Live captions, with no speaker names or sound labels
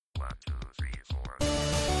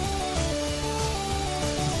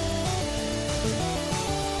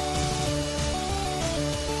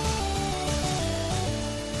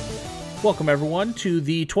Welcome, everyone, to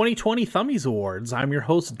the 2020 Thummies Awards. I'm your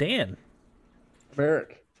host, Dan.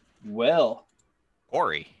 Eric. Will.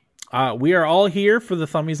 Ori. We are all here for the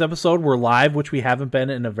Thummies episode. We're live, which we haven't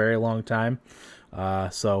been in a very long time.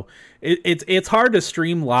 So it's hard to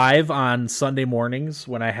stream live on Sunday mornings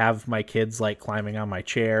when I have my kids like climbing on my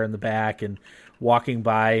chair in the back and walking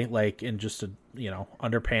by like in just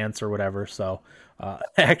underpants or whatever. So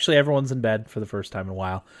actually, everyone's in bed for the first time in a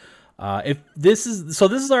while. This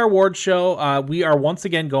is our award show. We are once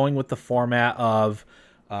again going with the format of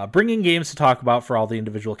bringing games to talk about for all the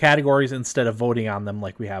individual categories instead of voting on them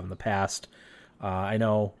like we have in the past. I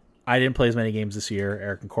know I didn't play as many games this year.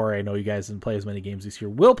 Eric and Corey, I know you guys didn't play as many games this year.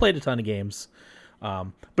 Will played a ton of games, but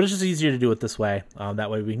it's just easier to do it this way. That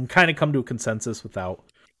way we can kind of come to a consensus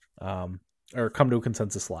come to a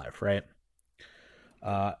consensus live, right?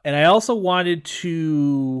 And I also wanted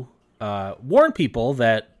to warn people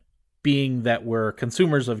that being that we're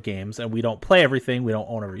consumers of games and we don't play everything, we don't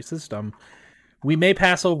own every system, we may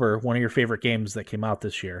pass over one of your favorite games that came out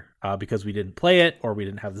this year because we didn't play it or we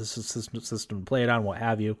didn't have the system to play it on, what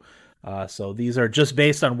have you. So these are just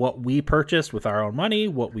based on what we purchased with our own money,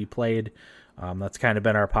 what we played. That's kind of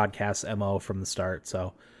been our podcast MO from the start.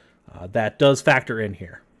 So that does factor in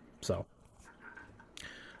here. So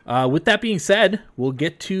with that being said, we'll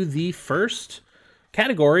get to the first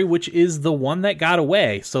category, which is the one that got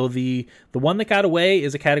away. So the one that got away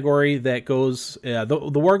is a category that goes the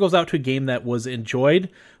award goes out to a game that was enjoyed,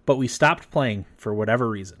 but we stopped playing for whatever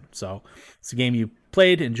reason. So it's a game you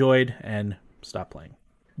played, enjoyed, and stopped playing.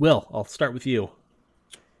 Will, I'll start with you.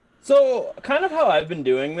 So kind of how I've been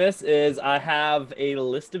doing this is I have a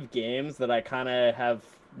list of games that I kind of have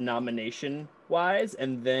nomination wise,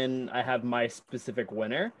 and then I have my specific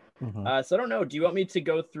winner. So I don't know. Do you want me to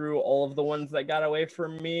go through all of the ones that got away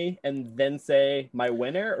from me and then say my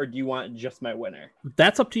winner, or do you want just my winner?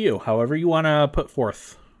 That's up to you. However you want to put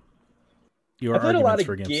forth your I played a lot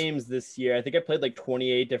arguments of for games this year. I think I played like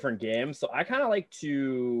 28 different games. So I kind of like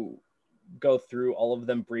to go through all of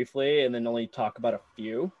them briefly and then only talk about a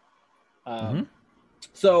few.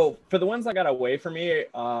 So for the ones that got away from me,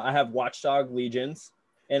 I have Watch Dogs Legions,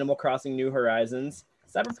 Animal Crossing New Horizons,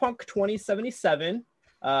 Cyberpunk 2077,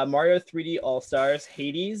 Mario 3D All-Stars,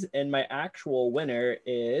 Hades, and my actual winner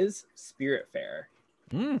is Spiritfarer.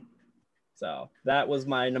 So that was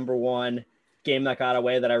my number one game that got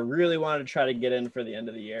away that I really wanted to try to get in for the end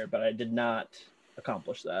of the year, but I did not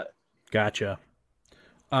accomplish that. Gotcha.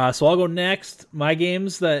 So I'll go next. My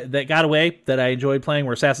games that got away that I enjoyed playing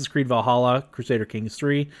were Assassin's Creed Valhalla, Crusader Kings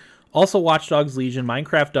 3, also Watch Dogs Legion,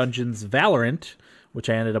 Minecraft Dungeons, Valorant, which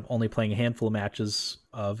I ended up only playing a handful of matches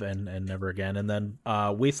of and never again, and then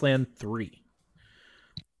Wasteland 3.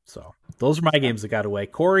 So those are my games that got away.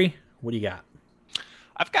 Corey, what do you got?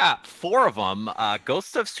 I've got 4 of them.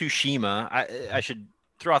 Ghost of Tsushima. I should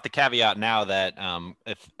throw out the caveat now that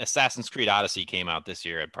if Assassin's Creed Odyssey came out this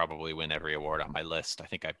year, I'd probably win every award on my list. I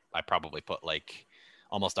think I probably put like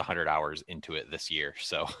almost 100 hours into it this year.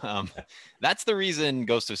 So that's the reason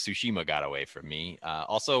Ghost of Tsushima got away from me.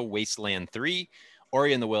 Also Wasteland 3,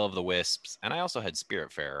 Ori and the Will of the Wisps, and I also had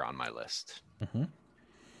Spiritfarer on my list.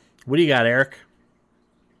 What do you got, Eric?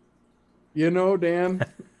 You know, Dan,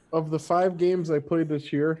 of the 5 games I played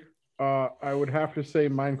this year, I would have to say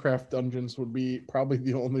Minecraft Dungeons would be probably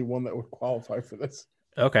the only one that would qualify for this.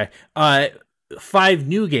 Okay. 5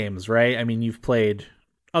 new games, right? I mean, you've played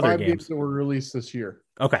other 5 games. games that were released this year.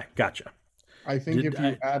 Okay, gotcha. I think if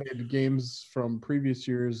you added games from previous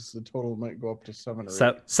years, the total might go up to 7 or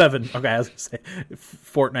 8. 7. Okay, I was going to say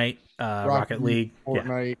Fortnite, Rocket League.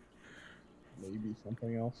 Fortnite, maybe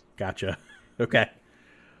something else. Gotcha. Okay.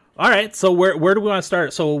 All right, so where do we want to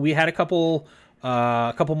start? So we had a couple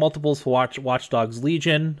multiples for Watch Dogs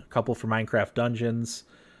Legion, a couple for Minecraft Dungeons,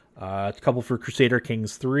 a couple for Crusader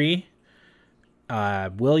Kings 3.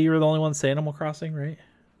 Will, you were the only one saying Animal Crossing, right?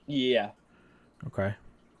 Yeah. Okay.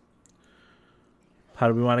 How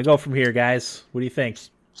do we want to go from here, guys? What do you think?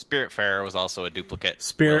 Spiritfarer was also a duplicate.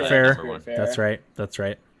 Spiritfarer. That's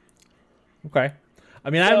right. Okay. I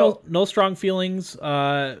mean, I have no strong feelings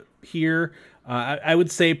here. I would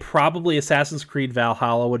say probably Assassin's Creed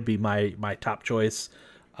Valhalla would be my top choice.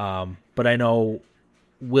 But I know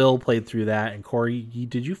Will played through that, and Corey,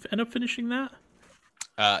 did you end up finishing that?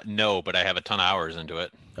 No, but I have a ton of hours into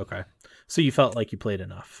it. Okay. So you felt like you played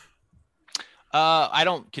enough.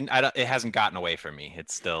 It hasn't gotten away from me.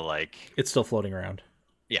 It's still floating around.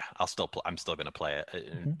 Yeah, I'm still going to play it.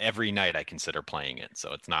 Every night I consider playing it.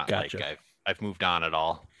 So it's not like I've moved on at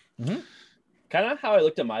all. Kind of how I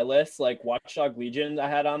looked at my list, like Watch Dogs Legion I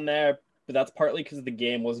had on there, but that's partly because the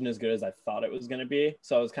game wasn't as good as I thought it was going to be.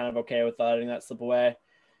 So I was kind of okay with letting that slip away.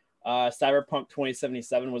 Cyberpunk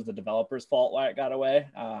 2077 was the developer's fault why it got away.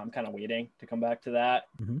 I'm kind of waiting to come back to that.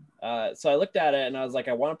 So I looked at it and I was like,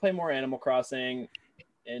 I want to play more Animal Crossing.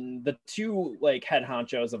 And the two like head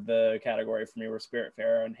honchos of the category for me were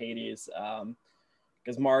Spiritfarer and Hades.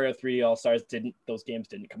 Because Mario 3D All-Stars those games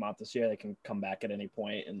didn't come out this year. They can come back at any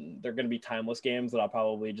point, and they're going to be timeless games that I'll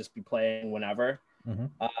probably just be playing whenever.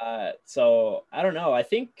 So I don't know. I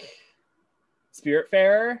think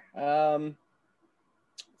Spiritfarer,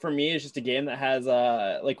 for me, is just a game that has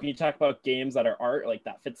like when you talk about games that are art, like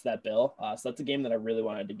that fits that bill. So that's a game that I really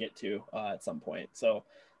wanted to get to at some point. So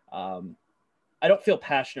I don't feel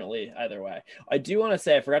passionately either way. I do want to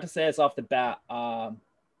say, I forgot to say this off the bat,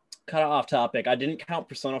 kind of off topic. I didn't count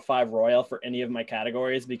Persona 5 Royal for any of my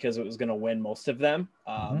categories because it was going to win most of them.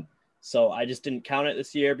 So I just didn't count it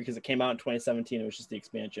this year because it came out in 2017. It was just the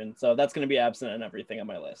expansion. So that's going to be absent and everything on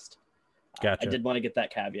my list. Gotcha. I did want to get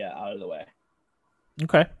that caveat out of the way.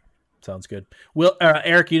 Okay. Sounds good. Will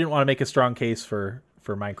Eric, you didn't want to make a strong case for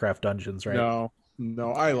Minecraft Dungeons, right?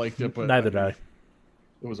 No, I liked it, but neither did I.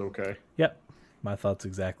 It was okay. Yep. My thoughts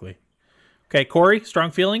exactly. Okay, Corey, strong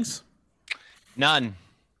feelings? None.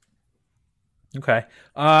 Okay.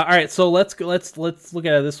 All right. So let's look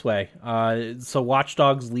at it this way. So Watch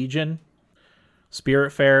Dogs Legion,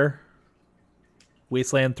 Spiritfarer,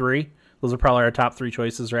 Wasteland 3. Those are probably our top 3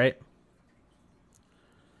 choices, right?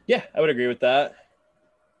 Yeah, I would agree with that.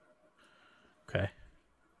 Okay.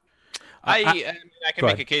 I can make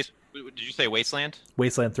ahead. a case. Did you say Wasteland?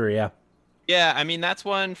 Wasteland 3, yeah. Yeah, I mean, that's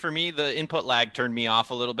one for me. The input lag turned me off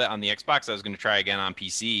a little bit on the Xbox. I was going to try again on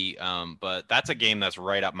PC, but that's a game that's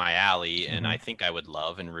right up my alley, and I think I would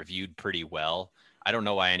love and reviewed pretty well. I don't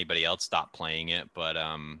know why anybody else stopped playing it, but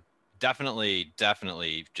definitely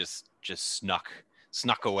just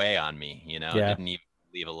snuck away on me. You know, didn't even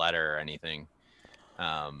leave a letter or anything.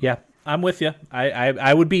 Yeah, I'm with you.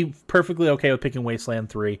 I would be perfectly okay with picking Wasteland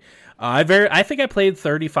 3. I think I played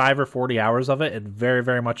 35 or 40 hours of it and very,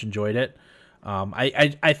 very much enjoyed it.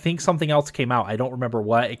 I think something else came out. I don't remember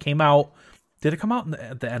what. It came out. Did it come out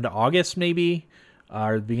at the end of August maybe?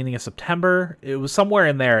 Or the beginning of September? It was somewhere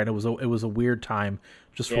in there, and it was a weird time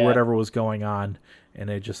just for whatever was going on, and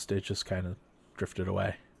it just kind of drifted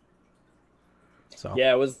away. So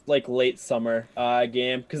yeah, it was like late summer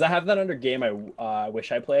game because I have that under game I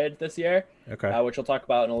wish I played this year. Okay. Which we'll talk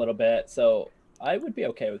about in a little bit. So I would be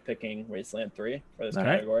okay with picking Wasteland 3 for this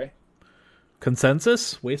category. Right.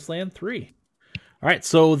 Consensus, Wasteland 3. All right,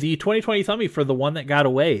 so the 2020 Thummy for the one that got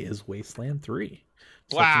away is Wasteland 3.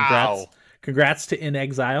 So wow. Congrats to In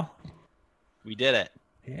Exile. We did it.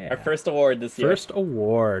 Yeah. Our first award this year. First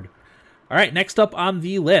award. All right, next up on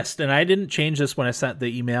the list, and I didn't change this when I sent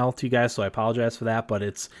the email to you guys, so I apologize for that, but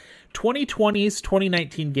it's 2020's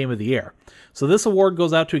 2019 Game of the Year. So this award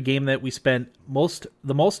goes out to a game that we spent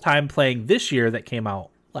the most time playing this year that came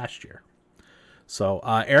out last year. So,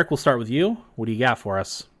 Eric, we'll start with you. What do you got for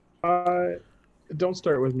us? Don't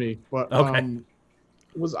start with me, but okay.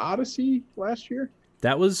 Was Odyssey last year?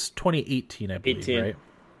 That was 2018, I believe, 18. right?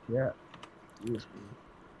 Yeah.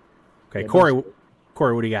 Okay, Corey,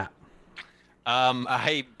 what do you got? I'm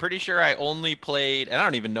pretty sure I only played, and I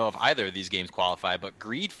don't even know if either of these games qualify, but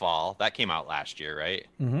Greedfall, that came out last year, right?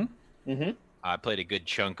 Mm-hmm. I played a good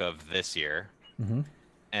chunk of this year. Mm-hmm.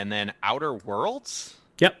 And then Outer Worlds?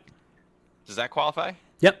 Yep. Does that qualify?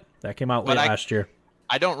 Yep, that came out last year.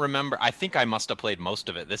 I don't remember. I think I must have played most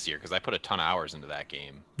of it this year because I put a ton of hours into that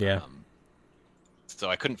game. Yeah. So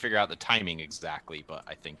I couldn't figure out the timing exactly, but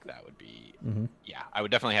I think that would be, yeah, I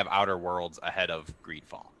would definitely have Outer Worlds ahead of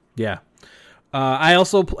Greedfall. Yeah. I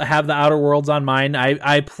also have the Outer Worlds on mine.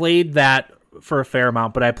 I played that for a fair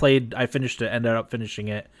amount, but I finished it, ended up finishing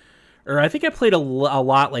it. Or I think I played a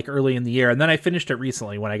lot like early in the year, and then I finished it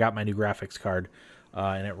recently when I got my new graphics card,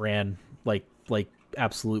 and it ran like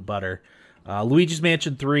absolute butter. Luigi's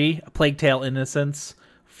Mansion 3, A Plague Tale: Innocence,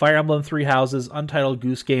 Fire Emblem Three Houses, Untitled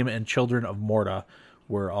Goose Game, and Children of Morta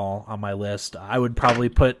were all on my list. I would probably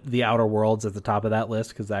put the Outer Worlds at the top of that list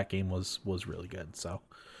because that game was really good. So,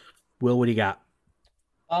 Will, what do you got?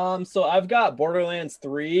 So I've got Borderlands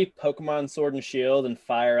 3, Pokemon Sword and Shield, and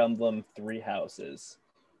Fire Emblem Three Houses.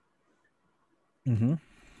 Mm-hmm.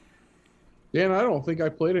 Dan, I don't think I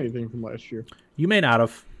played anything from last year. You may not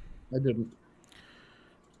have. I didn't.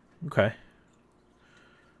 Okay.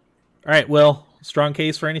 All right, Will, strong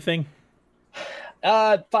case for anything?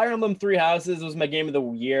 Fire Emblem Three Houses was my game of the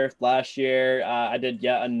year last year. I did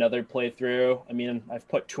yet another playthrough. I mean, I've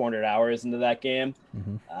put 200 hours into that game.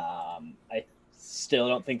 I still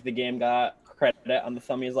don't think the game got credit on the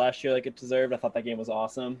Thummies last year like it deserved. I thought that game was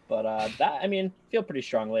awesome, but feel pretty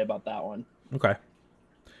strongly about that one. Okay.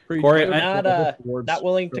 Preach, Corey, man. not Awards not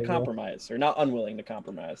willing to go well. compromise, or not unwilling to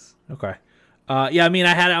compromise. Okay. Yeah, I mean,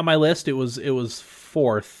 I had it on my list. It was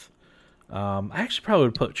fourth. I actually probably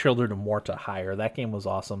would put Children of Morta higher. That game was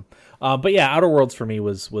awesome. But yeah, Outer Worlds for me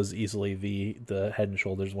was easily the head and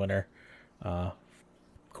shoulders winner.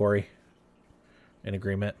 Corey, in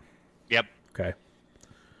agreement? Yep. Okay.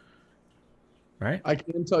 Right. I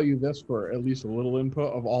can tell you this for at least a little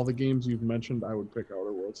input of all the games you've mentioned, I would pick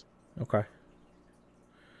Outer Worlds. Okay.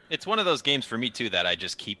 It's one of those games for me too that I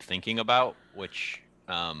just keep thinking about, which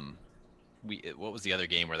what was the other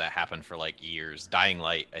game where that happened for like years? Dying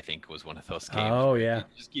Light, I think, was one of those games. Oh, where yeah. it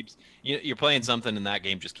just keeps you're playing something and that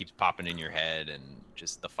game just keeps popping in your head, and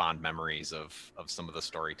just the fond memories of some of the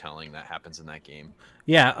storytelling that happens in that game.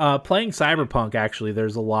 Yeah, playing Cyberpunk, actually,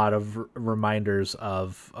 there's a lot of reminders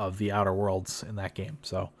of the Outer Worlds in that game.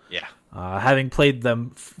 So Yeah. having played them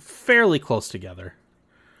fairly close together.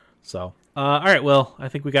 So, all right, Will, I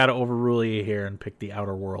think we got to overrule you here and pick the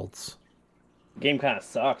Outer Worlds. Game kind of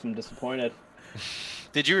sucks. I'm disappointed.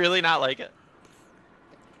 Did you really not like it?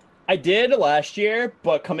 I did last year,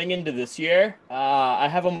 but coming into this year, I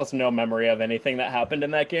have almost no memory of anything that happened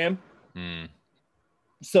in that game.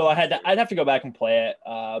 So I'd have to go back and play it.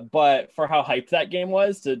 But for how hyped that game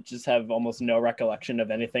was, to just have almost no recollection of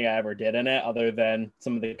anything I ever did in it, other than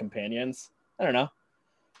some of the companions. I don't know.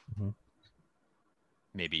 Mm-hmm.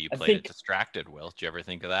 Maybe you I played think- it distracted, Will. Did you ever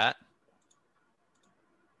think of that?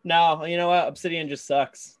 No, you know what? Obsidian just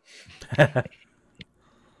sucks. I'm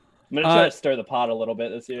gonna try to stir the pot a little bit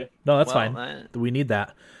this year. No, that's Well, fine. We need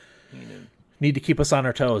that. You know, Need to keep us on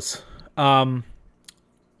our toes.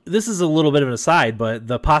 This is a little bit of an aside, but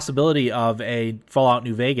the possibility of a Fallout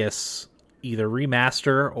New Vegas either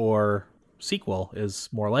remaster or sequel is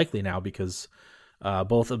more likely now because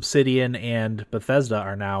both Obsidian and Bethesda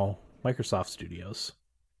are now Microsoft studios.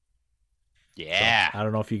 yeah, I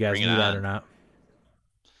don't know if you guys Bring it knew that on. or not.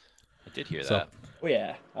 I did hear So- that. Oh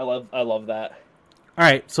yeah, I love that. All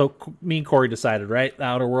right, so me and Corey decided, right? The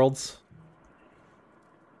Outer Worlds.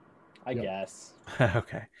 I Yep. guess.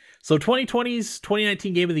 Okay. So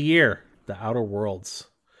 2019 Game of the Year, The Outer Worlds.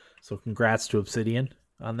 So congrats to Obsidian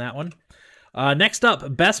on that one. Next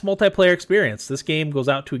up, Best Multiplayer Experience. This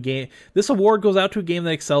award goes out to a game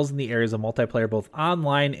that excels in the areas of multiplayer, both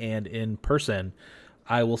online and in person.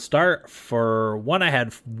 I will start. For 1, I had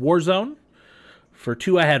Warzone. For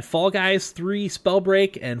 2, I had Fall Guys. 3,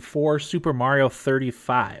 Spellbreak. And 4, Super Mario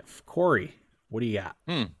 35. Corey, what do you got?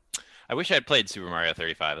 I wish I had played Super Mario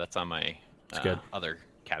 35. That's on my good. other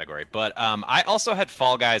category. But I also had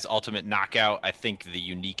Fall Guys Ultimate Knockout. I think the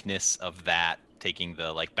uniqueness of that, taking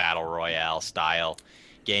the like battle royale style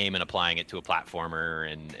game and applying it to a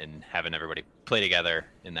platformer and having everybody play together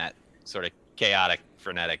in that sort of chaotic,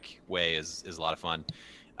 frenetic way is a lot of fun.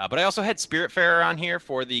 But I also had Spiritfarer on here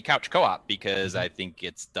for the couch co-op because I think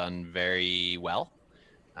it's done very well.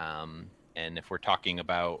 And if we're talking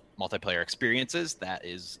about multiplayer experiences, that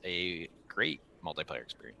is a great multiplayer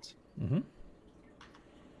experience. Mm-hmm.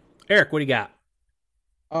 Eric, what do you got?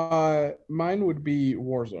 Mine would be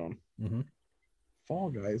Warzone. Mm-hmm. Fall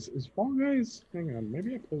Guys. Is Fall Guys? Hang on,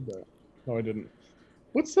 maybe I played that. No, I didn't.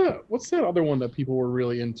 What's that other one that people were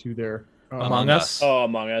really into there? Among Us. Oh,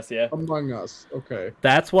 Among Us, yeah. Among Us. Okay.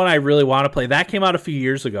 That's one I really want to play. That came out a few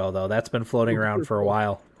years ago, though. That's been floating around for a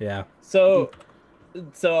while. Yeah. So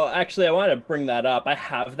actually, I wanted to bring that up. I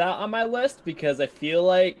have that on my list because I feel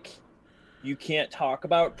like you can't talk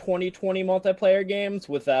about 2020 multiplayer games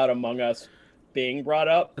without Among Us being brought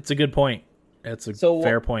up. That's a good point. It's a So,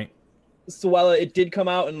 fair point. So while it did come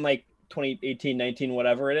out in like 2018, 19,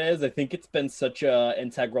 whatever it is, I think it's been such a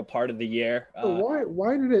integral part of the year.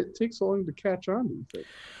 Why did it take so long to catch on, do you think?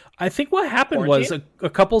 I think what happened was a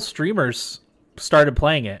couple streamers started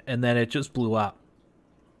playing it, and then it just blew up.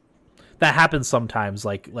 That happens sometimes.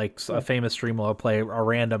 Like a famous streamer will play a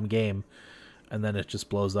random game, and then it just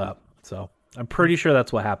blows up. So I'm pretty sure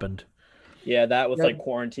that's what happened. Yeah, that was Yeah. like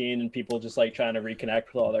quarantine and people just like trying to reconnect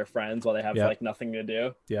with all their friends while they have Yep. like nothing to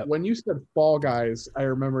do. Yep. When you said Fall Guys, I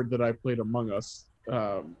remembered that I played Among Us.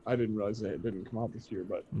 I didn't realize that it didn't come out this year,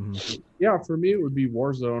 but Mhm. yeah, for me it would be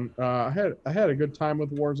Warzone. I had a good time with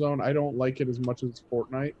Warzone. I don't like it as much as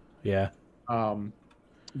Fortnite, Yeah.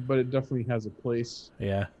 but it definitely has a place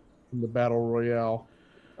Yeah. in the battle royale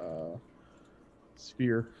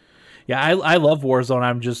sphere. Yeah, I love Warzone.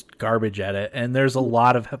 I'm just garbage at it, and there's a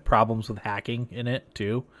lot of problems with hacking in it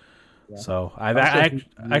too. Yeah. So I'm I sure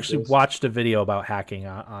actually this. watched a video about hacking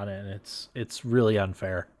on it, and it's really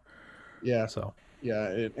unfair. Yeah, So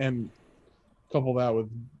yeah, and couple that with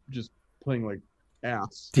just playing like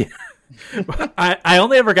ass. I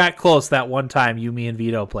only ever got close that one time you, me, and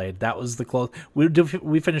Vito played. That was the close.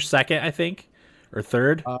 We finished second, I think, or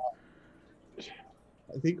third. I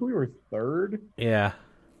think we were third. Yeah.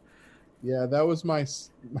 Yeah, that was my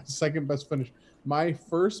second best finish. My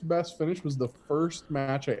first best finish was the first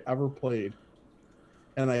match I ever played,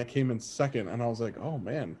 and I came in second. And I was like, "Oh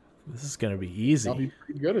man, This is gonna be I'll easy. be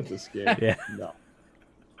pretty good at this game." Yeah. No,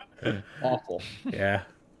 awful. Yeah.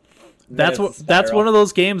 Then it's That's spiral. one of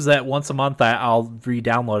those games that once a month I'll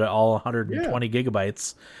re-download it all 120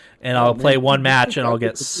 gigabytes, and I'll play man. one match and I'll get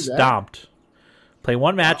I could do that. stomped. Play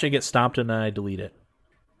one match, I get stomped, and then I delete it.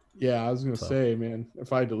 Yeah, I was gonna So. say, man,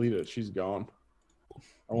 if I delete it, she's gone.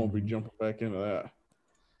 I won't Mm-hmm. be jumping back into that.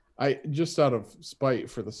 I just out of spite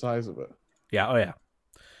for the size of it. Yeah. Oh yeah.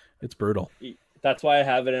 It's brutal. That's why I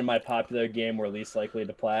have it in my popular game we're least likely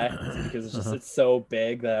to play, because it's just it's so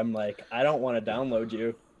big that I'm like, I don't want to download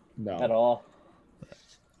you No, at all. All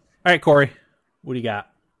right, Corey, what do you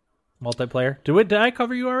got? Multiplayer? Did I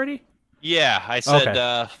cover you already? Yeah, I said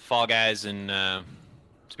Okay. Fall Guys and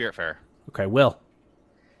Spiritfarer. Okay, Will.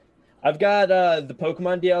 I've got the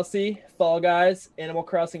Pokemon DLC, Fall Guys, Animal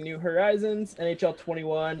Crossing New Horizons, NHL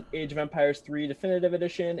 21, Age of Empires 3 Definitive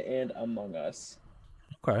Edition, and Among Us.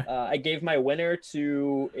 Okay. I gave my winner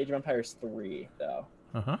to Age of Empires 3, though.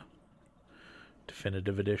 Uh-huh.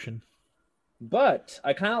 Definitive edition. But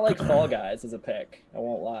I kind of like Fall Guys as a pick. I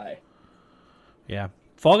won't lie. Yeah.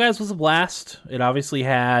 Fall Guys was a blast. It obviously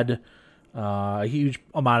had a huge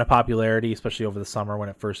amount of popularity, especially over the summer when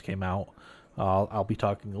it first came out. I'll be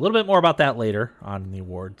talking a little bit more about that later on in the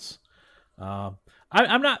awards. I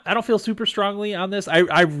don't feel super strongly on this.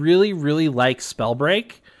 I really, really like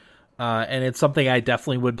Spellbreak. And it's something I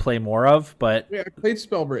definitely would play more of, but yeah, I played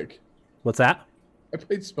Spellbreak. what's that? I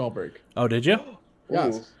played Spellbreak. Oh, did you?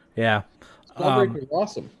 Yes, Yeah. Spellbreak was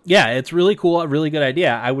awesome. Yeah, it's really cool, a really good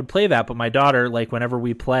idea. I would play that, but my daughter, like, whenever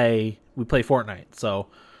we play Fortnite. So,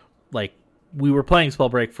 like, we were playing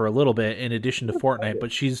Spellbreak for a little bit in addition to Fortnite,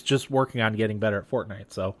 but she's just working on getting better at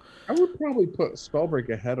Fortnite. So, I would probably put Spellbreak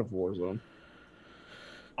ahead of Warzone.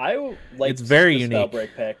 I like It's very the unique. Spellbreak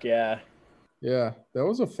pick, yeah. Yeah, that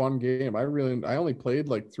was a fun game. I only played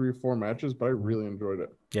like 3 or 4 matches, but I really enjoyed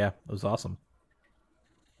it. yeah, it was awesome.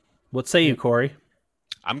 What say you, Corey?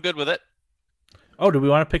 I'm good with it. Oh, do we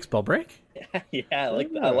want to pick Spellbreak? Yeah, I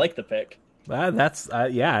like the pick. That's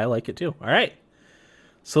yeah, I like it too. All right.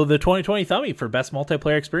 So the 2020 Thumbie for best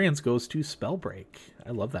multiplayer experience goes to Spellbreak.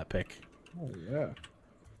 I love that pick. Oh yeah,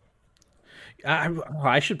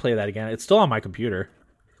 I should play that again. It's still on my computer.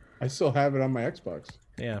 I still have it on my Xbox.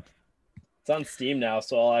 Yeah, It's on Steam now,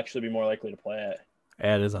 so I'll actually be more likely to play it.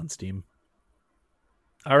 it is on Steam.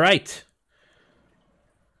 All right.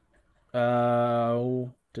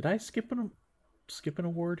 Did I skip an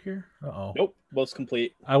award here? Uh-oh. Nope, most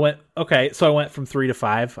complete. I went from 3 to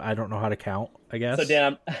 5. I don't know how to count, I guess. So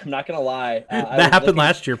Dan, I'm not gonna lie. that happened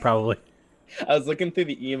last year probably. I was looking through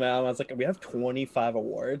the email and I was like, we have 25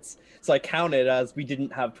 awards. So I counted as we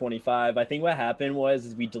didn't have 25. I think what happened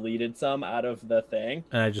was we deleted some out of the thing.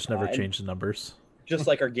 And I just never and- changed the numbers. Just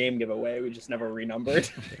like our game giveaway, we just never renumbered.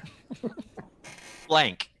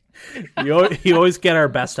 Blank. You always get our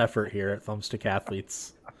best effort here at Thumbstick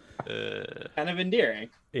Athletes. Kind of endearing.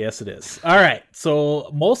 Yes, it is. All right. So,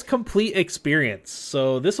 most complete experience.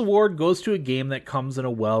 So, this award goes to a game that comes in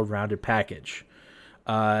a well-rounded package.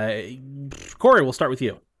 Corey, we'll start with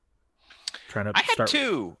you. I had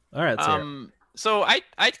 2. All right. Let's hear it. So I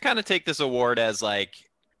kind of take this award as like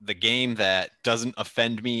the game that doesn't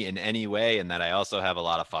offend me in any way, and that I also have a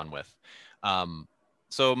lot of fun with.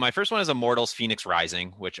 So my first one is Immortals Phoenix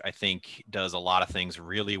Rising, which I think does a lot of things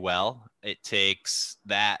really well. It takes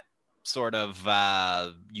that sort of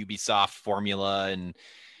Ubisoft formula and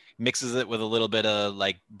mixes it with a little bit of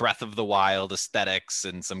like Breath of the Wild aesthetics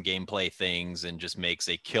and some gameplay things, and just makes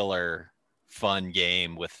a killer fun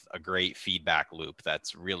game with a great feedback loop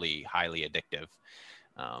that's really highly addictive.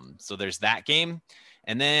 So there's that game.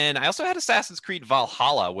 And then I also had Assassin's Creed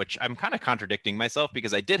Valhalla, which I'm kind of contradicting myself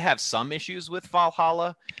because I did have some issues with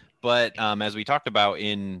Valhalla. But as we talked about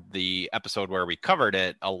in the episode where we covered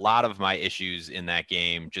it, a lot of my issues in that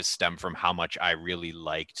game just stem from how much I really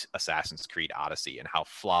liked Assassin's Creed Odyssey and how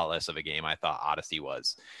flawless of a game I thought Odyssey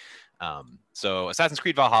was. So Assassin's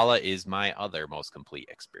Creed Valhalla is my other most complete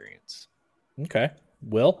experience. Okay.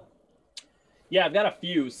 Will? Yeah, I've got a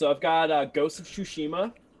few. So I've got Ghost of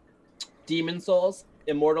Tsushima, Demon Souls,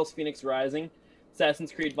 Immortals Phoenix Rising,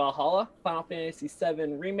 Assassin's Creed Valhalla, Final Fantasy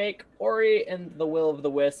VII Remake, Ori and the Will of the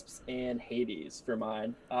Wisps, and Hades for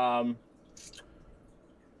mine.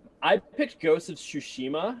 I picked Ghost of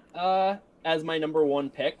Tsushima as my number one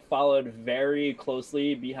pick, followed very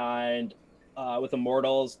closely behind with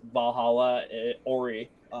Immortals, Valhalla, Ori,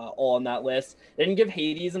 all on that list. I didn't give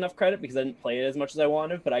Hades enough credit because I didn't play it as much as I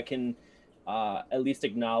wanted, but I can at least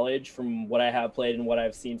acknowledge from what I have played and what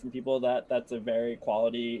I've seen from people that that's a very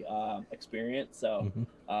quality experience. So,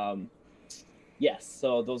 yes,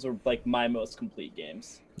 so those are like my most complete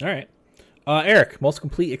games. All right. Eric, most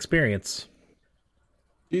complete experience.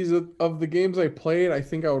 These of the games I played, I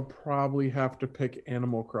think I would probably have to pick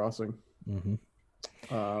Animal Crossing.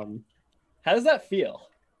 How does that feel?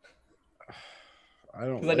 I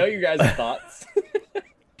don't. Because I know you guys' thoughts.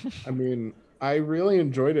 I mean, I really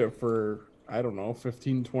enjoyed it for, I don't know,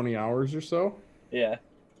 15, 20 hours or so. Yeah.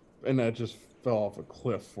 And that just fell off a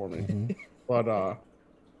cliff for me. But,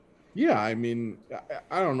 yeah, I mean,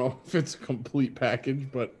 I don't know if it's a complete package,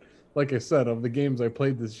 but like I said, of the games I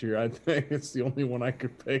played this year, I think it's the only one I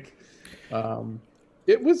could pick.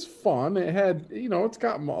 It was fun. It had, it's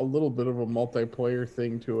got a little bit of a multiplayer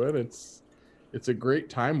thing to it. It's a great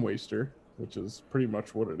time waster, which is pretty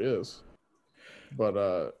much what it is.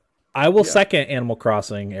 But I will second Animal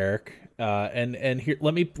Crossing, Eric. And here,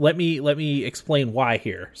 let me explain why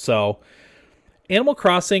here. So, Animal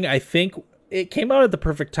Crossing, I think it came out at the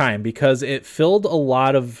perfect time because it filled a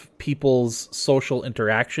lot of people's social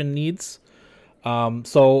interaction needs.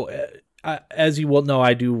 So, as you will know,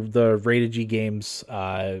 I do the Rated G Games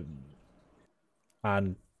on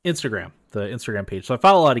Instagram, the Instagram page. So I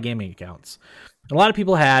follow a lot of gaming accounts. And a lot of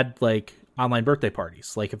people had like online birthday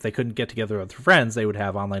parties. Like if they couldn't get together with their friends, they would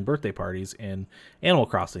have online birthday parties in Animal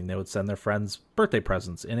Crossing. They would send their friends birthday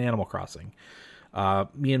presents in Animal Crossing.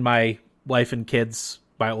 Me and my wife and kids,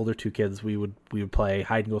 my older two kids, we would play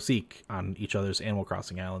hide and go seek on each other's Animal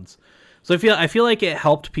Crossing islands. So I feel like it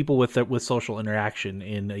helped people with social interaction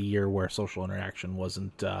in a year where social interaction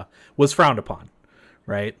was frowned upon,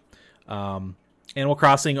 right? Animal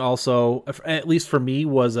Crossing also, at least for me,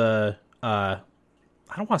 was I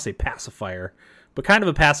don't want to say pacifier, but kind of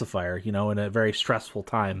a pacifier, in a very stressful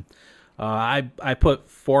time. I put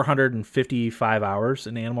 455 hours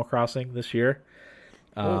in Animal Crossing this year.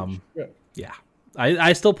 Yeah,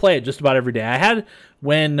 I still play it just about every day.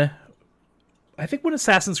 I think when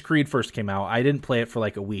Assassin's Creed first came out, I didn't play it for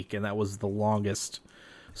like a week, and that was the longest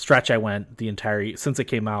stretch I went since it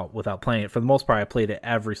came out without playing it. For the most part, I played it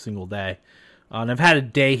every single day. And I've had a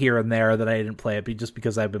day here and there that I didn't play it just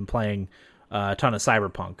because I've been playing a ton of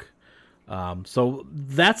Cyberpunk. So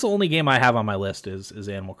that's the only game I have on my list is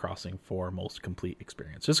Animal Crossing for most complete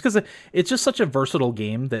experience. Just because it's just such a versatile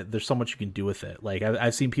game that there's so much you can do with it. Like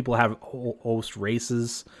I've seen people have host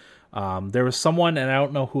races. There was someone, and I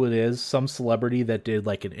don't know who it is, some celebrity that did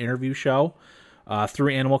like an interview show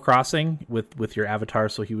through Animal Crossing with your avatar.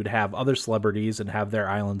 So he would have other celebrities and have their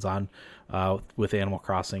islands on with Animal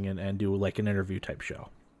Crossing and do like an interview type show.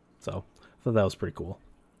 So I thought that was pretty cool.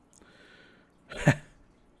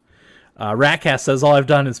 Ratcast says, all I've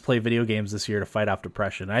done is play video games this year to fight off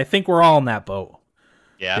depression. I think we're all in that boat.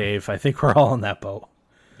 Yeah. Dave, I think we're all in that boat.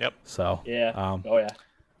 Yep. So, yeah. Oh, yeah.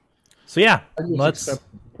 So, yeah, let's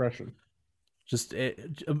accept depression. Just,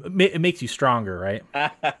 it makes you stronger, right?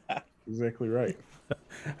 Exactly right.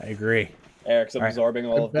 I agree. Eric's absorbing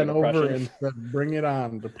all of the depression. Over and said, bring it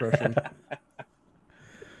on, depression.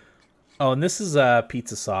 Oh, and this is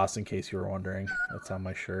pizza sauce, in case you were wondering. That's on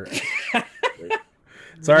my shirt.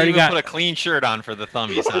 It's already got. Put a clean shirt on for the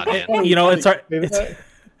thummies, huh, Dan?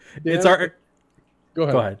 It's our. Go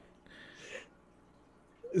ahead. Go ahead.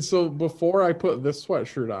 So before I put this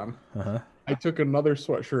sweatshirt on, I took another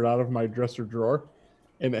sweatshirt out of my dresser drawer,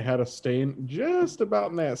 and it had a stain just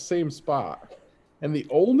about in that same spot. And the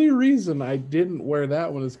only reason I didn't wear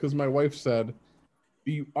that one is because my wife said,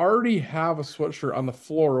 "You already have a sweatshirt on the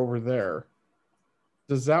floor over there.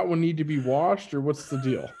 Does that one need to be washed, or what's the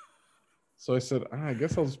deal?" So I said, I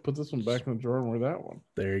guess I'll just put this one back in the drawer and wear that one.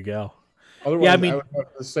 There you go. Otherwise, I would have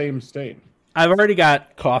the same stain. I've already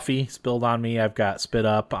got coffee spilled on me. I've got spit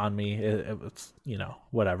up on me. It's,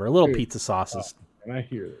 whatever. A little pizza sauce. And I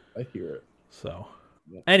hear it. So,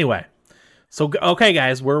 anyway. So, okay,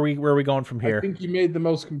 guys, where are we going from here? I think you made the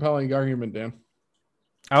most compelling argument, Dan.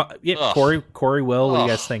 Yeah, Corey Will, what do you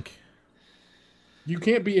guys think? You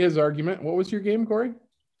can't beat his argument. What was your game, Corey?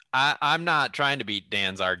 I'm not trying to beat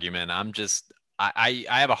Dan's argument. I'm just I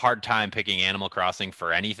have a hard time picking Animal Crossing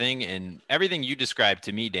for anything, and everything you described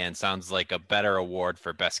to me, Dan, sounds like a better award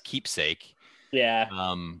for best keepsake. Yeah.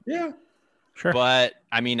 Yeah. Sure. But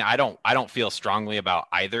I mean, I don't feel strongly about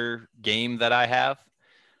either game that I have.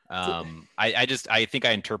 I think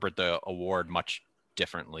I interpret the award much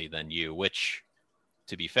differently than you, which,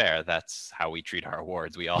 to be fair, that's how we treat our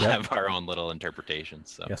awards. We all have our own little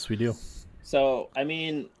interpretations. So yes, we do. So, I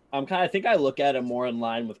mean, I think I look at it more in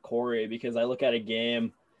line with Corey because I look at a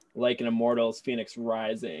game like an Immortals Phoenix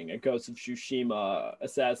Rising, a Ghost of Tsushima,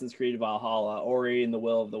 Assassin's Creed Valhalla, Ori and the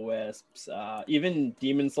Will of the Wisps, even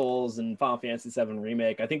Demon Souls and Final Fantasy VII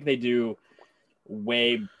Remake. I think they do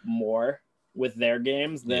way more with their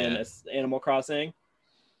games than Animal Crossing.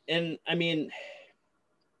 And I mean,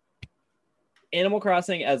 Animal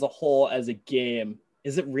Crossing as a whole, as a game,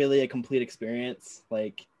 is it really a complete experience?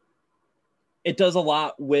 Like, it does a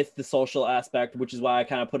lot with the social aspect, which is why I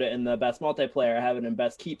kind of put it in the best multiplayer. I have it in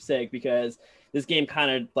best keepsake because this game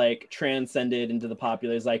kind of like transcended into the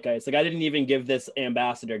popular zeitgeist. Like, I didn't even give this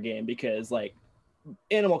ambassador game because like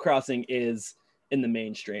Animal Crossing is in the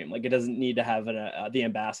mainstream. Like, it doesn't need to have the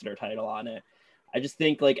ambassador title on it. I just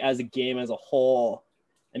think like as a game as a whole,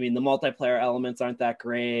 I mean, the multiplayer elements aren't that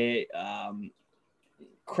great.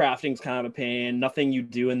 Crafting's kind of a pain. Nothing you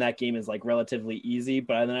do in that game is like relatively easy.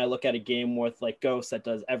 But then I look at a game with like Ghost that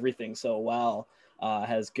does everything so well,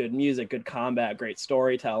 has good music, good combat, great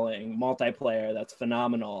storytelling, multiplayer that's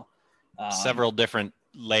phenomenal. Several different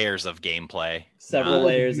layers of gameplay. Several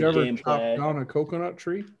layers of gameplay. gameplay. Chop down a coconut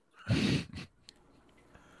tree?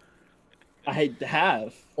 I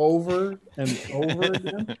have over and over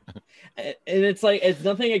again. And it's like, it's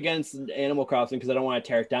nothing against Animal Crossing because I don't want to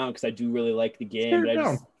tear it down because I do really like the game.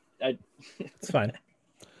 But It's fine.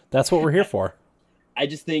 That's what we're here for. I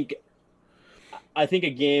think a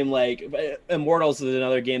game like Immortals is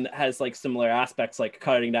another game that has like similar aspects, like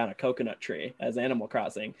cutting down a coconut tree as Animal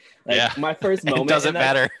Crossing. Like my first moment, it doesn't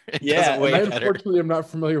matter. It doesn't way better. Unfortunately, I'm not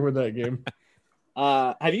familiar with that game.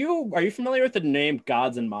 Are you familiar with the name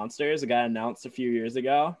Gods and Monsters? It got announced a few years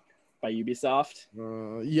ago by Ubisoft.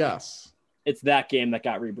 Yes. It's that game that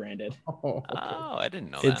got rebranded. Oh, I didn't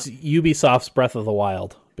know It's that. Ubisoft's Breath of the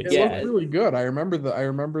Wild. It looked really good. I remember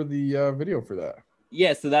the video for that.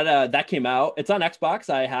 Yeah, so that came out. It's on Xbox.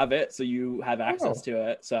 I have it, so you have access to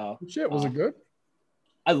it. So was it good?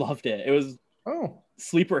 I loved it. It was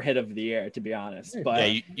sleeper hit of the year, to be honest.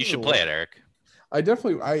 But yeah, you should play it, Eric. I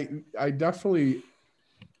definitely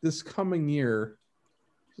this coming year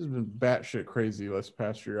has been batshit crazy this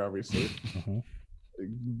past year, obviously.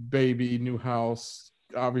 Baby, new house,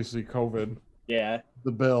 obviously COVID. Yeah.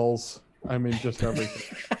 The bills. I mean, just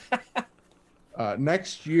everything.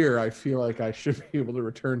 Next year, I feel like I should be able to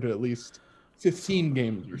return to at least 15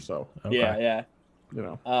 games or so. Okay. Yeah. You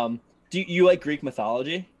know. Do you like Greek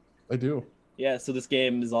mythology? I do. Yeah, so this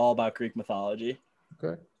game is all about Greek mythology.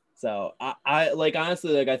 Okay. So I like,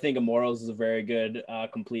 honestly, like I think Immortals is a very good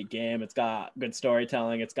complete game. It's got good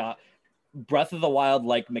storytelling. It's got Breath of the Wild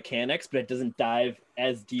like mechanics, but it doesn't dive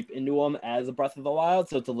as deep into them as a Breath of the Wild,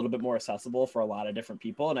 so it's a little bit more accessible for a lot of different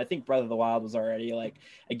people. And I think Breath of the Wild was already like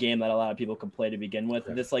a game that a lot of people could play to begin with.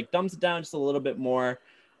 Okay. This like dumbs it down just a little bit more,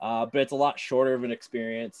 but it's a lot shorter of an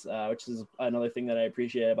experience, which is another thing that I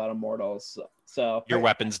appreciate about Immortals. So your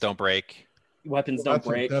weapons don't break. Weapons don't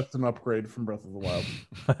break. That's an upgrade from Breath of the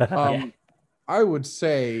Wild. I would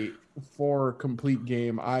say for complete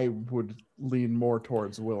game, I would lean more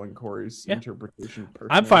towards Will and Corey's interpretation. Personally.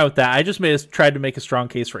 I'm fine with that. I just tried to make a strong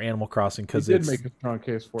case for Animal Crossing because it's make a strong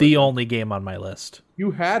case for the only game on my list.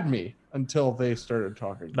 You had me until they started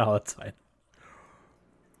talking. No, that's fine.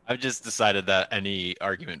 I've just decided that any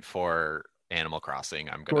argument for Animal Crossing,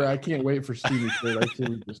 I'm gonna. Corey, I can't wait for Stevie Third. I think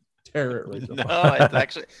we just tear it right now. No,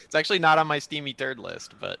 it's actually not on my Steamy Third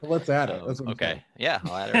list, but let's add it. That's okay. Yeah,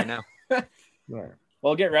 I'll add it right now. All right.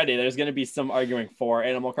 Well, get ready. There's going to be some arguing for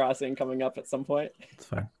Animal Crossing coming up at some point. That's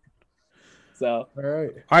fine. So.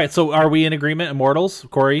 All right. So, are we in agreement? Immortals,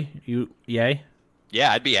 Corey, yay?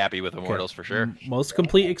 Yeah, I'd be happy with Immortals for sure. Most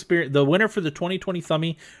complete experience. The winner for the 2020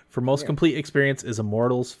 Thummy for most complete experience is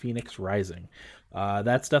Immortals: Phoenix Rising.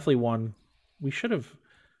 That's definitely one we should have.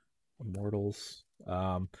 Immortals.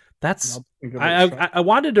 That's. I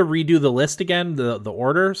wanted to redo the list again, the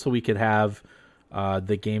order, so we could have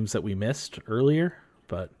the games that we missed earlier.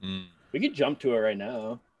 But we could jump to it right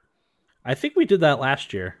now. I think we did that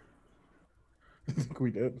last year. I think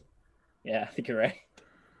we did. Yeah, I think you're right.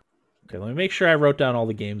 Okay, let me make sure I wrote down all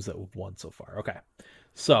the games that we've won so far. Okay.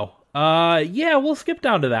 So, we'll skip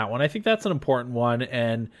down to that one. I think that's an important one,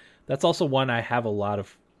 and that's also one I have a lot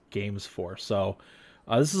of games for. So,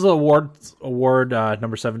 this is award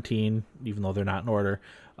number 17, even though they're not in order.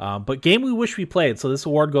 But game we wish we played. So this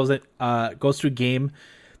award goes to a game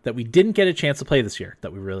that we didn't get a chance to play this year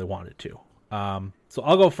that we really wanted to. So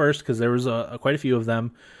I'll go first because there was quite a few of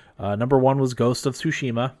them. Number 1 was Ghost of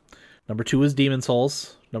Tsushima. Number 2 was Demon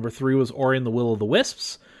Souls. Number 3 was Ori and the Will of the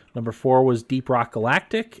Wisps. Number 4 was Deep Rock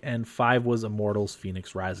Galactic, and 5 was Immortals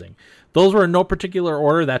Phoenix Rising. Those were in no particular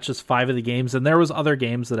order. That's just 5 of the games, and there was other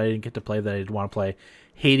games that I didn't get to play that I did want to play.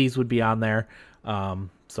 Hades would be on there.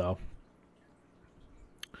 So,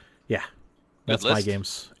 yeah, that's my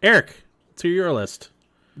games. Eric, to your list.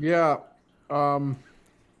 Yeah, pretty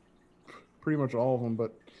much all of them,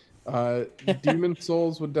 but Demon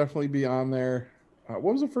Souls would definitely be on there.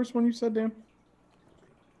 What was the first one you said, Dan?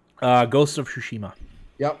 Ghost of Tsushima.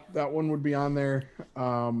 Yep, that one would be on there.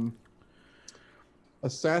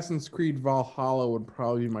 Assassin's Creed Valhalla would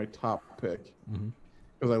probably be my top pick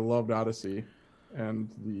because I loved Odyssey,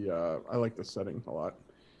 and I like the setting a lot.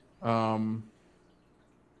 Trying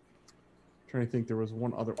to think, there was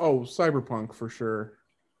one other. Oh, Cyberpunk for sure,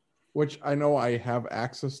 which I know I have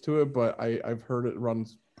access to it, but I've heard it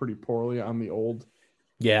runs pretty poorly on the old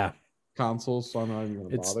consoles, so I'm not even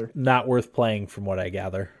going to bother. It's not worth playing, from what I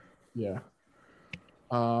gather. Yeah.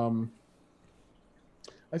 I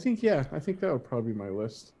think that would probably be my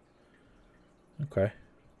list. Okay.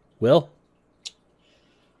 Will?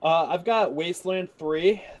 I've got Wasteland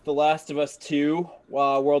 3, The Last of Us 2,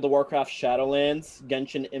 World of Warcraft Shadowlands,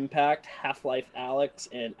 Genshin Impact, Half-Life Alyx,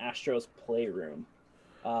 and Astro's Playroom.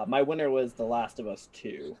 My winner was The Last of Us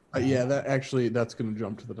 2. Yeah, that's going to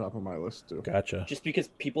jump to the top of my list too. Gotcha. Just because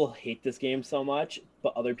people hate this game so much,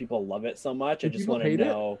 but other people love it so much, I just want to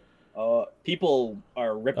know. People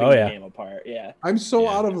are ripping the game apart. Yeah, I'm so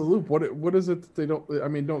out of the loop. What is it that they don't? I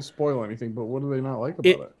mean, don't spoil anything, but what do they not like about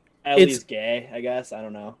it? Ellie's gay, I guess. I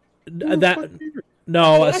don't know.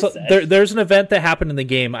 There's an event that happened in the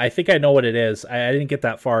game. I think I know what it is. I didn't get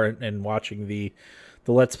that far in watching the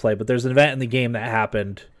Let's Play, but there's an event in the game that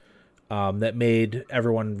happened that made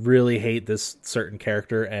everyone really hate this certain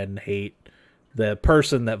character and hate the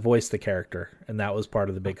person that voiced the character, and that was part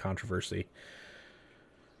of the big controversy.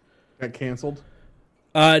 Got canceled?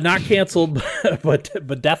 Not canceled,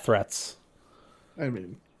 but death threats. I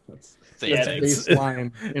mean, that's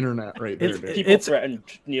baseline internet right there. People threatened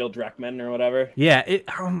Neil Druckmann or whatever. Yeah,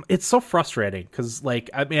 it's so frustrating because,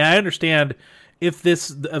 I understand if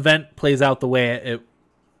this event plays out the way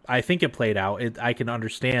I think it played out. I can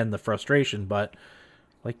understand the frustration, but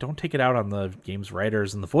don't take it out on the game's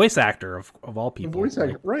writers and the voice actor of all people. The voice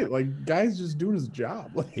actor, right? Guy's just doing his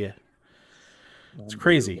job. Yeah. It's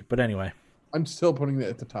crazy, but anyway. I'm still putting that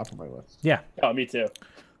at the top of my list. Yeah. Oh, me too.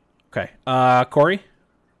 Okay. Corey?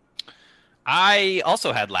 I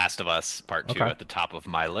also had Last of Us Part 2 at the top of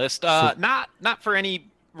my list. Not for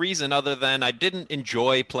any reason other than I didn't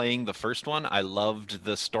enjoy playing the first one. I loved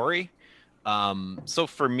the story. So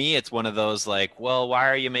for me, it's one of those why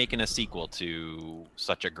are you making a sequel to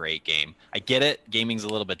such a great game? I get it. Gaming's a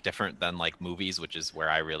little bit different than movies, which is where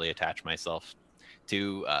I really attach myself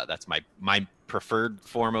to. That's my preferred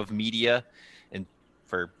form of media and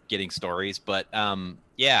for getting stories. But I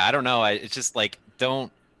don't know. It's just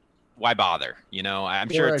why bother? I'm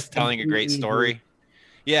sure it's telling a great story.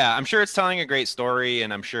 Yeah, I'm sure it's telling a great story,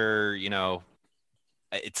 and I'm sure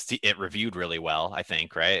it reviewed really well. I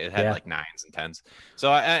think it had 9s and 10s. So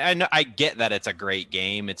I get that it's a great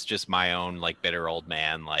game. It's just my own bitter old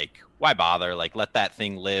man. Why bother? Let that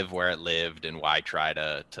thing live where it lived, and why try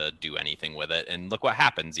to do anything with it? And look what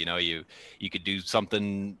happens. You could do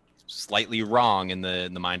something slightly wrong in the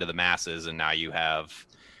mind of the masses, and now you have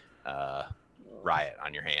riot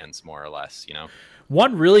on your hands, more or less.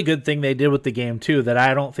 One really good thing they did with the game too that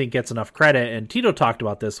I don't think gets enough credit, and Tito talked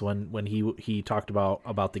about this when he talked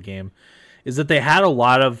about the game, is that they had a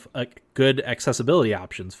lot of good accessibility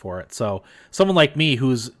options for it. So someone like me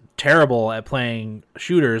who's terrible at playing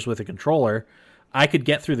shooters with a controller, I could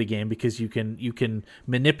get through the game because you can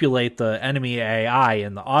manipulate the enemy AI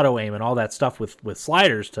and the auto aim and all that stuff with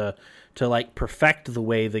sliders to perfect the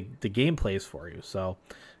way the game plays for you. So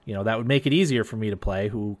that would make it easier for me to play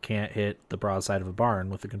who can't hit the broadside of a barn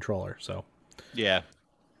with a controller. So, yeah.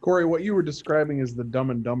 Corey, what you were describing is the Dumb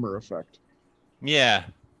and Dumber effect. Yeah.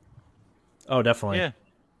 Oh, definitely. Yeah.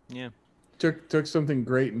 Yeah. Took something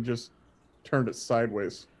great and just turned it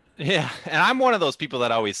sideways. Yeah, and I'm one of those people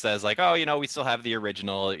that always says we still have the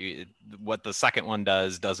original. What the second one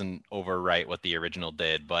doesn't overwrite what the original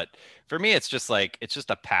did. But for me, it's just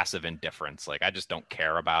a passive indifference. I just don't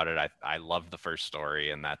care about it. I love the first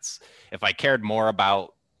story, and if I cared more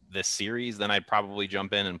about this series, then I'd probably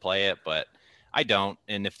jump in and play it. But I don't.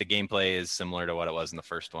 And if the gameplay is similar to what it was in the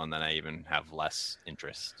first one, then I even have less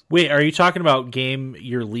interest. Wait, are you talking about game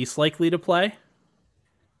you're least likely to play?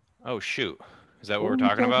 Oh shoot. Is that what we're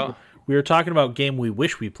talking about? We were talking about game we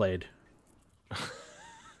wish we played.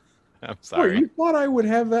 I'm sorry. Wait, you thought I would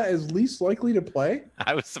have that as least likely to play?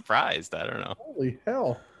 I was surprised. I don't know. Holy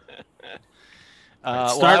hell.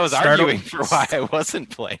 Well, I was arguing for why I wasn't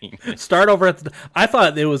playing. Start over at the. I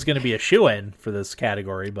thought it was going to be a shoe-in for this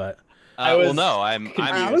category, but Well, no, I'm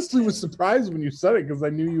I honestly was surprised when you said it because I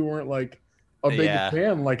knew you weren't like a big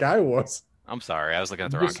fan like I was. I'm sorry, I was looking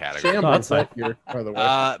at the wrong category. No, that's fine. Here, by the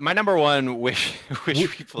way. My number one wish we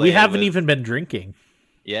played. We haven't even been drinking.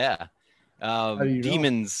 Yeah. do you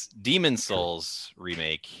know? Demon Souls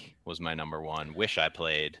remake was my number one. Wish I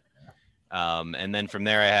played. And then from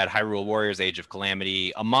there I had Hyrule Warriors: Age of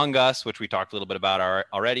Calamity, Among Us, which we talked a little bit about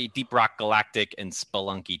already, Deep Rock Galactic, and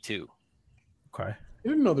Spelunky 2. Okay. I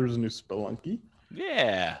didn't know there was a new Spelunky.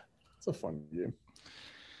 Yeah. It's a fun game.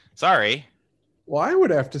 Sorry. Well, I would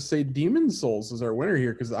have to say Demon Souls is our winner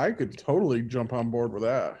here because I could totally jump on board with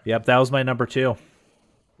that. Yep, that was my number 2.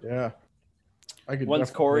 Yeah. I could Once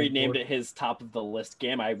definitely Corey jump named on it his top of the list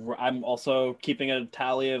game, I'm also keeping a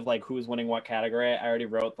tally of like who's winning what category. I already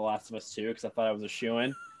wrote The Last of Us 2 because I thought I was a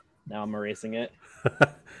shoo-in. Now I'm erasing it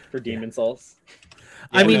for Demon Souls.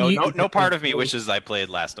 Yeah, I mean, no part of me wishes I played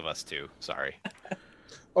Last of Us 2. Sorry.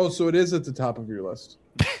 Oh, so it is at the top of your list.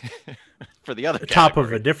 For the other top category.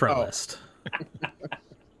 of a different list.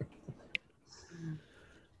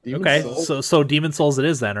 Demon Okay, Souls? so Demon Souls it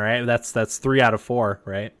is then, right? That's 3 out of 4,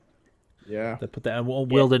 right? Yeah. That put that.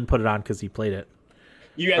 Will didn't put it on because he played it.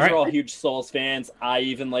 You guys Alright. are all huge Souls fans. I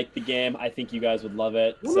even like the game. I think you guys would love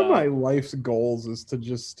it. One of my life's goals is to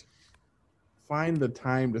just find the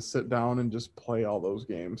time to sit down and just play all those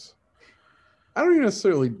games. I don't even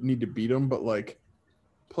necessarily need to beat them, but like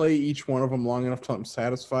play each one of them long enough till I'm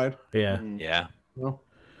satisfied. Yeah, Yeah. You know?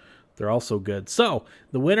 they're all so good. So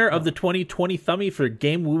the winner of the 2020 Thummy for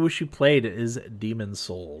Game We Wish You Played is Demon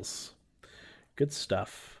Souls. Good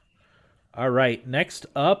stuff. All right, next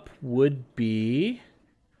up would be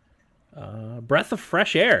Breath of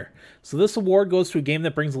Fresh Air. So this award goes to a game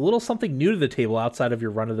that brings a little something new to the table outside of your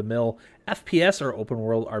run-of-the-mill FPS or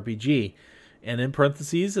open-world RPG. And in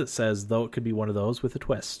parentheses, it says, though it could be one of those with a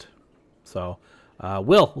twist. So,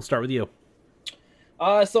 Will, we'll start with you.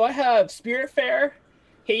 So I have Spiritfarer,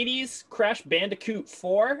 Hades, Crash Bandicoot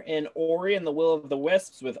 4, and Ori and the Will of the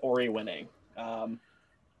Wisps, with Ori winning.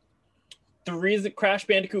 The reason Crash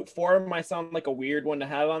Bandicoot 4 might sound like a weird one to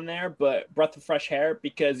have on there, but Breath of Fresh Air,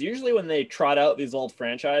 because usually when they trot out these old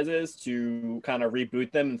franchises to kind of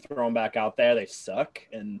reboot them and throw them back out there, they suck.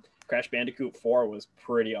 And Crash Bandicoot 4 was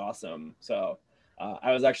pretty awesome. So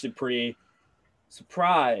I was actually pretty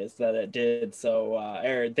surprised that it did so,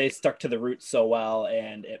 or they stuck to the roots so well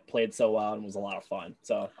and it played so well and was a lot of fun.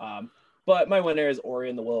 So, but my winner is Ori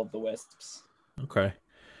and the Will of the Wisps. Okay.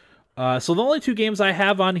 So the only 2 games I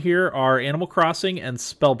have on here are Animal Crossing and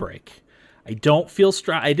Spellbreak. I don't feel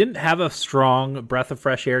strong. I didn't have a strong Breath of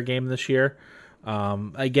Fresh Air game this year.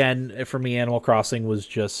 Again, for me, Animal Crossing was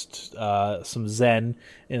just some zen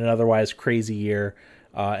in an otherwise crazy year.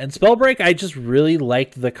 And Spellbreak, I just really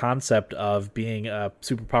liked the concept of being a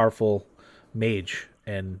super powerful mage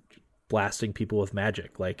and blasting people with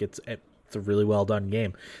magic. Like it's a really well done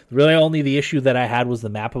game. Really, only the issue that I had was the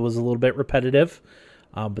map was a little bit repetitive.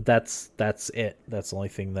 But that's it. That's the only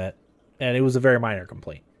thing that, and it was a very minor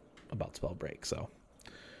complaint about Spellbreak. So,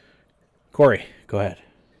 Corey, go ahead.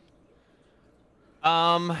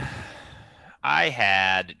 I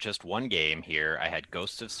had just one game here. I had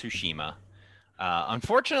Ghost of Tsushima.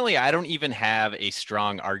 Unfortunately, I don't even have a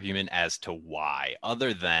strong argument as to why,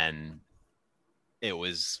 other than it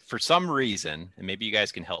was for some reason, and maybe you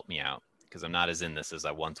guys can help me out because I'm not as in this as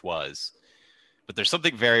I once was. But there's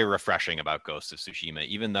something very refreshing about Ghost of Tsushima,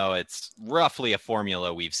 even though it's roughly a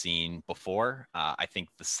formula we've seen before. I think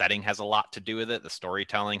the setting has a lot to do with it. The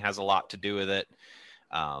storytelling has a lot to do with it.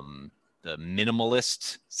 The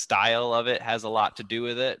minimalist style of it has a lot to do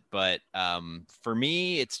with it. But for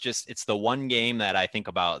me, it's the one game that I think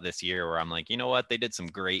about this year where I'm like, you know what? They did some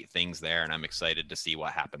great things there, and I'm excited to see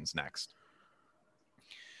what happens next.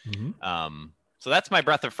 Mm-hmm. So that's my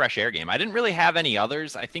Breath of Fresh Air game. I didn't really have any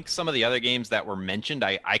others. I think some of the other games that were mentioned,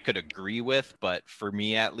 I could agree with, but for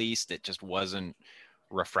me at least, it just wasn't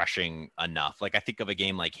refreshing enough. Like I think of a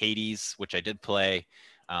game like Hades, which I did play.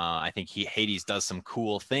 I think Hades does some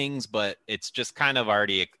cool things, but it's just kind of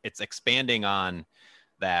it's expanding on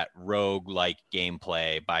that rogue-like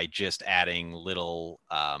gameplay by just adding little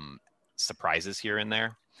surprises here and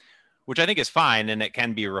there, which I think is fine and it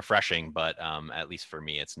can be refreshing, but at least for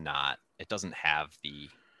me, it's not. It doesn't have the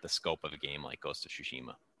scope of a game like Ghost of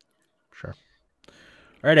Tsushima. Sure. All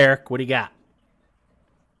right, Eric, what do you got?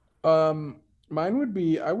 Mine would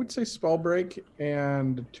be, I would say Spellbreak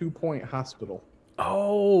and 2 Point Hospital.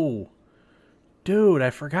 Oh, Dude, I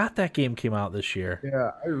forgot that game came out this year.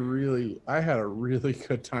 Yeah, I had a really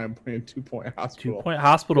good time playing 2-Point Hospital. 2-Point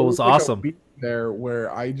Hospital was There like a awesome. week there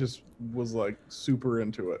where I just was like super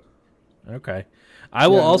into it. Okay. I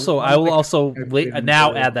will also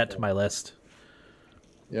now add that to my list.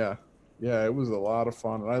 Yeah. Yeah, it was a lot of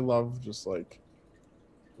fun. And I love just like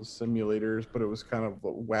the simulators, but it was kind of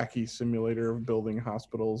a wacky simulator of building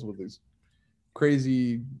hospitals with these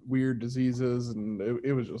crazy, weird diseases. And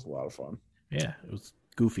it was just a lot of fun. Yeah, it was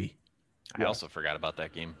goofy. I also forgot about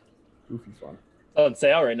that game. Goofy fun. Oh, on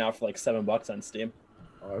sale right now for like $7 on Steam.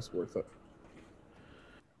 Oh, that's worth it.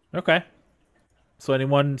 Okay. So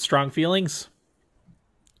anyone strong feelings?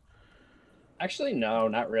 Actually, no,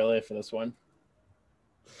 not really for this one.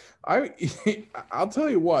 I'll tell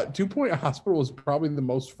you what, 2-Point Hospital was probably the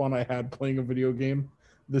most fun I had playing a video game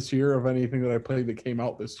this year of anything that I played that came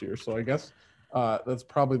out this year. So I guess that's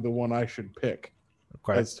probably the one I should pick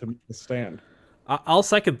as to stand. I'll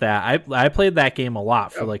second that. I played that game a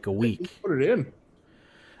lot for like a week. Put it in.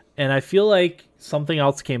 And I feel like something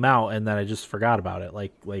else came out and then I just forgot about it,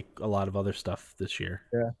 like a lot of other stuff this year.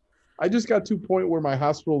 Yeah. I just got to a point where my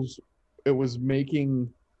hospitals, it was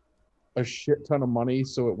making a shit ton of money,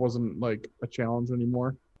 so it wasn't like a challenge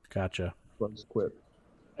anymore. Gotcha. So I just quit.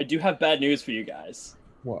 I do have bad news for you guys.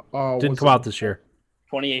 What? Didn't come out this year.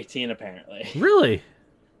 2018, apparently. Really?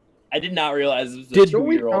 I did not realize it was a Don't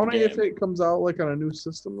we 2-year-old count game. it if it comes out like on a new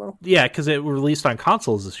system though? Yeah, because it released on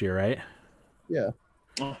consoles this year, right? Yeah.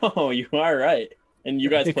 Oh, you are right. And you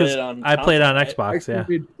guys played it on I played on console, right? Xbox, yeah. I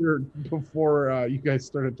made sure before you guys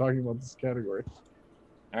started talking about this category.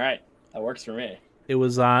 All right. That works for me. It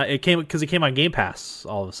was it came on Game Pass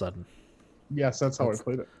all of a sudden. Yes, that's how I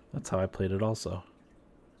played it. That's how I played it also.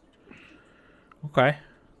 Okay.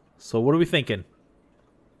 So what are we thinking?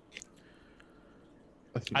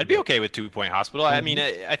 I'd be okay with 2-Point Hospital. I mean,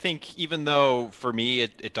 I think even though for me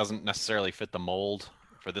it doesn't necessarily fit the mold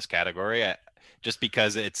for this category, just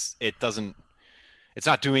because it's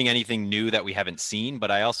not doing anything new that we haven't seen.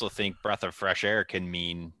 But I also think breath of fresh air can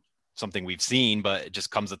mean something we've seen, but it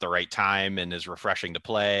just comes at the right time and is refreshing to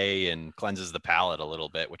play and cleanses the palate a little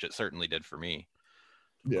bit, which it certainly did for me.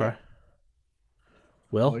 Yeah. Okay.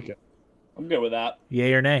 Will? I like it. I'm good with that.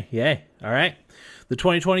 Yay or nay? Yay. All right. The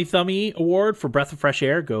 2020 Thummy Award for Breath of Fresh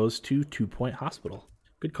Air goes to 2-Point Hospital.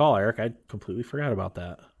 Good call, Eric. I completely forgot about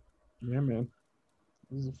that. Yeah, man.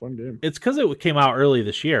 This is a fun game. It's because it came out early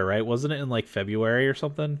this year, right? Wasn't it in like February or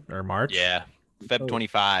something? Or March? Yeah. Feb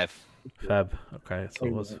 25. Feb. Okay, so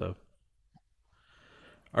it was Feb.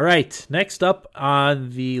 All right. Next up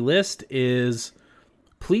on the list is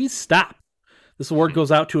Please Stop. This award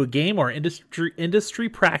goes out to a game or industry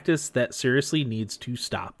practice that seriously needs to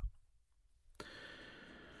stop.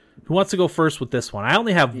 Who wants to go first with this one? I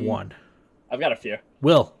only have one. I've got a few.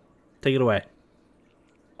 Will, take it away.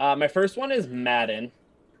 My first one is Madden.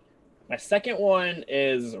 My second one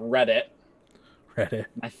is Reddit. Reddit.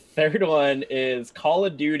 My third one is Call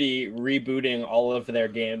of Duty rebooting all of their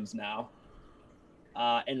games now.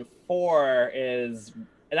 And 4 is,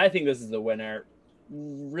 and I think this is the winner,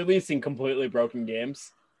 releasing completely broken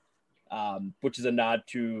games, which is a nod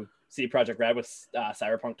to CD Projekt Red with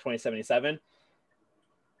Cyberpunk 2077.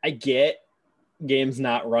 I get games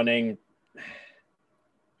not running.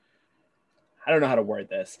 I don't know how to word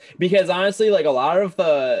this, because honestly, like a lot of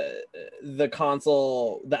the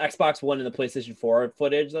console, the Xbox One and the PlayStation 4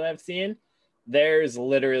 footage that I've seen, there's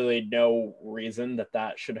literally no reason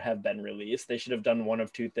that should have been released. They should have done one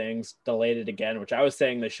of two things: delayed it again, which I was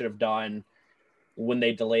saying they should have done when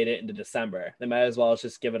they delayed it into December. They might as well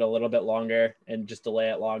just give it a little bit longer and just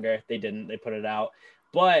delay it longer. They didn't. They put it out.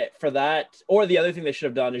 But for that, or the other thing they should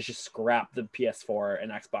have done is just scrap the PS4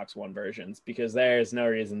 and Xbox One versions, because there's no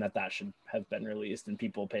reason that should have been released and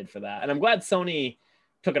people paid for that. And I'm glad Sony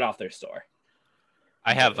took it off their store.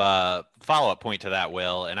 I have a follow-up point to that,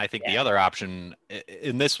 Will, and I think the other option,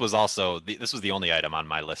 and this was also this was the only item on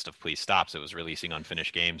my list of please stops. It was releasing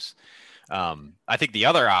unfinished games. I think the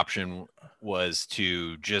other option was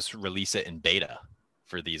to just release it in beta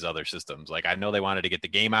for these other systems. Like, I know they wanted to get the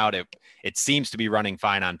game out. It seems to be running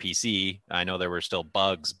fine on PC. I know there were still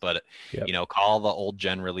bugs, but call the old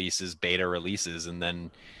gen releases beta releases, and then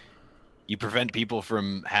you prevent people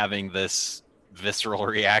from having this visceral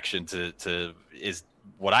reaction to is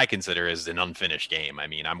what I consider is an unfinished game. I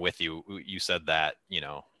mean, I'm with you. You said that,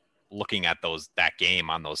 looking at that game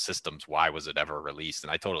on those systems, why was it ever released?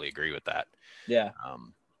 And I totally agree with that. Yeah.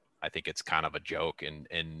 I think it's kind of a joke,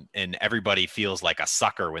 and everybody feels like a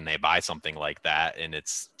sucker when they buy something like that and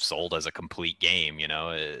it's sold as a complete game.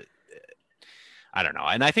 I don't know.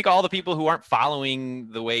 And I think all the people who aren't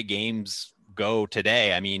following the way games go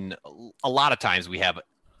today, I mean, a lot of times we have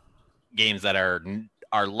games that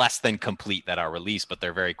are less than complete that are released, but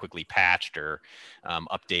they're very quickly patched or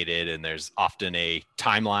updated, and there's often a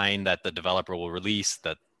timeline that the developer will release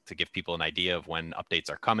that to give people an idea of when updates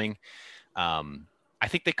are coming. I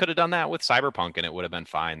think they could have done that with Cyberpunk and it would have been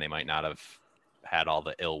fine. They might not have had all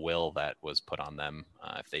the ill will that was put on them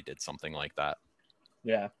if they did something like that.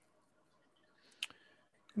 Yeah.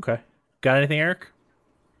 Okay. Got anything, Eric?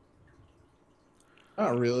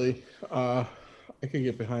 Not really. I could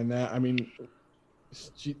get behind that. I mean,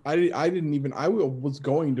 I didn't even. I was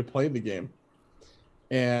going to play the game,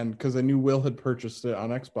 and because I knew Will had purchased it on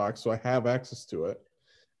Xbox, so I have access to it.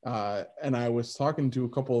 And I was talking to a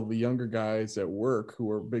couple of the younger guys at work who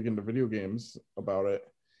were big into video games about it,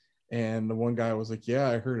 and the one guy was like, "Yeah,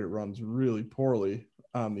 I heard it runs really poorly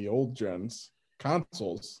on the old gens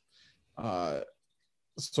consoles."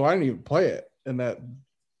 So I didn't even play it, and that.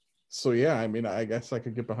 So yeah, I mean, I guess I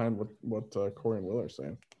could get behind what Corey and Will are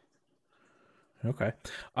saying. Okay.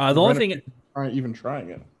 The only thing, aren't even trying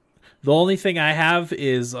it. The only thing I have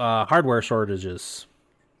is hardware shortages.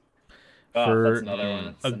 For that's another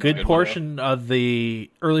one. a good portion of the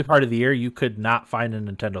early part of the year, you could not find a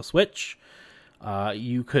Nintendo Switch.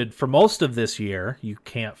 You could, for most of this year, you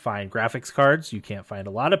can't find graphics cards. You can't find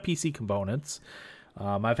a lot of PC components.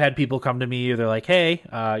 I've had people come to me. They're like, "Hey,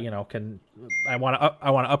 I want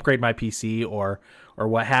to upgrade my PC or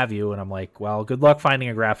what have you?" And I'm like, "Well, good luck finding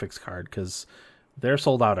a graphics card because they're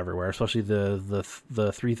sold out everywhere, especially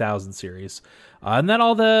the 3000 series, and then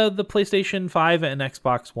all the PlayStation 5 and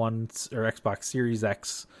Xbox One or Xbox Series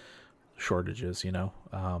X shortages.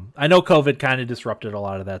 I know COVID kind of disrupted a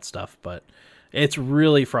lot of that stuff, but it's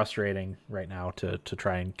really frustrating right now to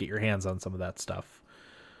try and get your hands on some of that stuff.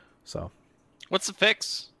 So. What's the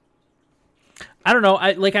fix? I don't know.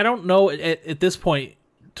 I don't know at this point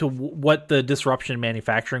to what the disruption in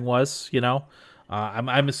manufacturing was.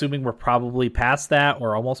 I'm assuming we're probably past that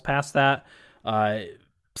or almost past that.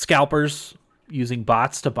 Scalpers using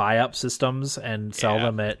bots to buy up systems and sell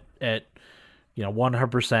them at 100%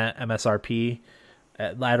 MSRP.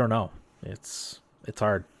 I don't know. It's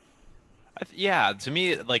hard. Yeah, to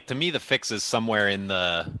me, the fix is somewhere in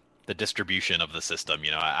the distribution of the system.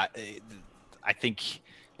 I think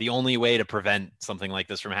the only way to prevent something like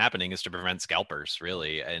this from happening is to prevent scalpers,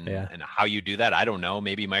 really. And how you do that, I don't know.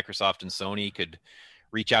 Maybe Microsoft and Sony could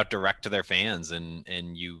reach out direct to their fans and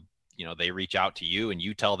they reach out to you and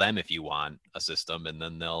you tell them if you want a system, and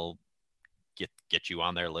then they'll get you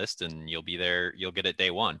on their list and you'll be there. You'll get it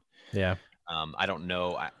day one. Yeah. I don't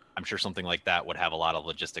know. I'm sure something like that would have a lot of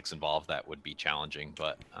logistics involved that would be challenging,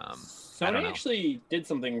 but Sony actually did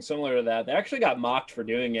something similar to that. They actually got mocked for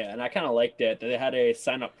doing it, and I kind of liked it. They had a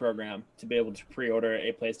sign-up program to be able to pre-order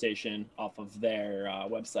a PlayStation off of their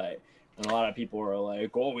website. And a lot of people were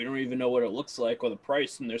like, "Oh, we don't even know what it looks like or the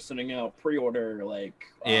price," and they're sending out pre-order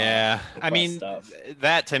I mean, stuff.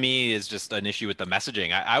 That to me is just an issue with the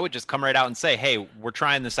messaging. I would just come right out and say, "Hey, we're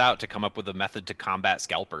trying this out to come up with a method to combat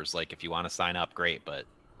scalpers. Like, if you want to sign up, great, but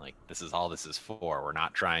this is all this is for. We're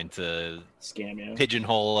not trying to scam you,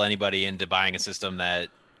 pigeonhole anybody into buying a system that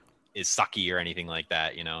is sucky or anything like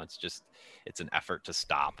that. It's an effort to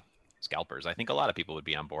stop scalpers." I think a lot of people would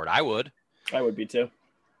be on board. I would be too.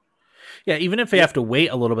 Yeah, even if they have to wait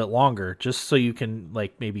a little bit longer, just so you can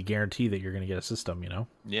maybe guarantee that you're going to get a system,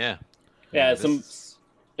 Yeah. As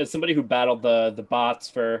somebody who battled the bots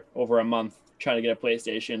for over a month trying to get a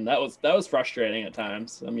PlayStation, that was frustrating at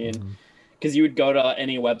times. I mean, because you would go to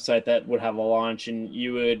any website that would have a launch and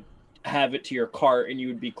you would have it to your cart and you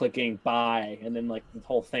would be clicking buy, and then the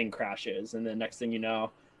whole thing crashes, and then next thing you know,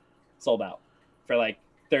 sold out for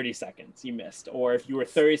 30 seconds. You missed, or if you were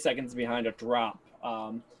 30 seconds behind a drop,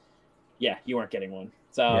 you weren't getting one.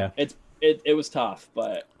 So it was tough,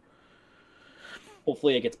 but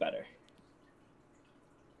hopefully it gets better.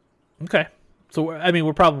 Okay. So,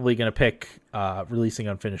 we're probably going to pick releasing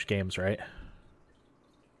unfinished games, right?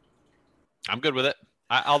 I'm good with it.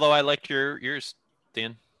 Although I liked yours,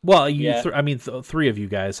 Dan. Well, three of you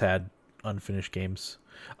guys had unfinished games.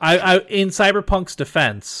 I in Cyberpunk's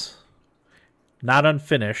defense, not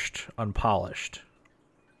unfinished, unpolished.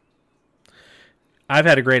 I've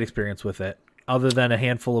had a great experience with it. Other than a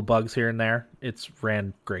handful of bugs here and there, it's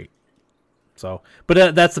ran great. So,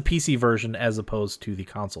 but that's the PC version as opposed to the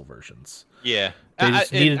console versions. Yeah,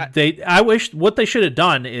 I wish what they should have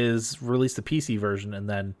done is release the PC version and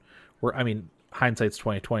then, hindsight's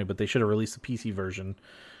 2020, but they should have released the PC version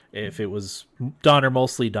if it was done or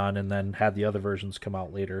mostly done, and then had the other versions come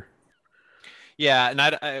out later. Yeah,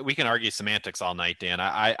 and we can argue semantics all night, Dan.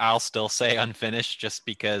 I'll still say unfinished just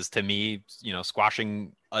because to me,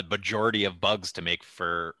 squashing a majority of bugs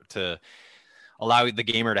to allow the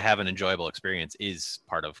gamer to have an enjoyable experience is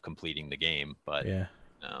part of completing the game. But Yeah,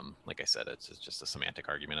 like I said, it's just a semantic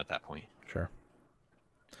argument at that point. sure.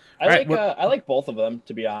 I like both of them,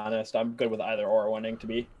 to be honest. I'm good with either or winning, to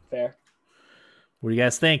be fair. What do you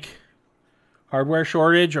guys think? Hardware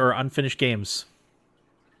shortage or unfinished games?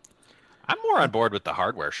 I'm more on board with the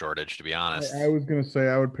hardware shortage, to be honest. I was gonna say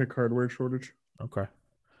I would pick hardware shortage. Okay.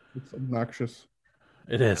 It's obnoxious.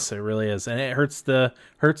 It is. It really is, and it hurts the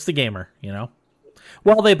gamer.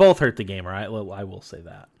 Well, they both hurt the gamer. I will say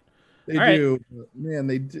that. They All do. But man,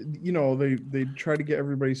 they try to get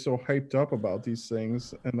everybody so hyped up about these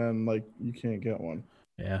things, and then like you can't get one.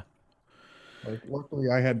 Yeah. Like luckily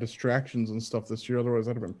I had distractions and stuff this year, otherwise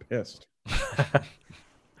I'd have been pissed.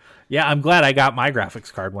 Yeah, I'm glad I got my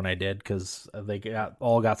graphics card when I did because they got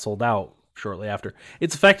sold out shortly after.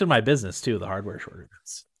 It's affected my business too. The hardware shortage.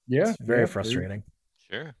 Yeah, It's very frustrating.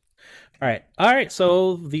 Sure. All right.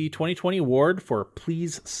 So the 2020 award for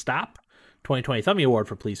Please Stop, 2020 Thummy Award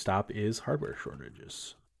for Please Stop is hardware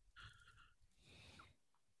shortages.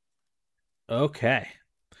 Okay.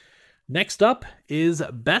 Next up is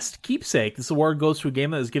Best Keepsake. This award goes to a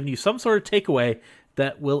game that has given you some sort of takeaway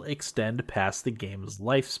that will extend past the game's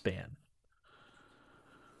lifespan.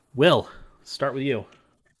 Will, start with you.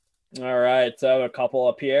 All right, so I have a couple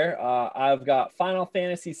up here. I've got Final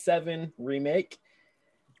Fantasy VII Remake,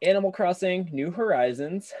 Animal Crossing New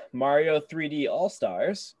Horizons, Mario 3D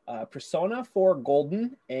All-Stars, Persona 4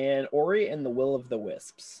 Golden, and Ori and the Will of the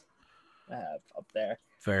Wisps. I have up there.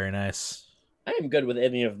 Very nice. I am good with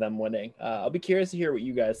any of them winning. I'll be curious to hear what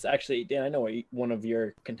you guys... Actually, Dan, I know what one of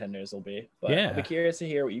your contenders will be, but Yeah. I'll be curious to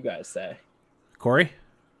hear what you guys say. Corey?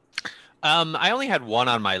 I only had one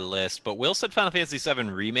on my list, but Will said Final Fantasy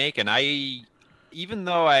VII Remake, and even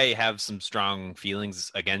though I have some strong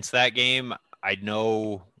feelings against that game, I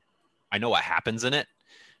know what happens in it,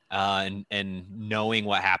 and knowing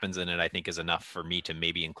what happens in it, I think is enough for me to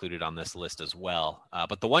maybe include it on this list as well.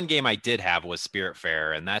 But the one game I did have was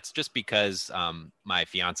Spiritfarer, and that's just because my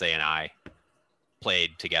fiance and I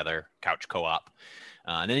played together, couch co-op.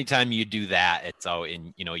 And anytime you do that, it's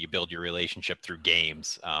you build your relationship through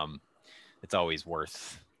games. It's always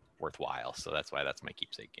worthwhile. So that's why that's my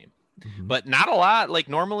keepsake game. Mm-hmm. But not a lot. Like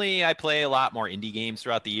normally I play a lot more indie games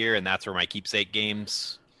throughout the year, and that's where my keepsake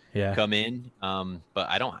games come in. But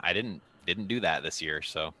I didn't do that this year.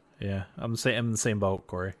 So yeah, I'm in the same boat,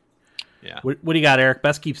 Corey. Yeah. What do you got, Eric?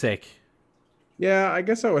 Best keepsake? Yeah, I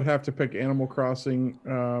guess I would have to pick Animal Crossing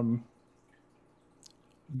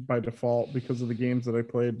by default because of the games that I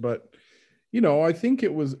played. But I think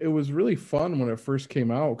it was really fun when it first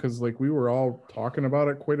came out because like we were all talking about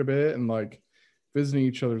it quite a bit and like visiting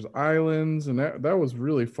each other's islands, and that was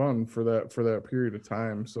really fun for that period of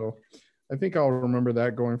time. So I think I'll remember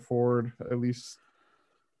that going forward, at least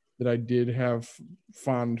that I did have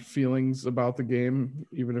fond feelings about the game,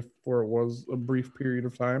 even if for it was a brief period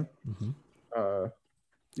of time. Mm-hmm.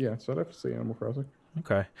 Yeah, so I'd have to say Animal Crossing.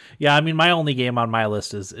 Okay. Yeah, I mean, my only game on my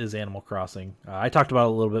list is Animal Crossing. I talked about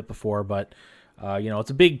it a little bit before, but it's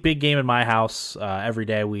a big game in my house. Every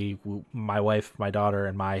day we my wife, my daughter,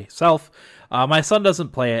 and myself. My son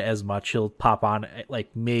doesn't play it as much. He'll pop on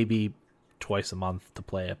like maybe twice a month to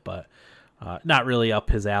play it, but not really up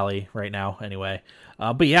his alley right now anyway.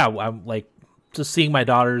 But yeah, I'm like just seeing my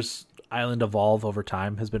daughter's island evolve over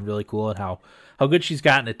time has been really cool, and how good she's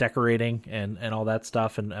gotten at decorating and all that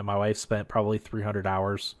stuff. And my wife spent probably 300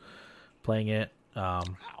 hours playing it.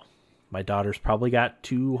 My daughter's probably got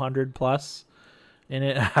 200 plus in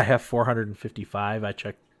it. I have 455. I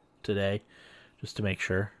checked today just to make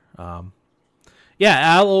sure.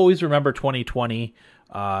 Yeah, I'll always remember 2020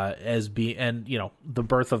 as being, and the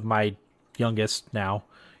birth of my youngest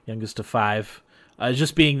of 5,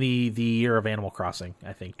 just being the year of Animal Crossing.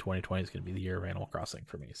 I think 2020 is going to be the year of Animal Crossing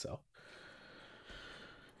for me. So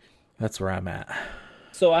that's where I'm at.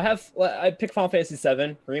 So I picked Final Fantasy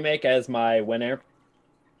VII Remake as my winner.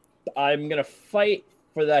 I'm going to fight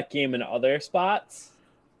for that game in other spots.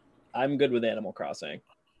 I'm good with Animal Crossing.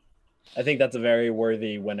 I think that's a very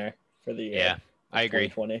worthy winner for the year. Yeah, I agree.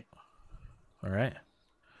 2020. All right.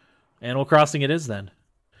 Animal Crossing it is then.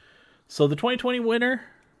 So the 2020 winner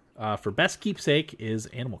for Best Keepsake is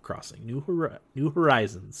Animal Crossing New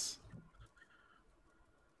Horizons.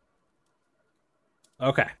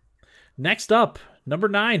 Okay. Next up, number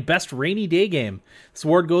 9, Best Rainy Day Game. This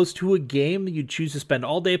award goes to a game you choose to spend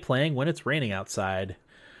all day playing when it's raining outside.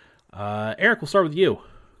 Eric, we'll start with you.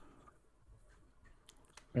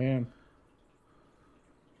 Man,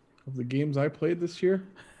 Of the games I played this year,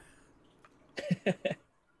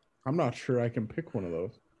 I'm not sure I can pick one of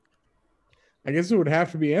those. I guess it would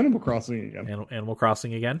have to be Animal Crossing again. Animal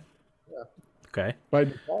Crossing again? Yeah. Okay. By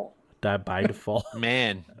default. By default.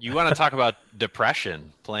 Man, you want to talk about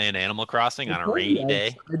depression playing Animal Crossing on a rainy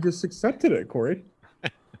day? I just accepted it, Corey.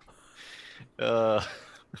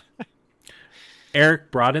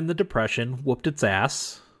 Eric brought in the depression, whooped its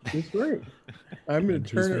ass. It's great. I'm going to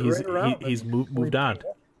turn it right around. He's moved on.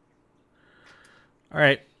 All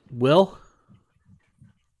right, Will?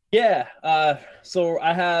 Yeah, so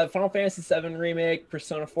I have Final Fantasy VII Remake,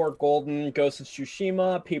 Persona 4 Golden, Ghost of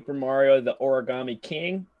Tsushima, Paper Mario, The Origami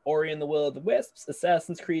King, Ori and the Will of the Wisps,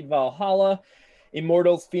 Assassin's Creed Valhalla,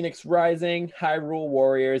 Immortals Phoenix Rising, Hyrule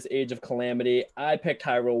Warriors Age of Calamity. I picked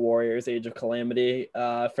Hyrule Warriors Age of Calamity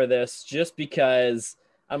for this just because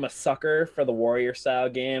I'm a sucker for the warrior style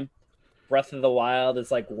game. Breath of the Wild is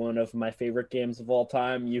like one of my favorite games of all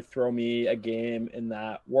time. You throw me a game in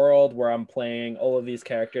that world where I'm playing all of these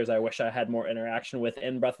characters I wish I had more interaction with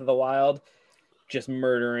in Breath of the Wild, just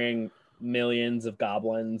murdering millions of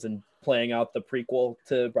goblins and playing out the prequel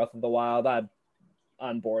to Breath of the Wild. I'm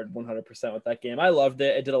on board 100% with that game. I loved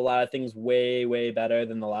it. It did a lot of things way, way better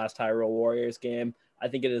than the last Hyrule Warriors game. I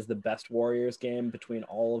think it is the best Warriors game between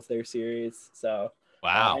all of their series. So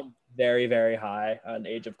Wow. I'm very, very high on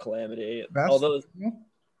Age of Calamity. Best Although, one?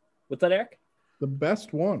 what's that, Eric? The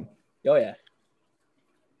best one. Oh yeah,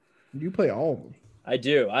 You play all of them. I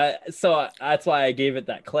do. So that's why I gave it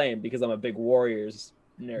that claim, because I'm a big Warriors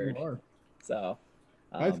nerd. You are. So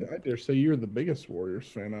I dare say you're the biggest Warriors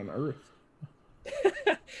fan on earth.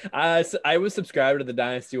 I was subscribed to the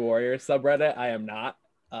Dynasty Warriors subreddit. I am not.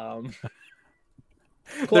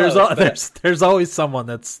 There's always someone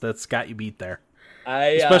that's got you beat there.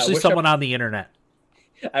 Especially someone on the internet.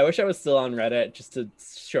 I wish I was still on Reddit just to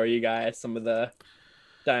show you guys some of the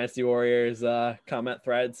Dynasty Warriors comment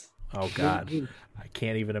threads. Oh God, I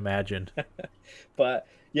can't even imagine. But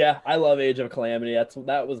yeah, I love Age of Calamity.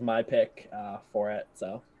 That was my pick for it.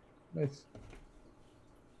 So Nice.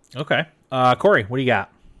 Okay, Corey, what do you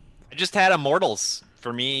got? I just had Immortals.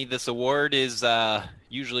 For me, this award is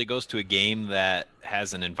usually goes to a game that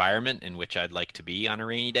has an environment in which I'd like to be on a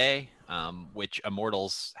rainy day. Which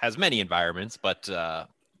Immortals has many environments, but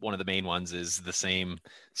one of the main ones is the same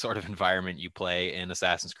sort of environment you play in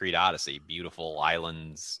Assassin's Creed Odyssey. Beautiful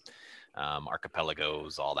islands,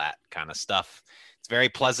 archipelagos, all that kind of stuff. It's a very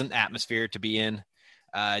pleasant atmosphere to be in.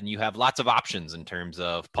 And you have lots of options in terms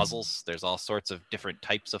of puzzles. There's all sorts of different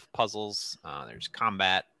types of puzzles. There's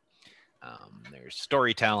combat. There's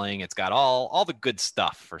storytelling. It's got all the good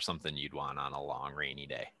stuff for something you'd want on a long rainy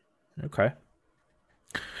day. Okay.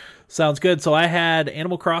 Sounds good. So I had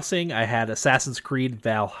Animal Crossing. I had Assassin's Creed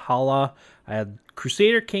Valhalla. I had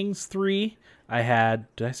Crusader Kings 3. Did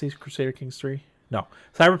I say Crusader Kings 3? No.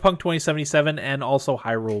 Cyberpunk 2077 and also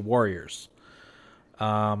Hyrule Warriors.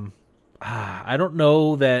 I don't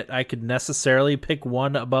know that I could necessarily pick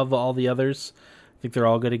one above all the others. I think they're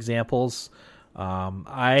all good examples.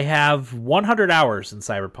 I have 100 hours in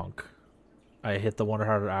Cyberpunk. I hit the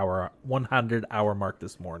 100 hour mark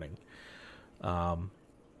this morning.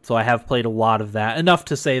 So I have played a lot of that, enough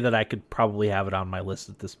to say that I could probably have it on my list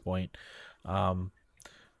at this point.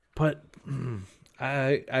 But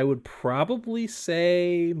I would probably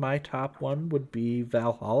say my top one would be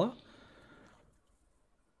Valhalla.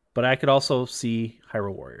 But I could also see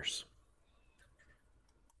Hyrule Warriors.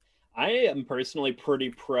 I am personally pretty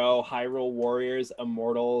pro Hyrule Warriors,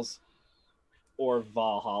 Immortals, or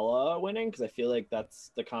Valhalla winning, because I feel like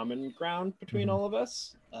that's the common ground between all of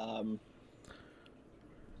us.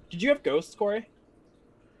 Did you have Ghosts, Corey?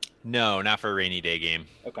 No, not for a rainy day game.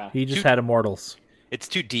 Okay. He just had Immortals. It's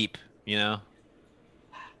too deep, you know?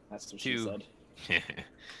 That's what she said.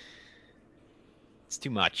 It's too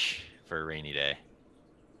much for a rainy day.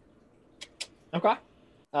 Okay.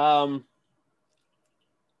 So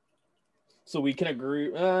we can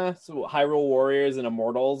agree. So Hyrule Warriors and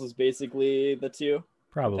Immortals is basically the two.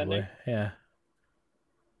 Probably, contending? Yeah.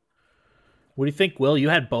 What do you think, Will? You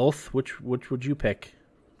had both. Which would you pick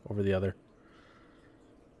over the other?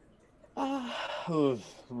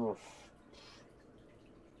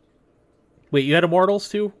 Wait, you had Immortals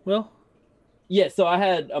too, Will? Yeah, so I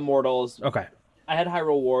had Immortals. Okay. I had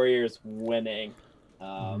Hyrule Warriors winning.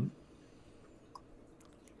 The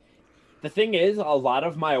thing is, a lot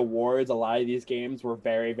of my awards, a lot of these games were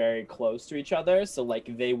very, very close to each other. So,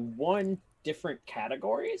 like, they won different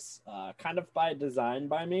categories, kind of by design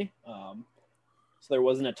by me. So there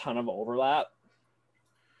wasn't a ton of overlap.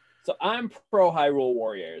 So I'm pro Hyrule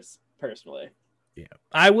Warriors, personally. Yeah,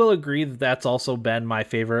 I will agree that that's also been my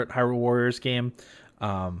favorite Hyrule Warriors game.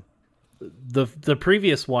 the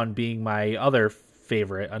previous one being my other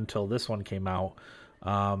favorite until this one came out.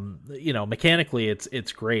 Mechanically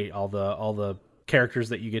it's great. All the characters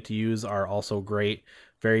that you get to use are also great,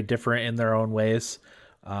 very different in their own ways.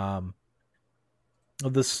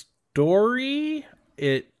 The story,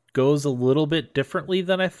 it goes a little bit differently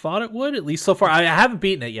than I thought it would, at least so far. I haven't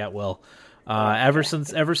beaten it yet, Will. Ever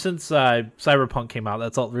since Cyberpunk came out,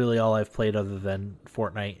 that's really all I've played other than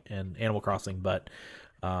Fortnite and Animal Crossing. But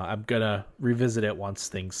I'm gonna revisit it once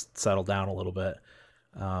things settle down a little bit.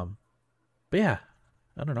 But yeah,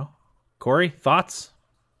 I don't know. Corey, thoughts?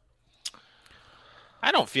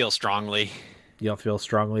 I don't feel strongly. You don't feel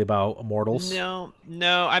strongly about Immortals? No.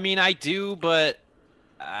 I mean, I do, but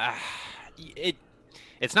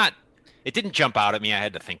it's not. It didn't jump out at me. I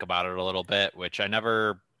had to think about it a little bit, which I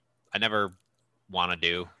never want to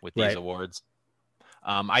do with these awards.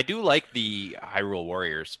 I do like the Hyrule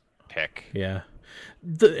Warriors pick. Yeah.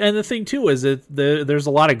 And the thing too is that there's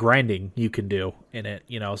a lot of grinding you can do in it,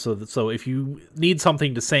 so if you need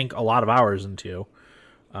something to sink a lot of hours into,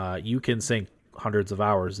 you can sink hundreds of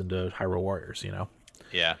hours into Hyrule Warriors,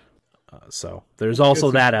 Yeah. So there's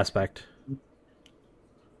also that aspect.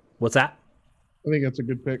 What's that? I think that's a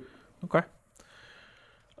good pick. Okay.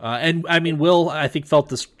 And I mean, Will, I think, felt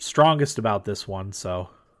the strongest about this one, so,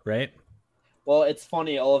 right? Well, it's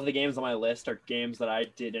funny. All of the games on my list are games that I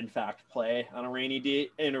did, in fact, play on a rainy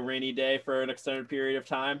day for an extended period of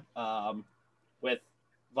time, with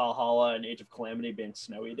Valhalla and Age of Calamity being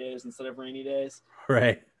snowy days instead of rainy days.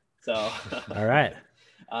 Right. So, all right.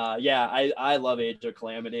 Yeah, I love Age of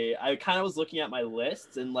Calamity. I kind of was looking at my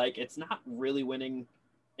lists, and it's not really winning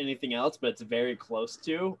anything else, but it's very close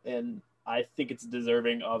to, and I think it's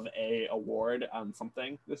deserving of a award on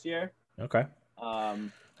something this year. Okay. All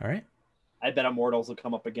right. I bet Immortals will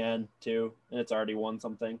come up again too, and it's already won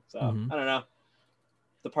something. So I don't know.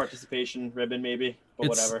 The participation ribbon, maybe, but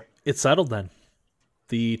whatever. It's settled then.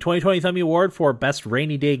 The 2020 Thummy Award for Best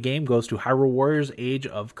Rainy Day Game goes to Hyrule Warriors: Age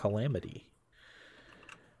of Calamity.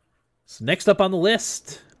 So next up on the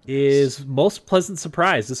list is Most Pleasant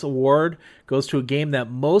Surprise. This award goes to a game that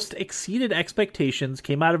most exceeded expectations,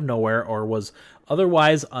 came out of nowhere, or was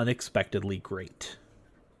otherwise unexpectedly great.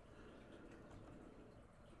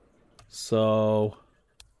 So,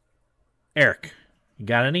 Eric, you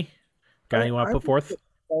got any? Got any you want to put forth?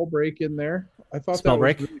 Spellbreak in there. I thought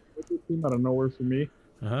Spellbreak. That was really good. It came out of nowhere for me.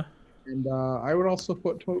 Uh-huh. And I would also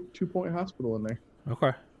put 2 Point Hospital in there.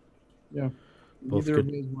 Okay. Yeah. Both Neither good.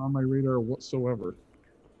 of these were on my radar whatsoever.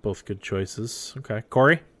 Both good choices. Okay.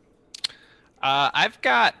 Corey? I've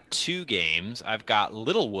got 2 games. I've got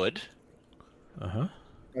Littlewood. Uh-huh.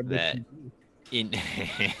 That indie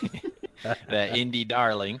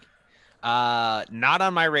darling. Not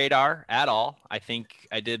on my radar at all. I think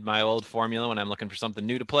I did my old formula when I'm looking for something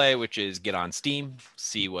new to play, which is get on Steam,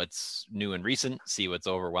 see what's new and recent, see what's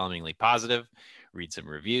overwhelmingly positive, read some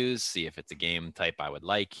reviews, see if it's a game type I would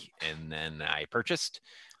like, and then I purchased.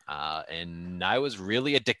 And I was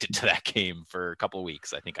really addicted to that game for a couple of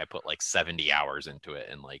weeks. I think I put 70 hours into it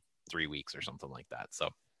in 3 weeks or something like that. So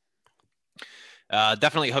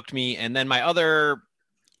definitely hooked me. And then my other,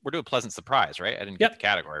 we're doing Pleasant Surprise, right? I didn't get the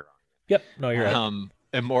category wrong. Yep. No, you're right.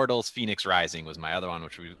 Immortals Phoenix Rising was my other one,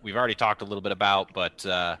 which we've already talked a little bit about, but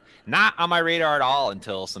not on my radar at all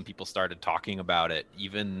until some people started talking about it.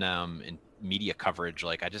 Even in media coverage,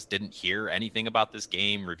 I just didn't hear anything about this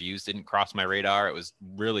game. Reviews didn't cross my radar. It was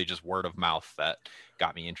really just word of mouth that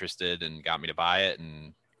got me interested and got me to buy it,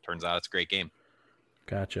 and turns out it's a great game.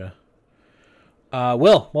 Gotcha.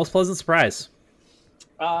 Will, Most Pleasant Surprise.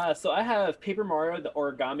 So I have Paper Mario: The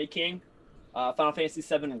Origami King, Final Fantasy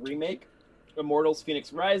VII Remake, Immortals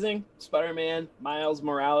Phoenix Rising, Spider-Man, Miles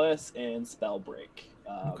Morales, and Spellbreak.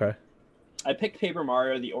 Okay. I picked Paper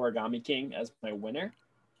Mario: The Origami King as my winner,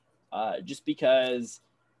 just because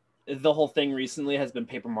the whole thing recently has been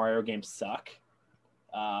Paper Mario games suck.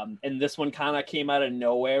 And this one kind of came out of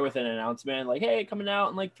nowhere with an announcement hey, coming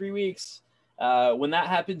out in 3 weeks. When that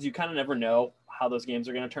happens, you kind of never know how those games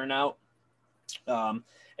are going to turn out.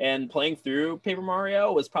 And playing through Paper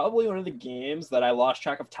Mario was probably one of the games that I lost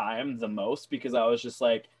track of time the most, because I was just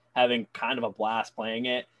having kind of a blast playing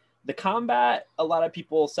it. The combat, a lot of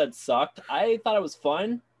people said sucked. I thought it was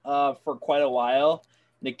fun for quite a while.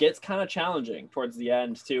 And it gets kind of challenging towards the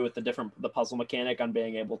end too, with the puzzle mechanic on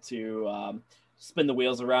being able to spin the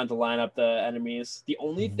wheels around to line up the enemies. The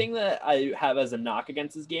only thing that I have as a knock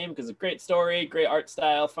against this game, because a great story, great art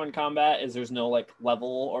style, fun combat, is there's no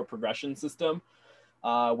level or progression system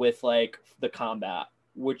with the combat,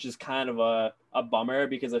 which is kind of a bummer,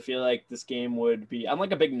 because I feel like this game would be, I'm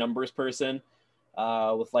a big numbers person,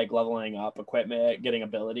 with like leveling up equipment, getting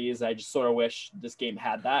abilities. I just sort of wish this game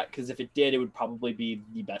had that, because if it did, it would probably be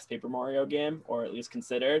the best Paper Mario game, or at least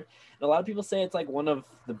considered. And a lot of people say it's like one of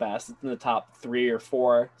the best. It's in the top 3 or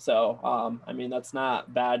 4. So, I mean, that's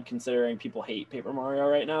not bad considering people hate Paper Mario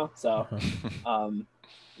right now. So,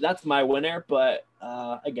 that's my winner. But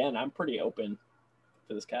again, I'm pretty open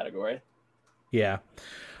for this category. Yeah.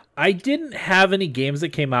 I didn't have any games that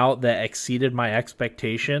came out that exceeded my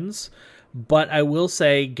expectations, but I will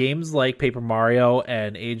say games like Paper Mario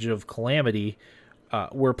and Age of Calamity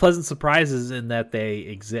were pleasant surprises in that they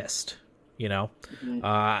exist. You know,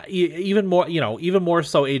 even more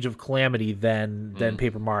so Age of Calamity than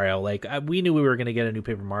Paper Mario. Like we knew we were going to get a new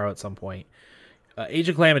Paper Mario at some point. Age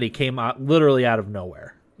of Calamity came out literally out of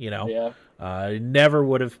nowhere. You know, never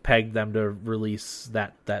would have pegged them to release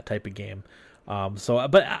that type of game.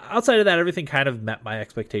 But outside of that, everything kind of met my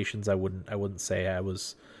expectations. I wouldn't say I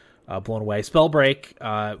was blown away.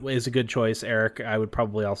 Spellbreak is a good choice, Eric. I would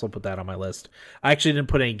probably also put that on my list. I actually didn't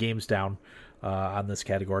put any games down on this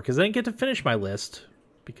category because I didn't get to finish my list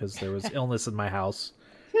because there was illness in my house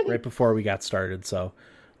right before we got started. So,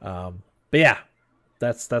 but yeah,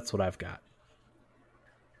 that's what I've got.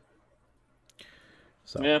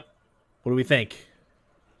 So, yeah. What do we think?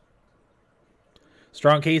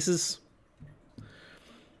 Strong cases?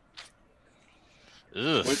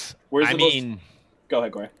 Ugh. Where's I the mean, Go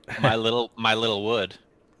ahead, Corey. my little wood.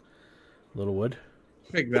 Little Wood?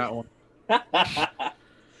 Pick that one.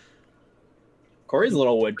 Corey's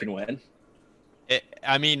Little Wood can win.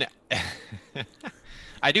 I mean,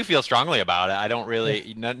 I do feel strongly about it. I don't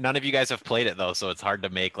really. None of you guys have played it though, so it's hard to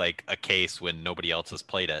make like a case when nobody else has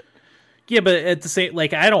played it. Yeah, but at the same,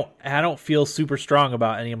 like I don't feel super strong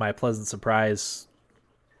about any of my pleasant surprise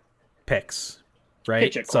picks, right?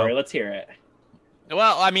 Pitch it, Corey. Let's hear it.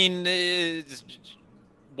 Well, I mean, it's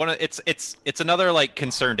another like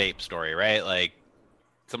Concerned Ape story, right? Like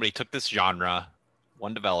somebody took this genre,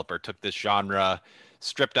 one developer took this genre,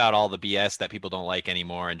 stripped out all the BS that people don't like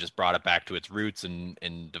anymore, and just brought it back to its roots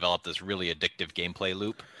and developed this really addictive gameplay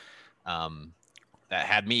loop that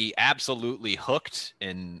had me absolutely hooked,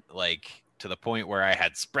 and like to the point where I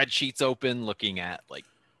had spreadsheets open looking at like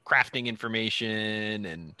crafting information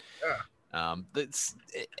and.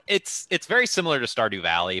 It's very similar to Stardew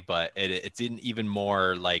Valley, but it's an even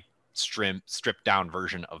more like stripped down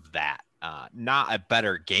version of that. Not a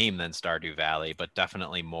better game than Stardew Valley, but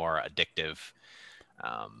definitely more addictive,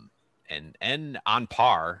 and on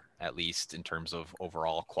par at least in terms of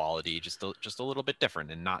overall quality. Just a little bit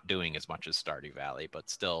different and not doing as much as Stardew Valley, but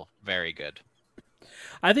still very good.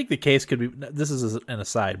 I think the case could be. This is an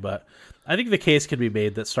aside, but I think the case could be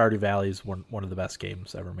made that Stardew Valley is one of the best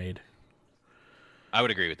games ever made. I would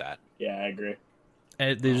agree with that. Yeah, I agree.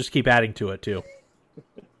 And they just keep adding to it too.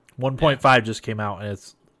 1.5 just came out, and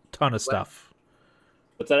it's a ton of stuff.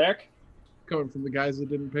 What's that, Eric? Coming from the guys that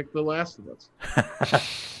didn't pick The Last of Us.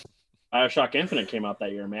 BioShock Infinite came out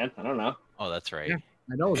that year, man. I don't know. Oh, that's right. Yeah,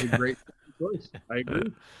 I know it was a great choice. I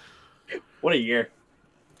agree. What a year.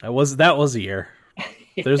 That was a year.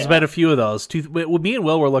 There's been a few of those. Me and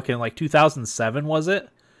Will were looking like 2007, was it?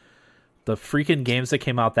 The freaking games that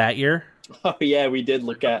came out that year. Oh yeah, we did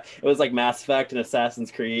look at it. Was like Mass Effect and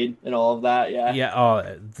Assassin's Creed and all of that. Yeah. Yeah.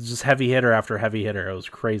 Oh, just heavy hitter after heavy hitter. It was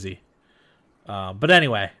crazy. But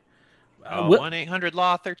anyway.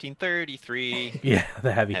 1-800-LAW 1333. Yeah,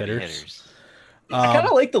 the heavy hitters. I kind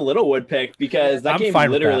of like the Littlewood pick because that game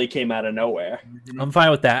literally came out of nowhere. I'm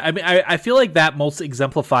fine with that. I mean, I feel like that most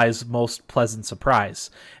exemplifies most pleasant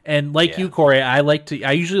surprise. And like you, Corey, I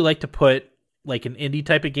usually like to put like an indie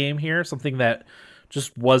type of game here, something that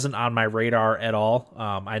just wasn't on my radar at all.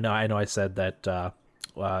 I know I said that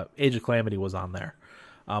Age of Calamity was on there,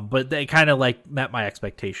 but they kind of like met my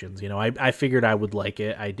expectations. You know, I figured I would like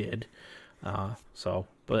it. I did. I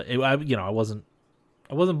wasn't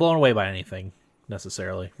blown away by anything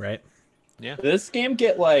necessarily, right? Yeah. Did this game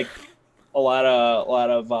get like a lot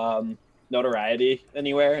of notoriety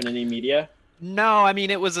anywhere in any media? No, I mean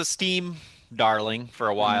it was a Steam darling for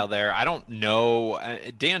a while there. I don't know.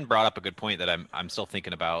 Dan brought up a good point that I'm still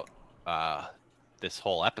thinking about this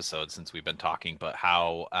whole episode since we've been talking, but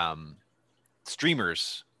how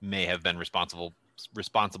streamers may have been responsible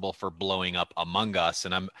for blowing up Among Us.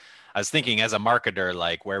 And I was thinking as a marketer,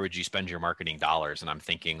 like, where would you spend your marketing dollars? And I'm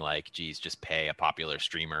thinking like, geez, just pay a popular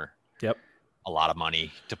streamer a lot of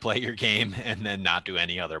money to play your game and then not do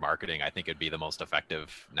any other marketing. I think it'd be the most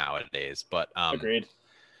effective nowadays. But agreed.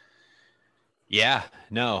 Yeah,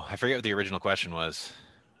 no, I forget what the original question was.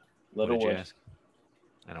 Littlewood.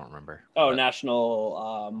 I don't remember. Oh, but...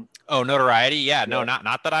 national. Oh, notoriety. Yeah, no,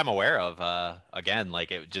 not that I'm aware of. Again,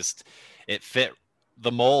 like it fit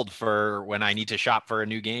the mold for when I need to shop for a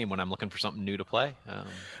new game when I'm looking for something new to play.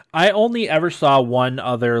 I only ever saw one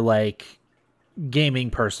other like gaming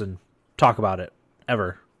person talk about it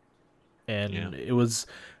ever, and it was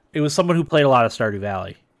someone who played a lot of Stardew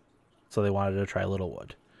Valley, so they wanted to try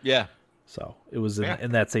Littlewood. Yeah. So it was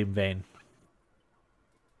in that same vein.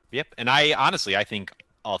 Yep. And I think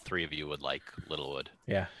all three of you would like Littlewood.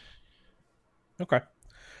 Yeah. Okay.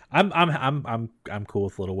 I'm cool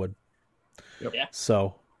with Littlewood. Yep. Yeah.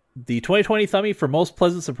 So the 2020 Thumbie for most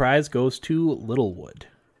pleasant surprise goes to Littlewood.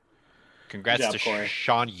 Congrats Good to job, Corey.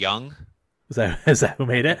 Sean Young. Is that who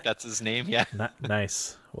made it? That's his name. Yeah.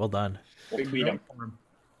 Nice. Well done. We'll tweet him. For him.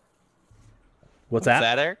 What's Is that?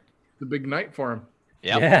 that Eric? The big night for him.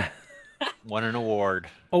 Yep. Yeah. Won an award.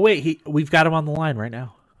 Oh wait, we've got him on the line right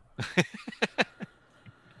now.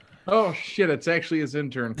 Oh shit! It's actually his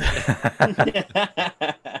intern.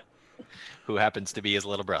 Who happens to be his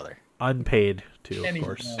little brother. Unpaid too, of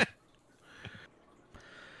course.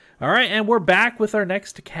 All right, and we're back with our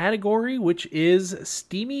next category, which is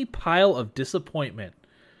Steamy Pile of Disappointment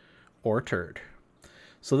or Turd.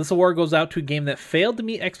 So this award goes out to a game that failed to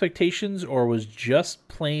meet expectations or was just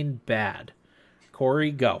plain bad.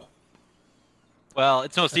 Corey, go. Well,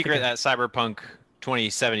 it's no secret that Cyberpunk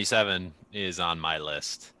 2077 is on my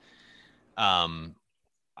list.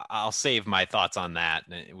 I'll save my thoughts on that.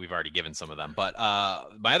 We've already given some of them. But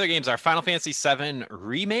my other games are Final Fantasy VII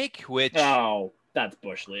Remake, which... Oh, that's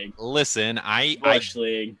Bush League. Listen, Bush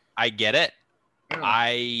League. I get it. Yeah.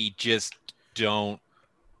 I just don't...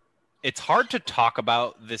 It's hard to talk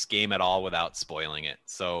about this game at all without spoiling it.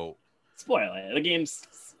 So... Spoil it. The game's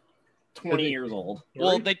 20 years old.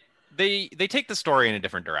 Well, they take the story in a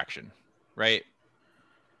different direction, right?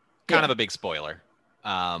 Kind of a big spoiler.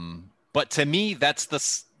 But to me,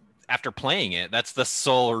 after playing it, that's the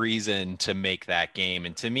sole reason to make that game.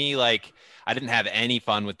 And to me, like, I didn't have any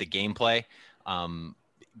fun with the gameplay.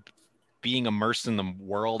 Being immersed in the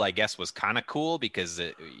world, I guess, was kind of cool because,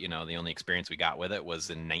 the only experience we got with it was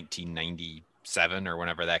in 1997 or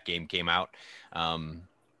whenever that game came out.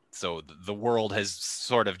 So the world has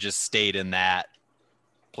sort of just stayed in that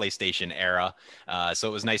PlayStation era. So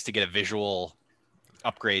it was nice to get a visual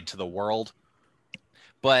upgrade to the world.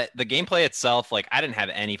 But the gameplay itself, like, I didn't have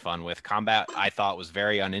any fun with. Combat, I thought, was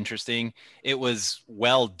very uninteresting. It was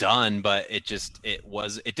well done, but it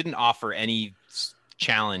didn't offer any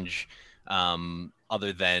challenge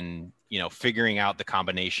other than, figuring out the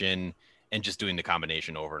combination and just doing the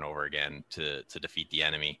combination over and over again to defeat the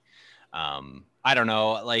enemy. I don't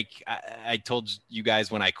know. Like I told you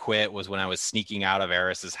guys when I quit was when I was sneaking out of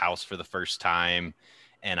Eris's house for the first time.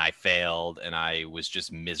 And I failed, and I was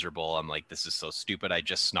just miserable. I'm like, this is so stupid. I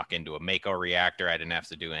just snuck into a Mako reactor. I didn't have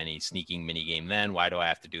to do any sneaking minigame then. Why do I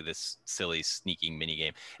have to do this silly sneaking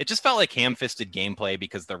minigame? It just felt like ham-fisted gameplay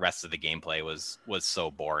because the rest of the gameplay was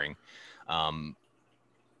so boring.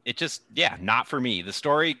 It just, not for me. The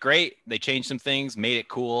story, great. They changed some things, made it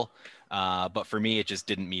cool. But for me, it just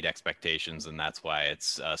didn't meet expectations, and that's why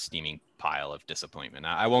it's a steaming pile of disappointment.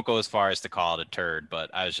 I won't go as far as to call it a turd,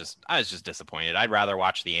 but I was just disappointed. I'd rather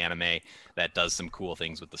watch the anime that does some cool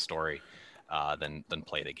things with the story than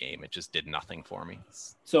play the game. It just did nothing for me.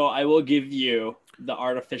 So I will give you the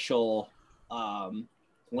artificial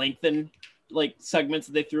lengthen segments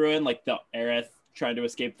that they threw in, like the Aerith trying to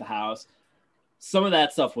escape the house. Some of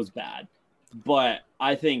that stuff was bad, but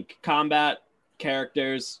I think combat,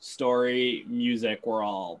 characters, story, music were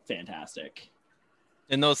all fantastic.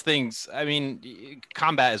 And those things, I mean,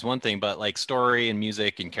 combat is one thing, but like story and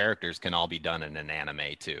music and characters can all be done in an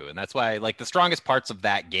anime too. And that's why, like, the strongest parts of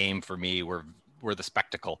that game for me were the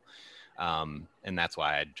spectacle. And that's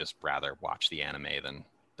why I'd just rather watch the anime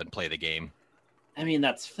than play the game. I mean,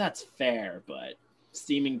 that's fair, but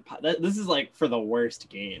this is like for the worst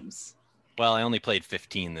games. Well, I only played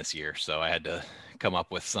 15 this year, so I had to come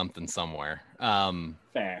up with something somewhere.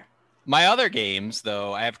 Fair. My other games,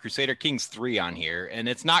 though, I have Crusader Kings 3 on here, and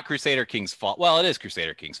it's not Crusader Kings' fault. Well, it is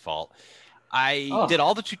Crusader Kings' fault. I did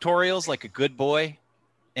all the tutorials like a good boy,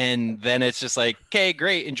 and then it's just like, okay,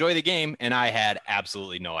 great, enjoy the game, and I had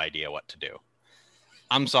absolutely no idea what to do.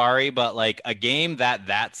 I'm sorry, but like a game that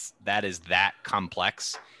is that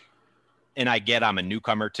complex, and I get I'm a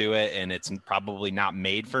newcomer to it, and it's probably not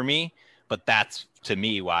made for me, but that's, to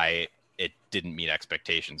me, why it didn't meet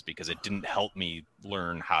expectations, because it didn't help me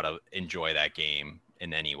learn how to enjoy that game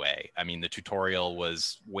in any way. I mean, the tutorial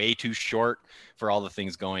was way too short for all the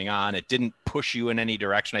things going on. It didn't push you in any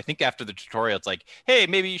direction. I think after the tutorial, it's like, hey,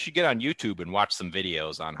 maybe you should get on YouTube and watch some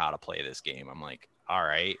videos on how to play this game. I'm like, all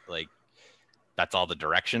right, like, that's all the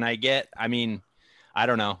direction I get. I mean, I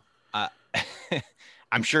don't know.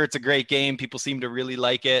 I'm sure it's a great game. People seem to really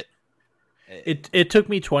like it. It took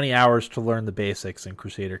me 20 hours to learn the basics in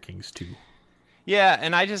Crusader Kings 2. Yeah,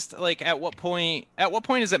 and I just like at what point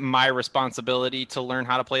is it my responsibility to learn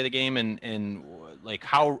how to play the game, and like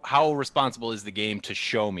how responsible is the game to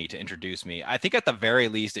show me, to introduce me? I think at the very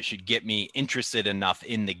least it should get me interested enough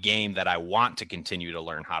in the game that I want to continue to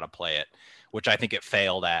learn how to play it, which I think it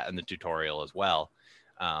failed at in the tutorial as well.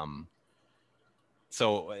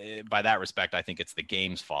 So by that respect, I think it's the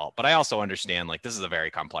game's fault. But I also understand, like, this is a very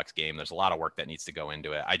complex game. There's a lot of work that needs to go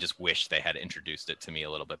into it. I just wish they had introduced it to me a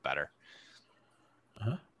little bit better.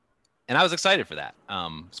 Uh-huh. And I was excited for that.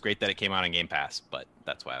 It's great that it came out on Game Pass, but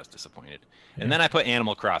that's why I was disappointed. Yeah. And then I put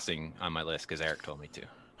Animal Crossing on my list because Eric told me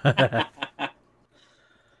to.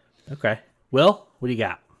 Okay. Will, what do you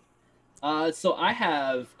got? So I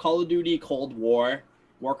have Call of Duty Cold War,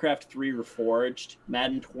 Warcraft 3 Reforged,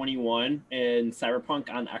 Madden 21, and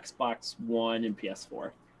Cyberpunk on Xbox One and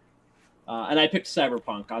PS4. And I picked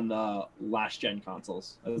Cyberpunk on the last gen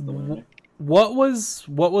consoles as the winner. What was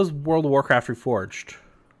World of Warcraft Reforged?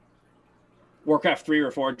 Warcraft 3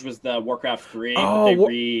 Reforged was the Warcraft 3. Oh,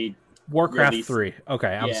 but Warcraft 3. Okay,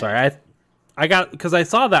 I'm sorry. I got, because I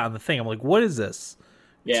saw that on the thing. I'm like, what is this?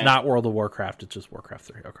 Yeah. It's not World of Warcraft. It's just Warcraft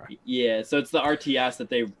 3. Okay. Yeah, so it's the RTS that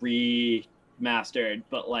they remastered,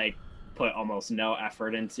 but like put almost no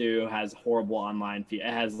effort into. Has horrible online fee.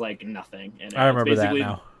 It has like nothing in it. I remember it's basically that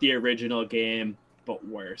now. The original game, but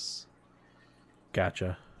worse.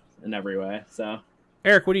 Gotcha. In every way. So,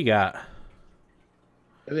 Eric, what do you got?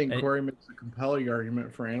 I think Corey makes a compelling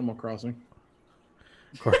argument for Animal Crossing.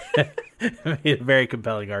 Corey made a very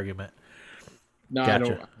compelling argument. No, Gotcha. I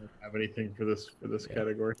don't have anything for this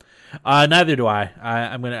category. Neither do I.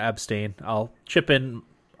 I'm going to abstain. I'll chip in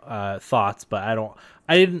thoughts, but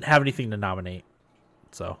I didn't have anything to nominate.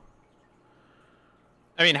 So,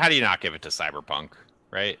 I mean, how do you not give it to Cyberpunk,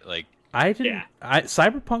 right? Like, I didn't. Yeah.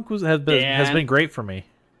 Cyberpunk has been great for me.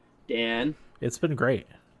 Dan, it's been great.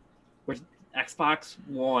 Xbox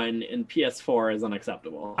One and PS4 is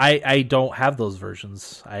unacceptable. I don't have those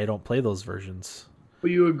versions. I don't play those versions.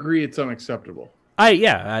 But you agree it's unacceptable.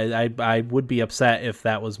 I would be upset if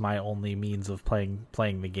that was my only means of playing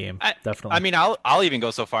the game. Definitely. I mean, I'll even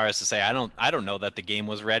go so far as to say I don't know that the game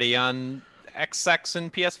was ready on XX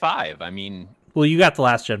and PS5. I mean, well, you got the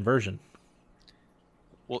last gen version.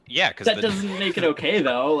 Well, yeah, because that doesn't make it okay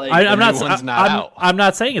though. Like, I'm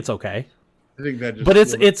not saying it's okay. I think that just. But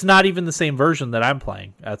it's not even the same version that I'm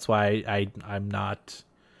playing. That's why I'm not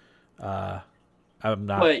saying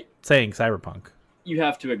Cyberpunk. You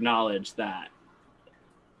have to acknowledge that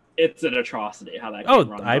it's an atrocity how that game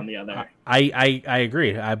runs on the other. I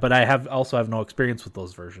agree. But I also have no experience with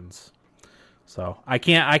those versions, so I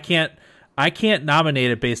can't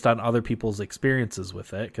nominate it based on other people's experiences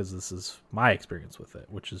with it, because this is my experience with it,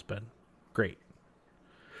 which has been great.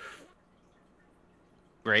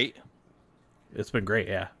 Great. It's been great,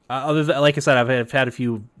 yeah. Other than, like I said, I've had a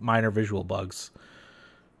few minor visual bugs,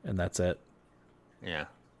 and that's it. Yeah.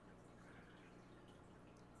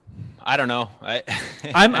 I don't know.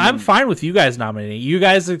 I'm fine with you guys nominating. You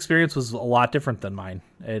guys' experience was a lot different than mine,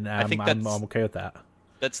 and I'm okay with that.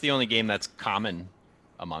 That's the only game that's common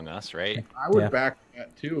among us, right? I would back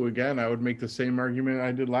that too. Again, I would make the same argument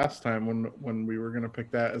I did last time when we were going to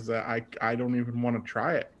pick that, is that I don't even want to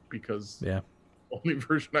try it, because the only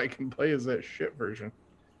version I can play is that shit version.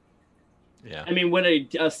 Yeah. I mean, when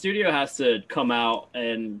a studio has to come out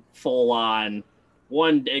and full on,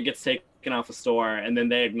 one, it gets taken off a store, and then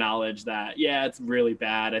they acknowledge that, yeah, it's really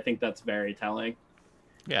bad. I think that's very telling.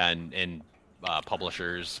 Yeah, and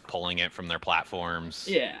publishers pulling it from their platforms.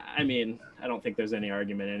 Yeah, I mean, I don't think there's any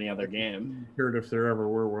argument in any other game. Heard if there ever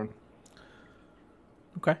were one.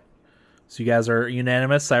 Okay. So you guys are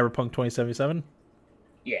unanimous, Cyberpunk 2077?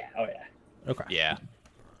 Yeah, oh yeah. Okay. Yeah.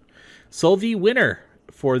 So the winner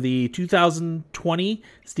for the 2020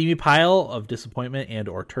 Steamy Pile of Disappointment and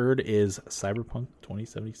or Turd is Cyberpunk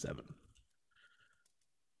 2077.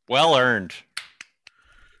 Well earned.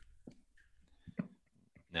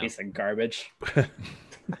 No. Piece of garbage.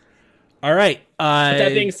 All right. That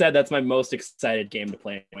being said, that's my most excited game to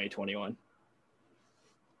play in 2021.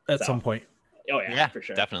 At some point. Oh yeah, for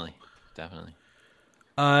sure. Definitely.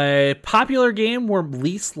 Popular game we're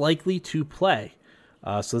least likely to play.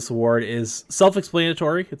 So this award is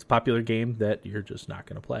self-explanatory. It's a popular game that you're just not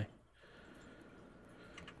going to play.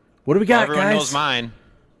 What do we got, everyone guys? Knows mine.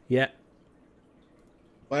 Yeah.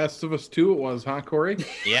 Last of Us 2 it was, huh, Corey?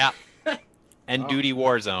 Yeah. And Duty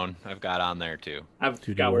Warzone I've got on there too. I've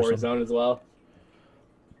got Warzone as well.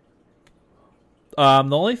 The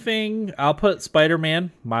only thing I'll put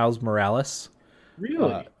Spider-Man Miles Morales.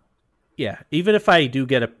 Really? Yeah, even if I do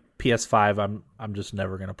get a PS5, I'm just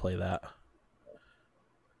never gonna play that.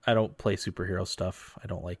 I don't play superhero stuff. I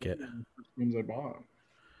don't like it. Games I bought.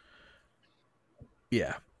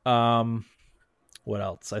 Yeah. What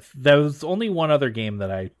else? There was only one other game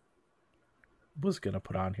that I was gonna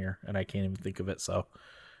put on here, and I can't even think of it, so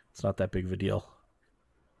it's not that big of a deal.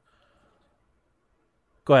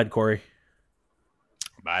 Go ahead, Corey.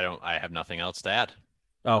 I have nothing else to add.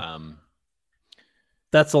 Oh,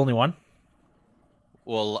 that's the only one.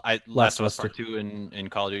 Well, Last of Us Part 2 in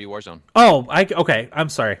Call of Duty Warzone. Oh, okay. I'm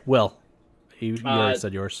sorry, Will. You already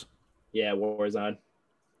said yours. Yeah, Warzone.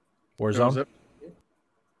 Warzone.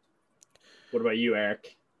 What about you,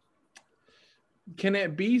 Eric? Can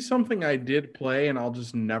it be something I did play and I'll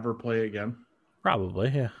just never play again? Probably,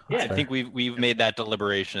 yeah. Yeah, I think we've made that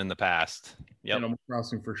deliberation in the past. Yep. Animal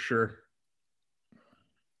Crossing for sure.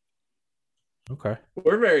 Okay.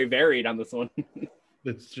 We're very varied on this one.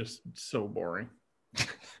 It's just so boring.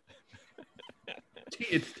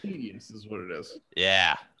 It's tedious, is what it is.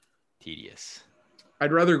 Yeah, tedious.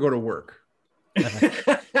 I'd rather go to work.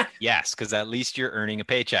 Yes, because at least you're earning a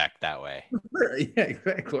paycheck that way. Yeah,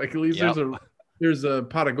 exactly. Like, at least Yep. there's a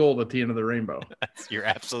pot of gold at the end of the rainbow. You're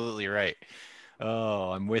absolutely right.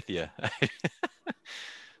 Oh, I'm with you.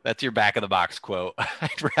 That's your back of the box quote.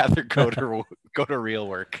 I'd rather go to real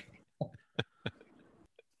work.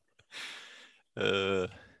 I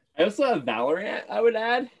also have Valorant, I would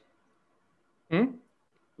add.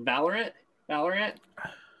 Valorant?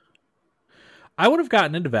 I would have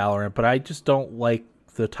gotten into Valorant, but I just don't like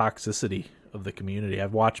the toxicity of the community.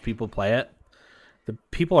 I've watched people play it. The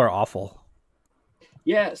people are awful.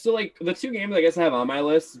 Yeah, so like the two games I guess I have on my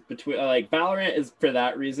list between like Valorant is for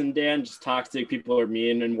that reason, Dan, just toxic, people are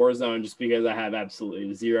mean, and Warzone just because I have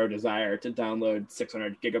absolutely zero desire to download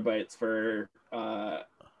 600 gigabytes for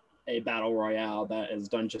a battle royale that is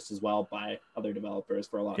done just as well by other developers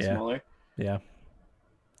for a lot smaller. Yeah.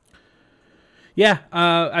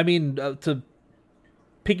 I mean, to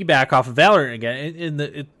piggyback off of Valorant again, in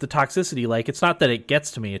the toxicity, like it's not that it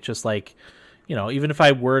gets to me. It's just like, you know, even if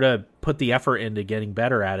I were to put the effort into getting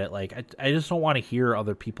better at it, like I just don't want to hear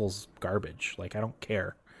other people's garbage. Like I don't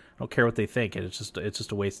care. I don't care what they think. It's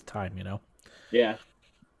just a waste of time, you know? Yeah.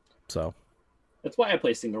 So that's why I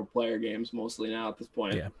play single player games mostly now at this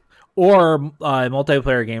point. Yeah. Or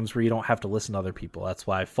multiplayer games where you don't have to listen to other people. That's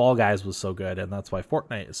why Fall Guys was so good, and that's why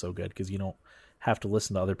Fortnite is so good, because you don't have to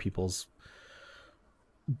listen to other people's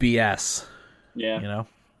BS. Yeah. You know?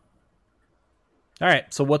 All right,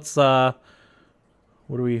 so what are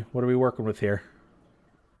we working with here?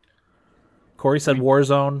 Corey said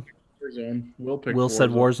Warzone. Will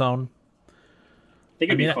said Warzone. I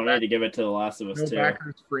think it'd be funny to give it to The Last of Us too.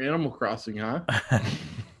 Backers for Animal Crossing, huh?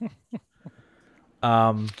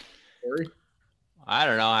 Corey? I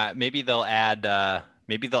don't know. Maybe they'll add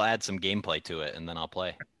some gameplay to it, and then I'll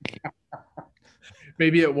play.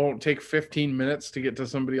 Maybe it won't take 15 minutes to get to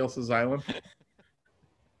somebody else's island.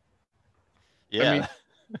 Yeah. I mean,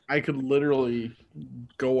 I could literally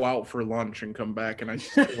go out for lunch and come back, and I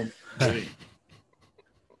still don't play.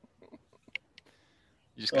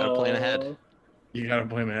 You just gotta plan ahead. You gotta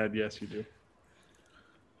plan ahead. Yes, you do.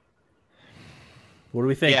 What do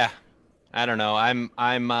we think? Yeah, I don't know.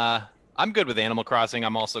 I'm good with Animal Crossing.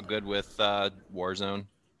 I'm also good with Warzone,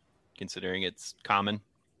 considering it's common.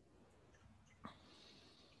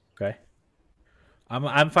 Okay.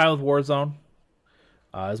 I'm fine with Warzone.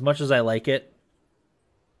 As much as I like it,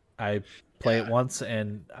 I play it once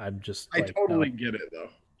and I'm just. I totally get it though.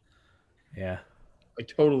 Yeah. I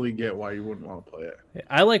totally get why you wouldn't want to play it.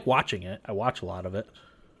 I like watching it. I watch a lot of it.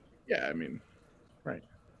 Yeah, I mean, right.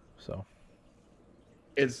 So.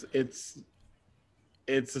 It's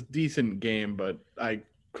a decent game, but I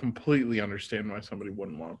completely understand why somebody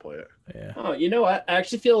wouldn't want to play it. Yeah. Oh, you know what? I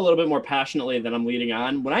actually feel a little bit more passionately than I'm leading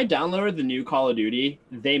on. When I downloaded the new Call of Duty,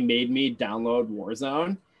 they made me download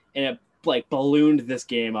Warzone, and it like ballooned this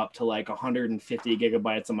game up to like 150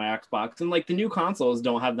 gigabytes on my Xbox. And like the new consoles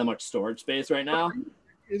don't have that much storage space right now.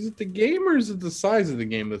 Is it the game or is it the size of the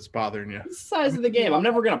game that's bothering you? It's the size of the game. I'm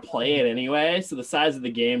never going to play it anyway, so the size of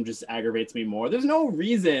the game just aggravates me more. There's no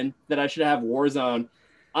reason that I should have Warzone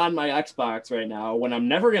on my Xbox right now when I'm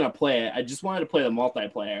never going to play it. I just wanted to play the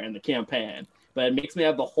multiplayer and the campaign, but it makes me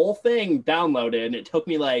have the whole thing downloaded, and it took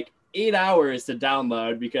me like 8 hours to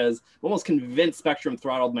download because I'm almost convinced Spectrum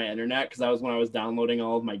throttled my internet because that was when I was downloading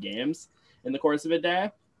all of my games in the course of a day.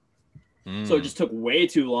 So it just took way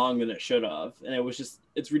too long than it should have. And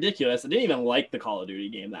it's ridiculous. I didn't even like the Call of Duty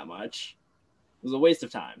game that much. It was a waste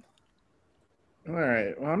of time. All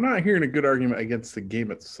right. Well, I'm not hearing a good argument against the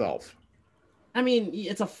game itself. I mean,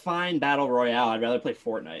 it's a fine battle royale. I'd rather play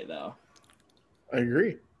Fortnite, though. I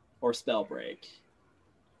agree. or Spellbreak?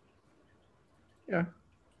 Yeah.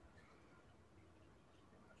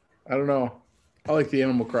 I don't know. I like the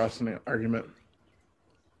Animal Crossing argument.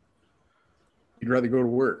 You'd rather go to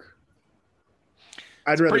work.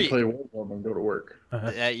 I'd rather play Warzone than go to work.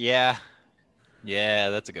 Yeah,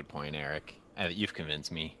 that's a good point, Eric. You've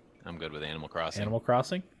convinced me. I'm good with Animal Crossing. Animal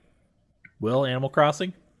Crossing? Will Animal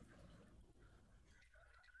Crossing?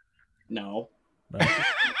 No.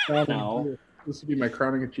 No. No. This would be my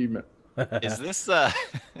crowning achievement. Is this is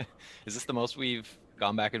this the most we've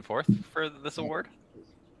gone back and forth for this award?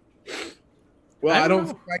 Well, I don't know.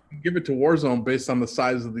 think I can give it to Warzone based on the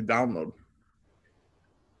size of the download.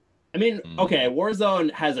 I mean, okay,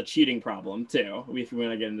 Warzone has a cheating problem too. If we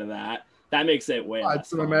want to get into that, that makes it way less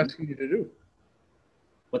That's what I'm fun. asking you to do.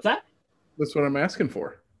 What's that? That's what I'm asking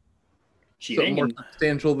for. Cheating? Something more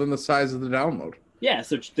substantial than the size of the download. Yeah,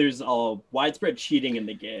 so there's a widespread cheating in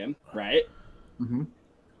the game, right? Mm-hmm.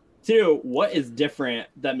 2, what is different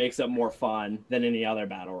that makes it more fun than any other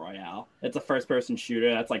battle royale? It's a first-person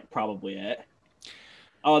shooter. That's like probably it.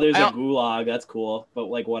 Oh, there's a gulag. That's cool, but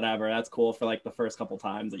like whatever. That's cool for like the first couple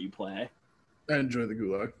times that you play. I enjoy the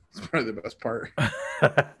gulag. It's probably the best part.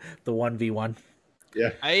 The 1v1.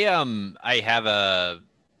 Yeah. I have a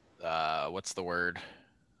what's the word?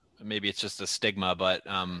 Maybe it's just a stigma, but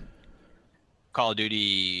Call of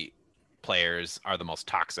Duty players are the most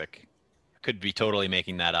toxic. Could be totally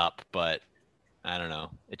making that up, but I don't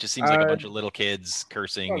know. It just seems like a bunch of little kids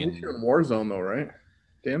cursing. At least you're in Warzone though, right?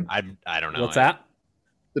 Dan? I don't know. What's that?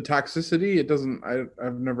 The toxicity, it doesn't.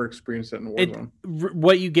 I've never experienced it in Warzone.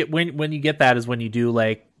 What you get when you get that is when you do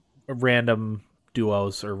like random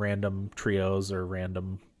duos or random trios or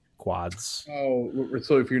random quads. Oh,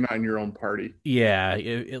 so if you're not in your own party. Yeah,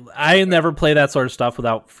 I never play that sort of stuff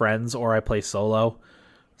without friends, or I play solo.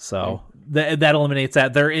 So that eliminates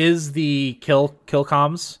that. There is the kill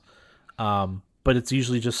comms, but it's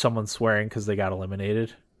usually just someone swearing because they got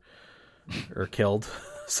eliminated or killed.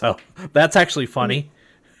 So that's actually funny.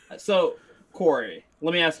 So, Corey,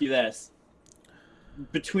 let me ask you this.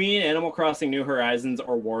 Between Animal Crossing New Horizons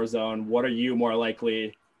or Warzone, what are you more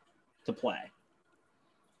likely to play?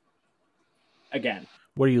 Again.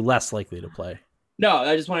 What are you less likely to play? No,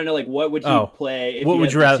 I just want to know, like, what would you play if what you would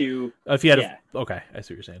had you rather, to... if you had okay, I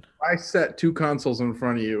see what you're saying. I set 2 consoles in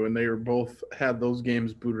front of you, and they were both had those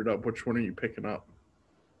games booted up. Which one are you picking up?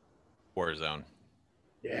 Warzone.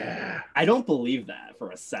 Yeah. I don't believe that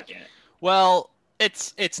for a second. Well,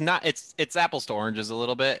 it's not it's apples to oranges a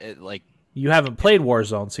little bit. You haven't played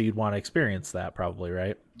Warzone, so you'd want to experience that probably,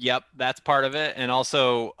 right? Yep, that's part of it. And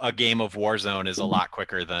also a game of Warzone is a lot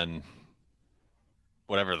quicker than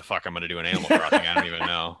whatever the fuck I'm going to do in Animal Crossing. I don't even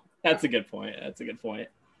know. That's a good point.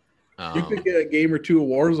 You could get a game or 2 of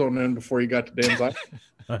Warzone in before you got to Dan's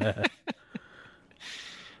Island.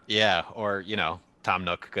 Yeah, or, Tom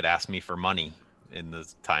Nook could ask me for money in the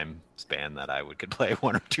time span that I could play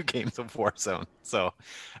 1 or 2 games of Warzone. So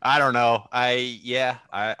I don't know.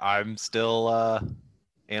 I'm still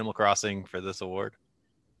Animal Crossing for this award.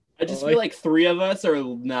 I just feel like 3 of us are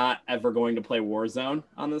not ever going to play Warzone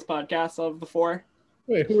on this podcast of the 4.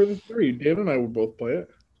 Wait, who are the 3? Dan and I would both play it.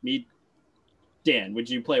 Me, Dan, would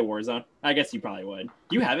you play Warzone? I guess you probably would.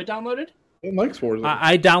 You have it downloaded? Dan likes Warzone.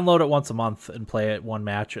 I download it once a month and play it 1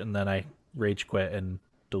 match, and then I rage quit and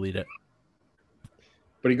delete it.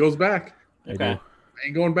 But he goes back. Okay. I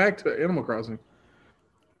ain't going back to Animal Crossing.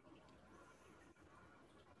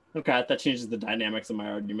 Okay, that changes the dynamics of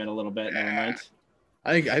my argument a little bit. Never mind.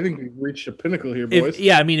 I think we've reached a pinnacle here, boys.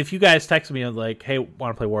 If you guys text me and like, hey,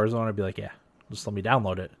 want to play Warzone? I'd be like, yeah, just let me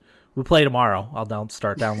download it. We play tomorrow. I'll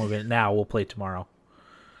start downloading it now. We'll play tomorrow.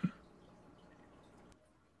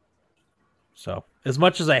 So, as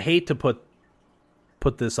much as I hate to put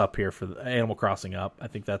this up here for the Animal Crossing up, I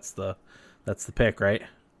think that's the pick, right?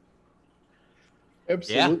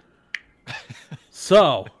 Absolutely. Yeah. Way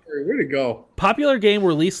So, to go. popular game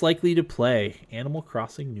we're least likely to play: Animal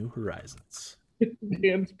Crossing New Horizons.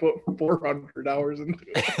 Dan's put 400 hours into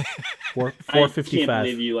it. 455. I can't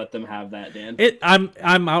believe you let them have that, Dan.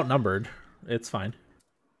 I'm outnumbered. It's fine.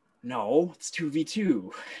 No, it's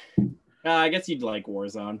 2v2. I guess you'd like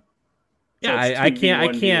Warzone. Yeah, I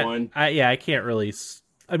can't really.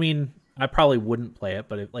 I mean, I probably wouldn't play it,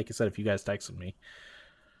 but like I said, if you guys texted me,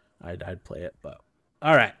 I'd play it. But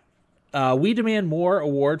all right, We Demand More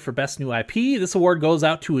award for best new IP. This award goes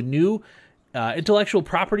out to a new intellectual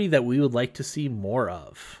property that we would like to see more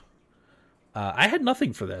of. I had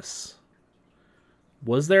nothing for this.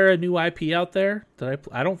 Was there a new IP out there?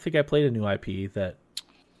 I don't think I played a new IP that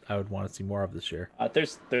I would want to see more of this year.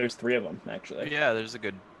 There's 3 of them actually. Yeah, there's a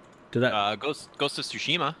good. Did I? Ghost of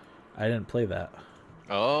Tsushima. I didn't play that.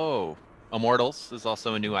 Oh, Immortals is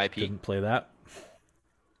also a new IP. Didn't play that.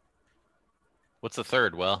 What's the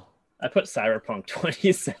third? Well, I put Cyberpunk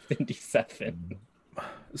 2077.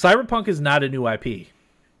 Cyberpunk is not a new IP.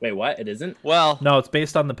 Wait, what? It isn't? well, No, it's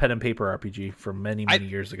based on the pen and paper RPG from many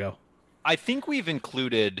years ago. I think we've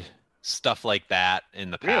included stuff like that in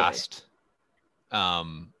the Really? past.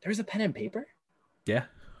 There's a pen and paper? Yeah,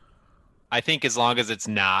 I think as long as it's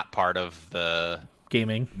not part of the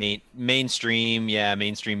gaming. mainstream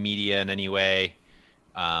media in any way.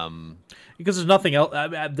 Because there's nothing else.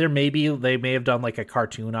 They may have done like a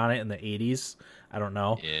cartoon on it in the 80s. I don't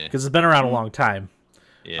know. Yeah. Because it's been around a long time.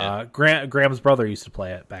 Yeah. Graham's brother used to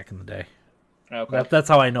play it back in the day. Okay. That's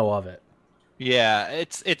how I know of it. Yeah,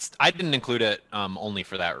 it's. I didn't include it only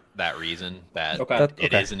for that reason that Okay.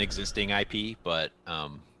 it is an existing IP, but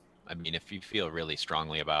I mean, if you feel really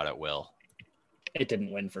strongly about it, Will. It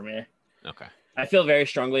didn't win for me. Okay. I feel very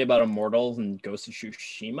strongly about Immortals and Ghost of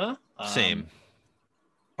Tsushima. Same.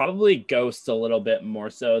 Probably Ghost a little bit more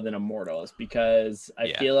so than Immortals because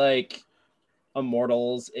I feel like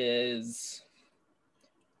Immortals is...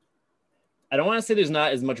 I don't want to say there's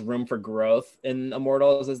not as much room for growth in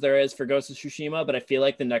Immortals as there is for Ghost of Tsushima, but I feel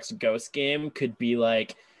like the next Ghost game could be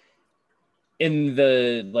like in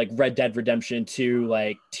the like Red Dead Redemption 2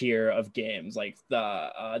 like tier of games, like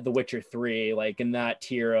the Witcher 3, like in that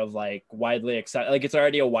tier of like widely accepted, like it's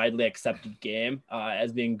already a widely accepted game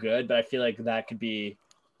as being good, but I feel like that could be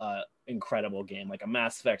an incredible game, like a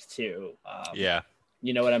Mass Effect 2. Yeah.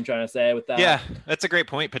 You know what I'm trying to say with that? Yeah, that's a great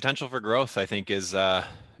point. Potential for growth, I think, is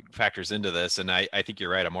factors into this, and I think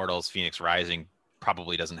you're right. Immortals Phoenix Rising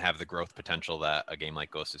probably doesn't have the growth potential that a game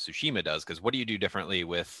like Ghost of Tsushima does, because what do you do differently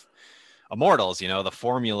with Immortals? You know, the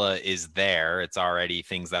formula is there. It's already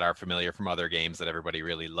things that are familiar from other games that everybody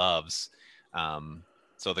really loves.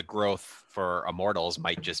 So the growth for Immortals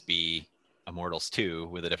might just be Immortals 2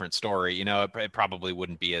 with a different story. You know, it probably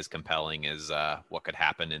wouldn't be as compelling as what could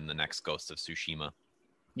happen in the next Ghost of Tsushima.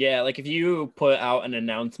 Yeah, like if you put out an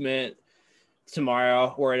announcement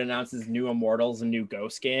tomorrow where it announces new Immortals and new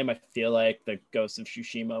Ghost game, I feel like the Ghost of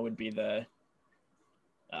Tsushima would be the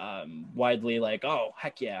widely like, oh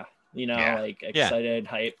heck yeah, you know, like excited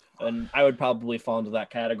hype, and I would probably fall into that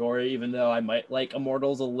category, even though I might like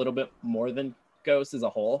Immortals a little bit more than Ghost as a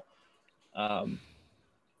whole, but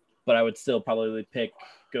I would still probably pick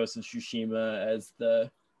Ghost of Tsushima as the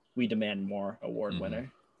We Demand More award winner.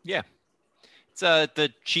 Yeah, it's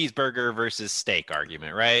the cheeseburger versus steak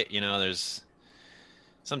argument, right? You know, there's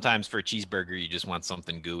sometimes for a cheeseburger, you just want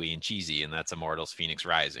something gooey and cheesy, and that's Immortals Phoenix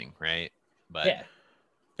Rising, right? But yeah.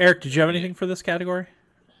 Eric, did you have anything for this category?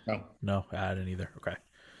 No, I didn't either. Okay.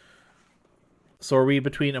 So are we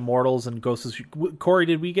between Immortals and Ghost of Tsushima? Corey,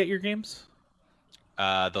 did we get your games?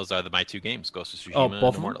 Those are my two games, Ghost of Tsushima both of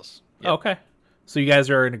and them? Immortals. Yep. Okay. So you guys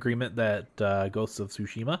are in agreement that Ghost of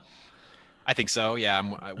Tsushima? I think so, yeah.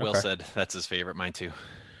 Will said that's his favorite, mine too.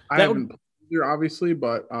 I haven't played either, obviously,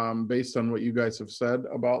 but based on what you guys have said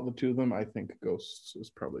about the two of them, I think Ghosts is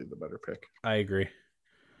probably the better pick. I agree.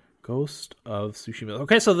 Ghost of Tsushima.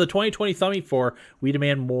 Okay, so the 2020 Thummy for We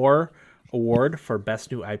Demand More award for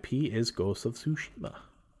Best New IP is Ghost of Tsushima.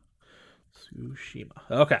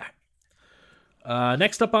 Okay.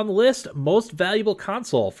 Next up on the list, Most Valuable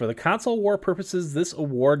Console. For the console war purposes, this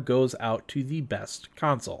award goes out to the best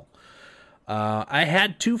console. I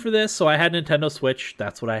had two for this, so I had Nintendo Switch.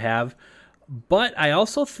 That's what I have. But I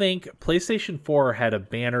also think PlayStation 4 had a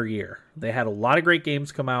banner year. They had a lot of great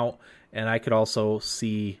games come out, and I could also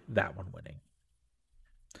see that one winning.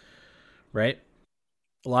 Right?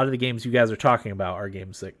 A lot of the games you guys are talking about are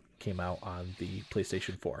games that came out on the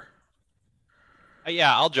PlayStation 4.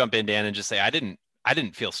 Yeah, I'll jump in, Dan, and just say I didn't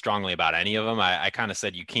feel strongly about any of them. I kind of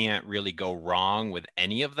said you can't really go wrong with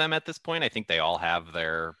any of them at this point. I think they all have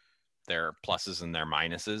their pluses and their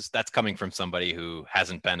minuses. That's coming from somebody who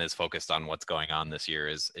hasn't been as focused on what's going on this year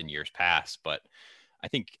as in years past. But I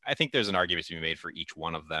think there's an argument to be made for each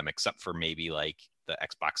one of them, except for maybe like the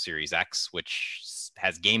Xbox Series X, which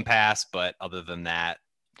has Game Pass, but other than that,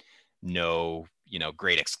 no,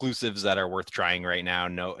 great exclusives that are worth trying right now.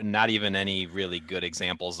 No, not even any really good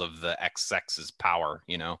examples of the XX's power,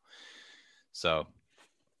 So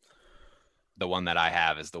the one that I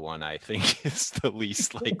have is the one I think is the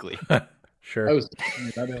least likely. Sure. I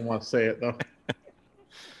didn't want to say it though.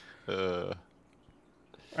 All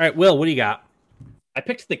right, Will, what do you got? I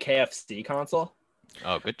picked the KFC console.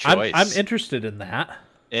 Oh, good choice. I'm interested in that.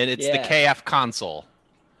 And it's the KF console.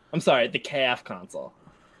 I'm sorry, the KF console.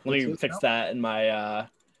 Let me fix that in my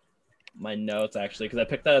my notes, actually, because I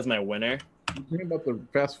picked that as my winner. You talking about the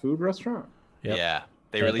fast food restaurant? Yep. Yeah,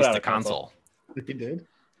 they Yeah, released put out the a console. console. They did?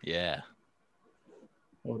 Yeah.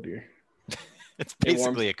 Oh dear. It's It warms-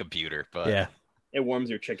 basically a computer, but Yeah. It warms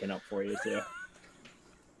your chicken up for you too.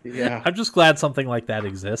 Yeah. I'm just glad something like that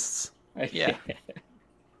exists Yeah.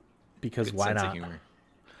 because good why sense of not? humor.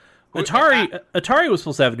 Atari was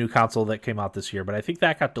supposed to have a new console that came out this year, but I think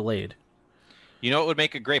that got delayed. You know what would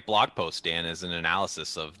make a great blog post, Dan, is an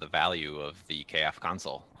analysis of the value of the KF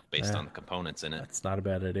console based Yeah. on the components in it. That's not a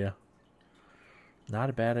bad idea. Not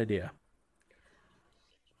a bad idea.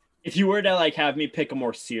 If you were to like have me pick a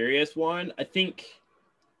more serious one, I think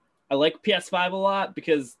I like PS5 a lot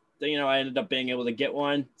because I ended up being able to get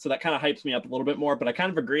one, so that kind of hypes me up a little bit more. But I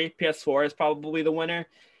kind of agree, PS4 is probably the winner.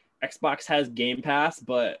 Xbox has Game Pass,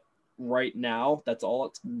 but right now that's all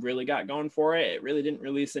it's really got going for it. It really didn't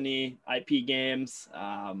release any IP games.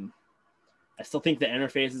 I still think the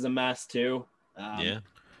interface is a mess too. Yeah.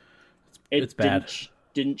 It's bad.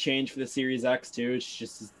 Didn't change for the Series X too. It's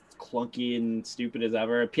just as clunky and stupid as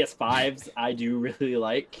ever. PS5s I do really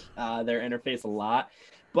like their interface a lot,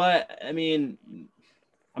 but I mean,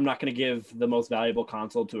 I'm not going to give the most valuable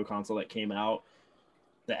console to a console that came out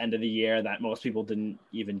the end of the year that most people didn't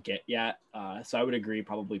even get yet. So I would agree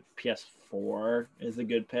probably PS4 is a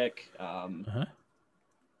good pick.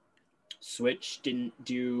 Switch didn't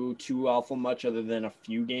do too awful much other than a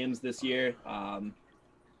few games this year.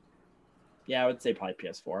 Yeah, I would say probably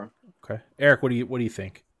PS4. Okay, Eric, what do you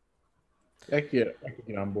think? I could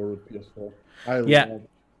get on board with PS4. Yeah. love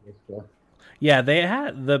PS4. Yeah,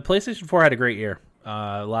 the PlayStation 4 had a great year.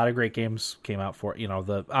 A lot of great games came out for it.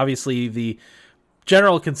 Obviously the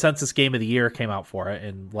general consensus game of the year came out for it,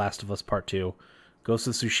 and Last of Us Part 2. Ghost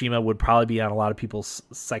of Tsushima would probably be on a lot of people's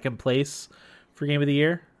second place for game of the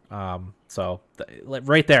year.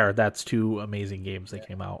 Right there, that's two amazing games that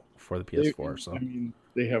came out for the PS4. So I mean,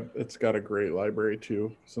 it's got a great library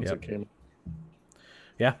too since Yep. it came.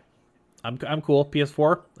 yeah, I'm cool.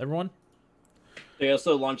 PS4, everyone. They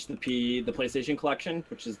also launched the PlayStation Collection,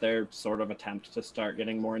 which is their sort of attempt to start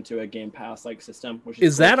getting more into a Game Pass like system. Which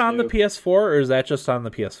Is cool that on the too. PS4 or is that just on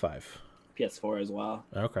the PS5? PS4 as well?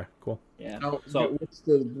 Okay, cool. Yeah. Now, So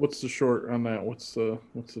what's the short on that? What's the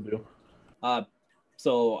deal?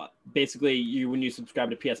 So basically, when you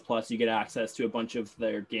subscribe to PS Plus, you get access to a bunch of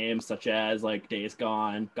their games, such as like Days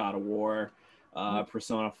Gone, God of War,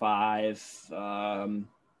 Persona 5.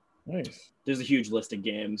 Nice. There's a huge list of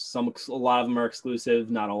games. A lot of them are exclusive.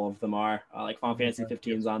 Not all of them are. Like Final Fantasy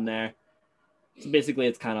 15's on there. So basically,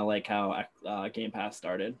 it's kind of like how Game Pass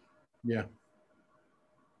started. Yeah.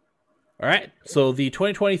 All right. So the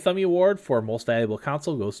 2020 Thummy Award for Most Valuable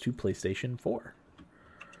Console goes to PlayStation 4.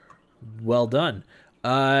 Well done.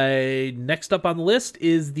 Next up on the list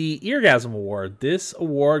is the Eargasm Award. This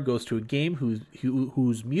award goes to a game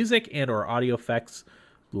whose music and or audio effects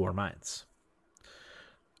blew our minds.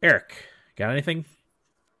 Eric, got anything?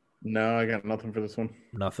 No, I got nothing for this one.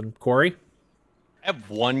 Nothing. Corey? I have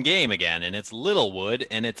one game again, and it's Littlewood,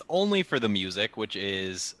 and it's only for the music, which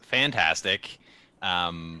is fantastic.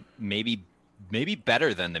 Maybe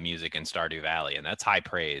better than the music in Stardew Valley, and that's high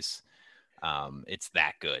praise. It's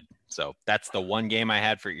that good. So that's the one game I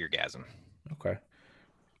had for Eargasm. Okay.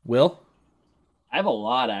 Will? I have a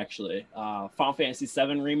lot actually. Final Fantasy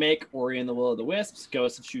VII Remake, Ori and the Will of the Wisps,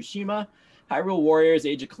 Ghost of Tsushima, Hyrule Warriors,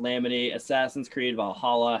 Age of Calamity, Assassin's Creed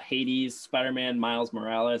Valhalla, Hades, Spider-Man, Miles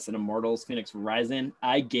Morales, and Immortals Phoenix Rising.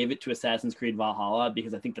 I gave it to Assassin's Creed Valhalla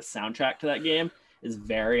because I think the soundtrack to that game is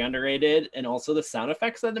very underrated, and also the sound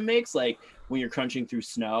effects that it makes, like when you're crunching through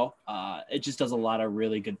snow, it just does a lot of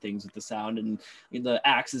really good things with the sound, and the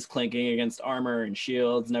axes clanking against armor and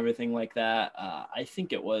shields and everything like that. I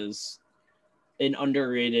think it was an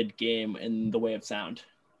underrated game in the way of sound.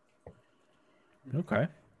 Okay.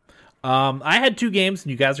 I had two games,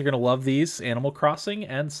 and you guys are going to love these: Animal Crossing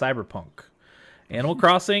and Cyberpunk. Animal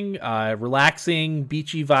Crossing, relaxing,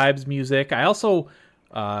 beachy vibes music. I also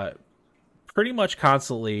pretty much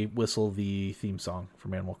constantly whistle the theme song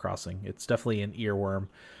from Animal Crossing. It's definitely an earworm.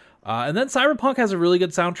 And then Cyberpunk has a really good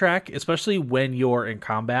soundtrack, especially when you're in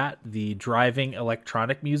combat. The driving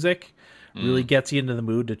electronic music really gets you into the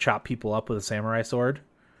mood to chop people up with a samurai sword.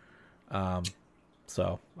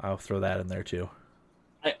 So I'll throw that in there too.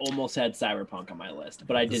 I almost had Cyberpunk on my list,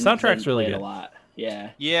 but I didn't. Soundtrack's really play it good. a lot.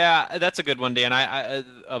 Yeah. Yeah, that's a good one, Dan. I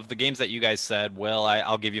of the games that you guys said, Will,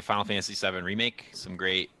 I'll give you Final Fantasy VII Remake. Some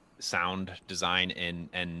great sound design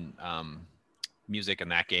and music in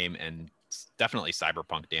that game, and definitely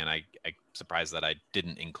Cyberpunk, Dan. I'm surprised that I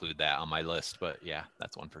didn't include that on my list, but yeah,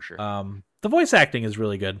 that's one for sure. The voice acting is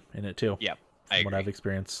really good in it too. Yep, from I what agree. I've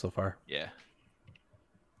experienced so far. Yeah.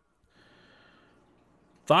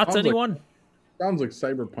 Thoughts, Sounds like- anyone? Sounds like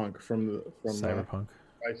Cyberpunk from Cyberpunk.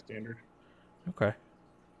 Bystander. Okay.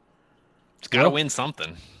 It's got to Well- win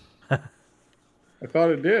something. I thought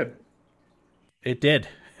it did. It did.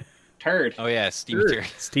 Turd. Oh yeah, Steamy Sure. Turd.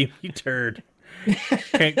 Steamy turd.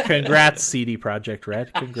 Congrats, CD Project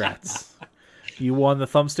Red. Congrats. You won the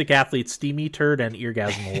Thumbstick Athlete Steamy Turd and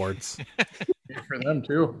Eargasm Awards. Good for them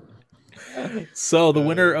too. So the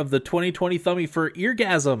winner of the 2020 Thumbie for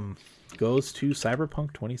Eargasm goes to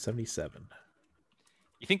Cyberpunk 2077.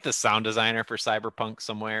 You think the sound designer for Cyberpunk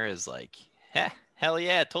somewhere is like, hell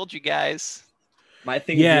yeah, told you guys. My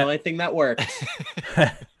thing is Yeah. the only thing that works.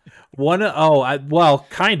 Well,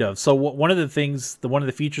 kind of. So one of the things, one of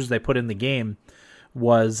the features they put in the game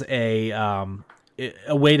was a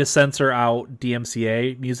way to censor out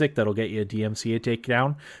DMCA music that'll get you a DMCA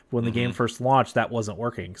takedown. When the game first launched, that wasn't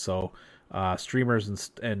working. So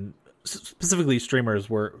streamers and specifically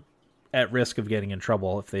streamers were at risk of getting in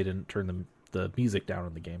trouble if they didn't turn the music down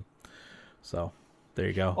in the game. So there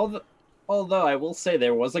you go. Although I will say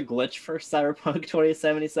there was a glitch for Cyberpunk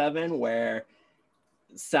 2077 where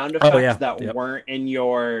sound effects that weren't in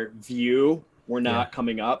your view were not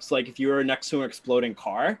coming up. So like if you were next to an exploding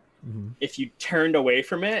car, if you turned away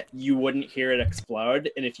from it, you wouldn't hear it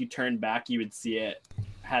explode, and if you turned back, you would see it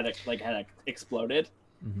had exploded.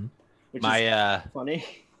 Which is funny.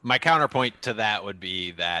 My counterpoint to that would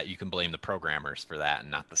be that you can blame the programmers for that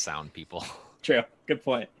and not the sound people. True. Good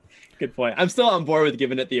point. I'm still on board with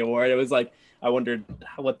giving it the award. It was like I wondered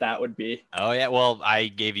what that would be. Oh yeah, well I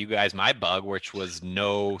gave you guys my bug, which was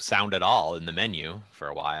no sound at all in the menu for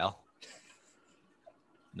a while.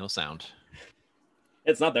 No sound.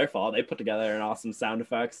 It's not their fault. They put together an awesome sound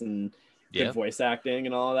effects and good voice acting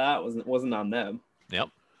and all of that. It wasn't on them. Yep.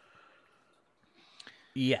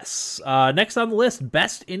 Yes. Next on the list,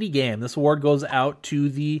 Best Indie Game. This award goes out to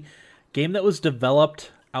the game that was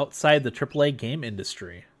developed outside the AAA game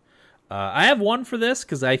industry. I have one for this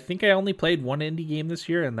because I think I only played one indie game this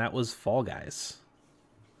year, and that was Fall Guys.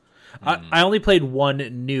 I only played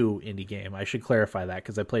one new indie game. I should clarify that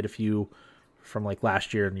because I played a few from like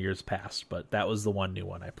last year and years past, but that was the one new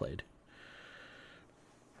one I played.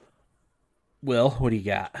 Will, what do you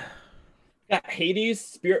got? Got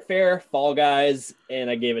Hades, Spiritfarer, Fall Guys, and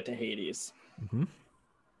I gave it to Hades.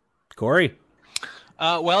 Corey?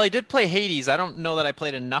 Well, I did play Hades. I don't know that I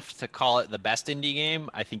played enough to call it the best indie game.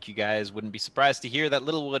 I think you guys wouldn't be surprised to hear that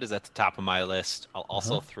Littlewood is at the top of my list. I'll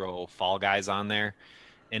also throw Fall Guys on there.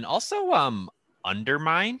 And also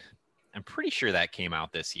Undermine. I'm pretty sure that came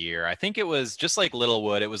out this year. I think it was just like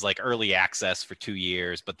Littlewood. It was like early access for 2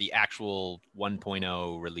 years, but the actual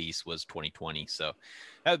 1.0 release was 2020. So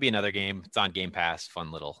that would be another game. It's on Game Pass.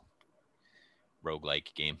 Fun little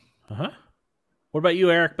roguelike game. What about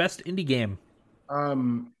you, Eric? Best indie game?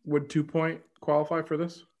 Would 2 Point qualify for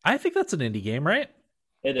this? I think that's an indie game, right?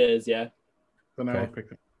 It is, yeah. Then I Okay. would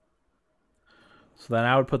pick it. So then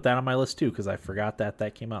I would put that on my list too because I forgot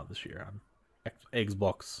that came out this year on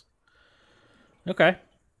Xbox. Okay.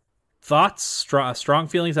 Thoughts? Strong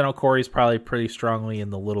feelings? I know Corey's probably pretty strongly in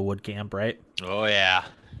the Littlewood camp, right? Oh, yeah.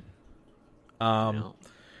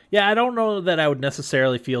 Yeah, I don't know that I would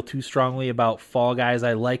necessarily feel too strongly about Fall Guys.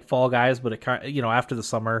 I like Fall Guys, but it kind of, after the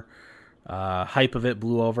summer hype of it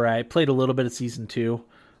blew over. I played a little bit of season 2,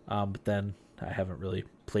 but then I haven't really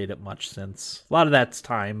played it much since. A lot of that's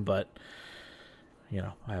time, but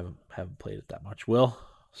I haven't played it that much. Will,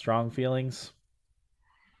 strong feelings?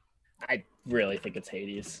 I really think it's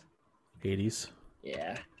Hades. Hades.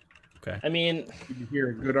 Yeah. Okay. I mean, You hear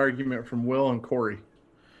a good argument from Will and Corey.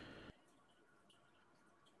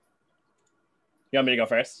 you want me to go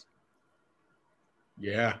first?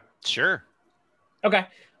 Yeah. Sure. Okay.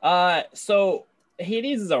 So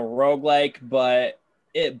Hades is a roguelike, but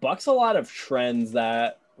it bucks a lot of trends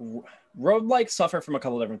that roguelikes suffer from a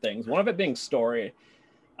couple different things. One of it being story.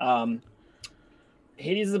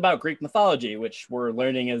 Hades is about Greek mythology, which we're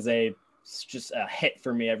learning is just a hit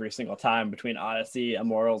for me every single time between Odyssey,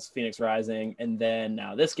 Immortals, Phoenix Rising, and then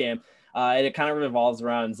now this game. And it kind of revolves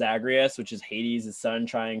around Zagreus, which is Hades' son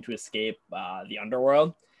trying to escape the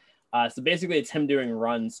underworld. So basically it's him doing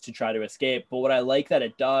runs to try to escape. But what I like that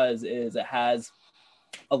it does is it has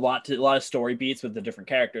a lot of story beats with the different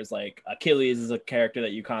characters. Like Achilles is a character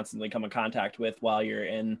that you constantly come in contact with while you're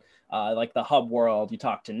in like the hub world. You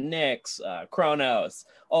talk to Nyx, Kronos,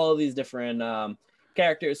 all of these different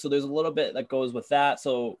characters. So there's a little bit that goes with that.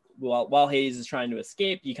 So while Hades is trying to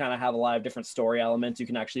escape, you kind of have a lot of different story elements. You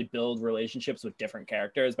can actually build relationships with different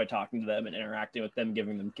characters by talking to them and interacting with them,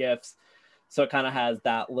 giving them gifts. So it kind of has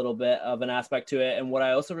that little bit of an aspect to it. And what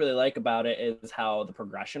I also really like about it is how the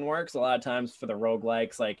progression works. A lot of times for the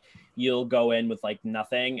roguelikes, like you'll go in with like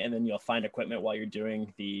nothing and then you'll find equipment while you're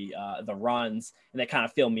doing the runs, and they kind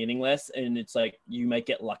of feel meaningless. And it's like you might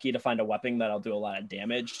get lucky to find a weapon that'll do a lot of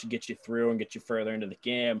damage to get you through and get you further into the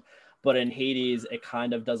game. But in Hades, it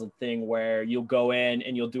kind of does a thing where you'll go in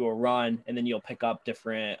and you'll do a run, and then you'll pick up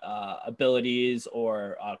different abilities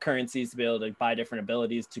or currencies to be able to buy different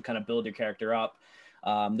abilities to kind of build your character up.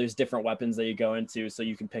 There's different weapons that you go into, so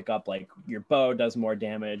you can pick up like your bow does more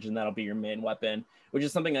damage, and that'll be your main weapon, which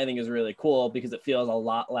is something I think is really cool because it feels a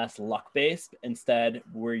lot less luck based. Instead,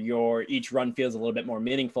 where each run feels a little bit more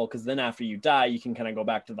meaningful, because then after you die, you can kind of go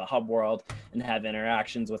back to the hub world and have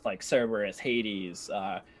interactions with like Cerberus, Hades,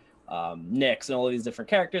 Nyx, and all of these different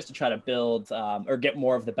characters to try to build or get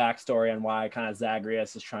more of the backstory on why kind of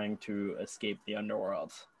Zagreus is trying to escape the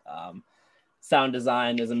underworld. Sound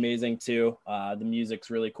design is amazing too. The music's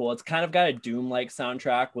really cool. It's kind of got a Doom-like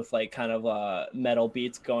soundtrack with like kind of metal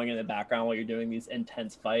beats going in the background while you're doing these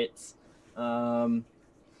intense fights. I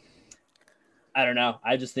don't know.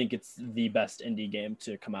 I just think it's the best indie game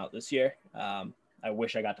to come out this year. I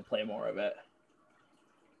wish I got to play more of it.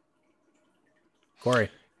 Corey.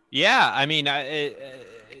 Yeah, I mean,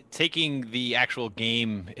 taking the actual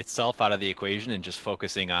game itself out of the equation and just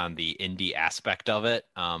focusing on the indie aspect of it.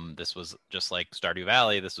 This was just like Stardew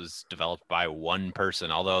Valley. This was developed by one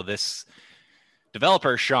person, although this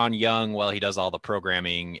developer, Sean Young, well, he does all the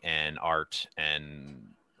programming and art and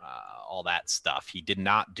all that stuff. He did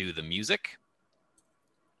not do the music,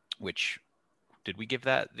 which... Did we give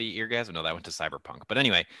that the eargasm? No, that went to Cyberpunk. But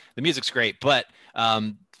anyway, the music's great. But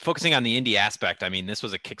focusing on the indie aspect, I mean, this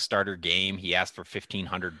was a Kickstarter game. He asked for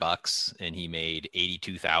 $1,500 and he made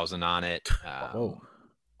 $82,000 on it.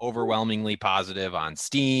 Overwhelmingly positive on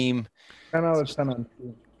Steam. 10 out of 10 on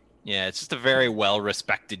Steam. Yeah, it's just a very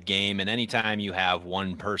well-respected game. And anytime you have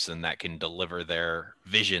one person that can deliver their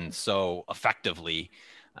vision so effectively,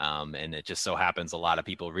 and it just so happens a lot of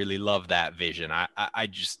people really love that vision.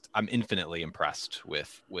 I'm infinitely impressed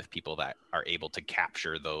with people that are able to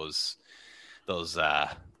capture those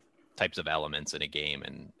types of elements in a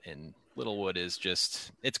game. And Littlewood is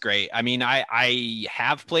just, it's great. I mean, I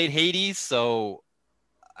have played Hades, so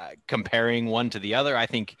comparing one to the other, I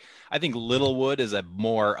think Littlewood is a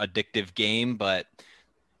more addictive game, but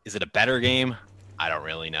is it a better game? I don't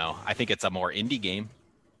really know. I think it's a more indie game.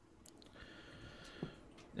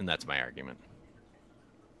 And that's my argument.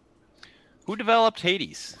 Who developed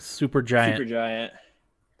Hades? Supergiant.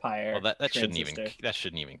 Pyre. Well, that shouldn't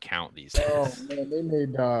even count these days. Oh man, they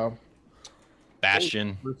made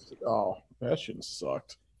Bastion. Oh, Bastion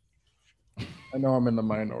sucked. I know I'm in the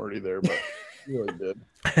minority there, but it really did.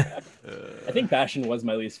 I think Bastion was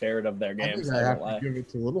my least favorite of their games. I have to give it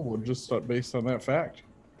to Littlewood just based on that fact.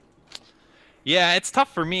 Yeah, it's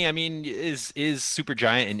tough for me. I mean, is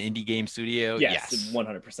Supergiant an indie game studio? Yes,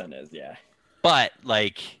 100% is, yeah. But,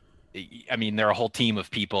 like, I mean, they're a whole team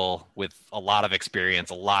of people with a lot of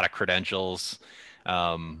experience, a lot of credentials.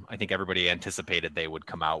 I think everybody anticipated they would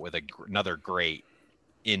come out with another great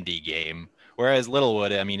indie game. Whereas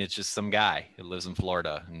Littlewood, I mean, it's just some guy who lives in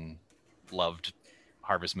Florida and loved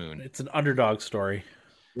Harvest Moon. It's an underdog story.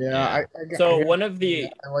 Yeah. I like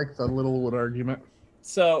the Littlewood argument.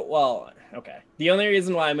 So, well, okay. The only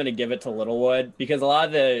reason why I'm going to give it to Littlewood, because a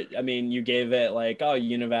lot of you gave it like, oh,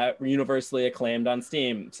 universally acclaimed on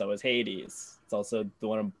Steam. So is Hades. It's also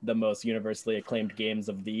one of the most universally acclaimed games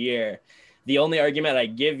of the year. The only argument I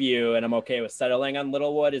give you, and I'm okay with settling on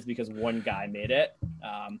Littlewood, is because one guy made it.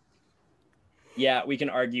 Yeah, we can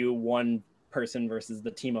argue one person versus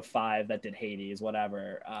the team of 5 that did Hades,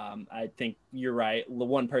 whatever. I think you're right. The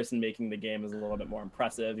one person making the game is a little bit more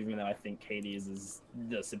impressive, even though I think Hades is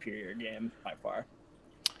the superior game by far.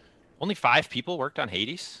 Only 5 people worked on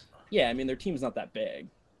Hades? Yeah, I mean, their team's not that big.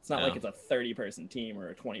 It's not like it's a 30-person team or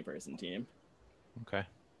a 20-person team. Okay.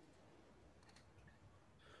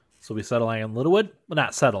 So we settling on Littlewood? Well,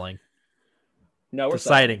 not settling. No, we're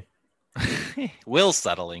deciding. Will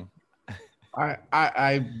settling.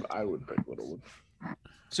 I would pick Littlewood.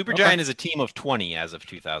 Supergiant is a team of 20 as of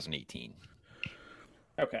 2018.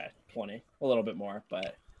 Okay, 20. A little bit more,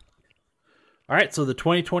 but... All right, so the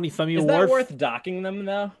 2020 Thummy Is Award... that worth docking them,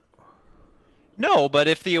 though? No, but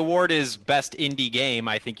if the award is best indie game,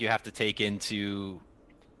 I think you have to take into...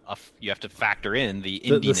 you have to factor in the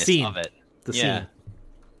indiness of it. The scene.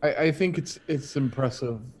 I think it's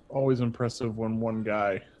impressive, always impressive when one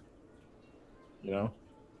guy,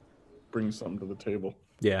 brings something to the table.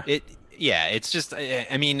 Yeah. It's just,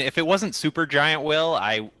 I mean, if it wasn't Supergiant, Will,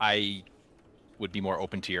 I would be more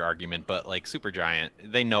open to your argument, but like Supergiant,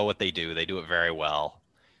 they know what they do. They do it very well.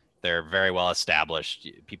 They're very well established.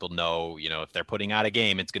 People know, if they're putting out a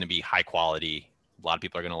game, it's going to be high quality. A lot of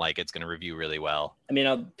people are going to like it. It's going to review really well. I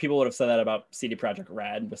mean, people would have said that about CD Projekt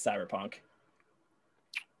Red with Cyberpunk.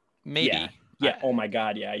 Maybe. Yeah. Oh my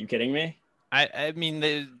God. Yeah. Are you kidding me? I mean,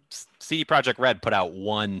 the CD Projekt Red put out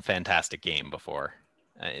one fantastic game before.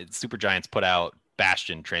 Supergiant's put out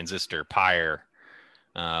Bastion, Transistor, Pyre.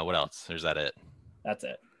 What else? Is that it? That's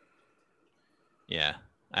it. Yeah.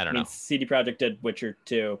 I don't know. CD Projekt did Witcher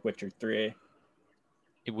 2, Witcher 3.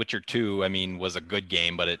 Witcher 2, I mean, was a good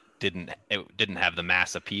game, but it didn't have the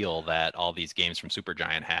mass appeal that all these games from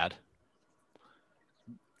Supergiant had.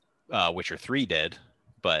 Witcher 3 did,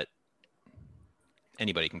 but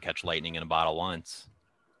anybody can catch lightning in a bottle once.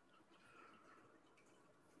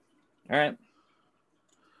 All right.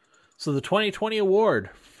 So the 2020 award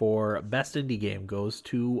for Best Indie Game goes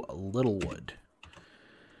to Littlewood.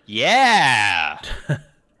 Yeah!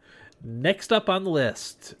 Next up on the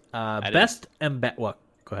list, Best Well,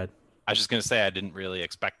 go ahead. I was just going to say I didn't really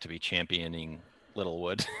expect to be championing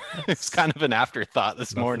Littlewood. It's kind of an afterthought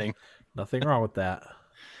this morning. Nothing wrong with that.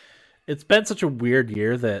 It's been such a weird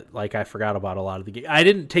year that like I forgot about a lot of the games. I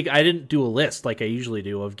didn't do a list like I usually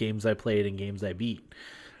do of games I played and games I beat.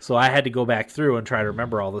 So I had to go back through and try to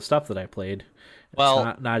remember all the stuff that I played.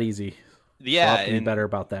 It's not easy. Yeah, so I'll have to be better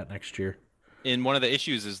about that next year. And one of the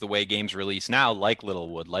issues is the way games release now, like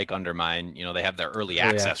Littlewood, like Undermine, they have their early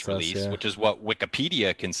access release, yeah, which is what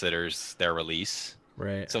Wikipedia considers their release.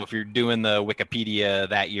 Right. So if you're doing the Wikipedia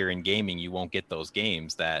that year in gaming, you won't get those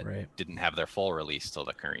games that didn't have their full release till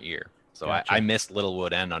the current year. So gotcha. I missed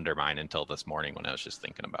Littlewood and Undermine until this morning when I was just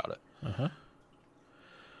thinking about it. Uh-huh.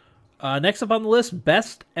 Next up on the list,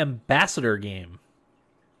 Best Ambassador Game.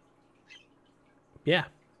 Yeah.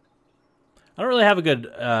 I don't really have a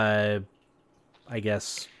good, I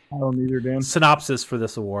guess, I don't either, Dan. synopsis for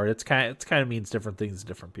this award. It's kind of means different things to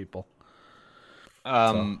different people.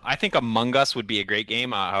 I think Among Us would be a great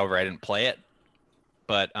game. However, I didn't play it.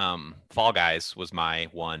 But Fall Guys was my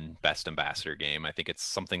one Best Ambassador game. I think it's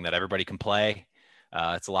something that everybody can play.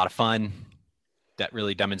 It's a lot of fun. That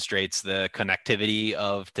really demonstrates the connectivity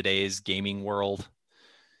of today's gaming world.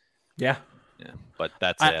 Yeah. But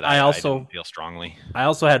that's it. I also didn't feel strongly. I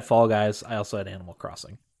also had Fall Guys. I also had Animal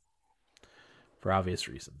Crossing. For obvious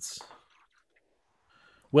reasons.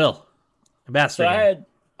 Will, Ambassador game.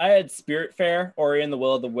 I had Spiritfarer, Ori and the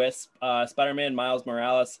Will of the Wisp, Spider-Man, Miles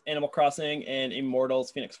Morales, Animal Crossing, and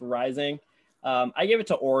Immortals: Phoenix Rising. I gave it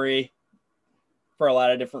to Ori for a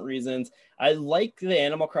lot of different reasons. I like the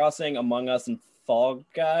Animal Crossing, Among Us, and Fall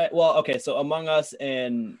Guy. Well, okay, so Among Us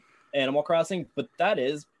and Animal Crossing, but that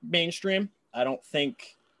is mainstream. I don't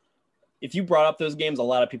think if you brought up those games, a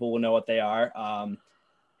lot of people will know what they are.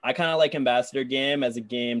 I kind of like Ambassador Game as a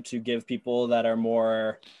game to give people that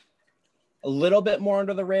are a little bit more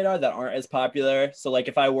under the radar, that aren't as popular. So like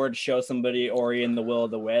if I were to show somebody Ori and the Will of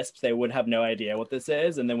the Wisps, they would have no idea what this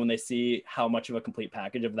is. And then when they see how much of a complete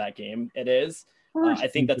package of that game it is, I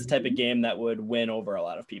think that's the type of game that would win over a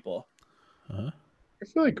lot of people. Uh-huh. I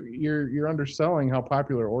feel like you're underselling how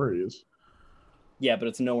popular Ori is. Yeah, but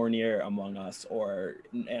it's nowhere near Among Us or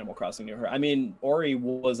Animal Crossing New Horizons. I mean, Ori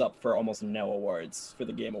was up for almost no awards for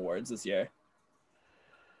the Game Awards this year.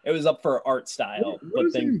 It was up for art style. What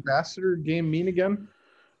does the Ambassador Game mean again?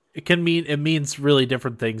 It means really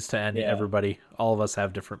different things to everybody. All of us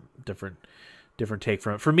have different take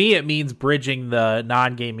from it. For me, it means bridging the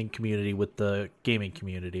non-gaming community with the gaming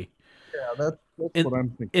community. Yeah, that's what I'm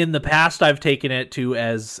thinking. In the past, I've taken it to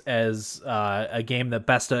as a game that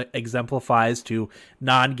best exemplifies to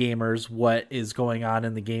non-gamers what is going on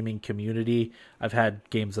in the gaming community. I've had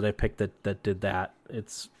games that I picked that did that.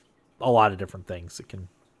 It's a lot of different things. It can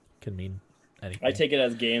mean anything. I take it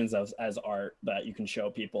as games as art that you can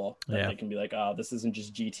show people. That they can be like, oh, this isn't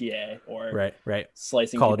just GTA or right.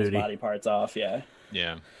 slicing Call of people's Duty. body parts off. Yeah.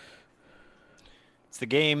 Yeah. It's the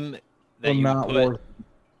game that Not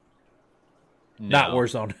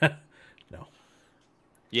Warzone. No.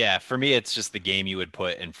 Yeah, for me, it's just the game you would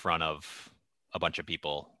put in front of a bunch of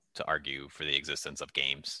people to argue for the existence of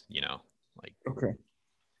games, Okay.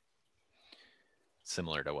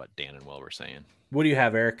 Similar to what Dan and Will were saying. What do you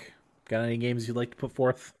have, Eric? Got any games you'd like to put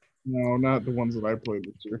forth? No, not the ones that I played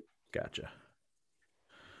this year. Gotcha.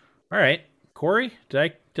 All right, Corey,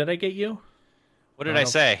 did I get you? What did I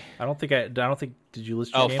say? I don't think. Did you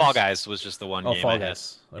list your games? Fall Guys was just the one game. Fall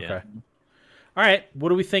Guys. Okay. Yeah. All right. What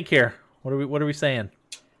do we think here? What are we saying?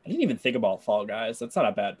 I didn't even think about Fall Guys. That's not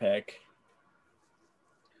a bad pick.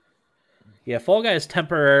 Yeah, Fall Guys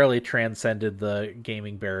temporarily transcended the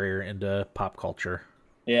gaming barrier into pop culture.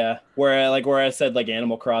 Yeah, where I said like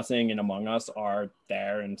Animal Crossing and Among Us are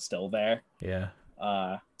there and still there. Yeah.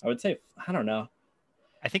 I would say I don't know.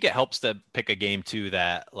 I think it helps to pick a game too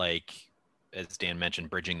that, like, as Dan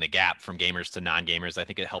mentioned, bridging the gap from gamers to non-gamers. I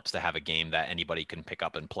think it helps to have a game that anybody can pick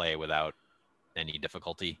up and play without any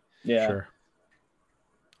difficulty. Yeah, Sure.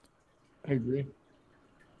 I agree.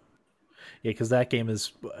 Yeah, because that game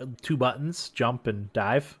is 2 buttons: jump and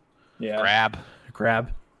dive, yeah.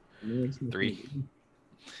 Grab. 3.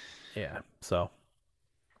 Yeah. So,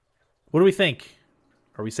 what do we think?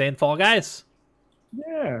 Are we saying Fall Guys?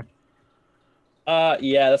 Yeah.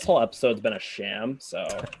 Yeah. This whole episode's been a sham. So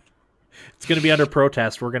It's going to be under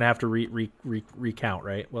protest. We're going to have to recount,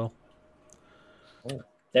 right? Well,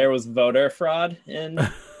 there was voter fraud in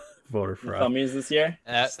voter fraud. Thummies this year.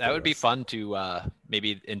 That would be fun to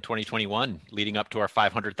maybe in 2021, leading up to our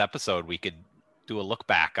 500th episode, we could do a look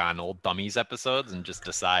back on old Dummies episodes and just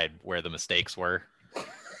decide where the mistakes were.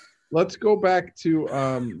 Let's go back to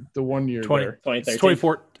the 1 year 2013.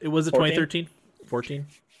 24. Was it 14? 2013? 14?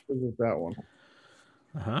 This is that one.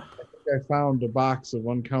 Uh-huh. I found a box of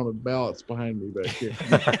uncounted ballots behind me back here.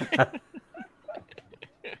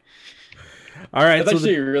 All right. That's So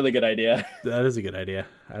actually a really good idea. that is a good idea.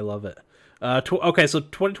 I love it. Okay, so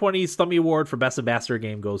 2020 Stummy Award for Best Ambassador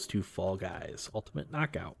Game goes to Fall Guys Ultimate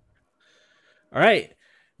Knockout. All right.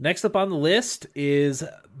 Next up on the list is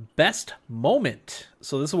Best Moment.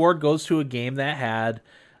 So this award goes to a game that had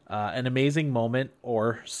an amazing moment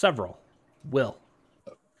or several. Will.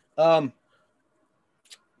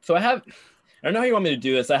 So I don't know how you want me to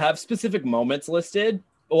do this. I have specific moments listed.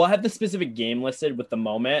 Well, I have the specific game listed with the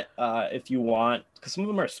moment, if you want, because some of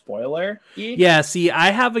them are spoiler. Yeah, see, I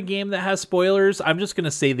have a game that has spoilers. I'm just gonna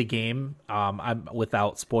say the game, I'm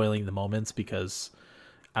without spoiling the moments because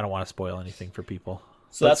I don't want to spoil anything for people.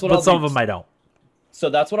 So that's what I'll some do. of them I don't. So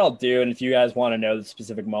that's what I'll do. And if you guys want to know the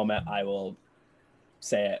specific moment, I will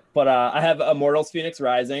say it. But I have Immortals Phoenix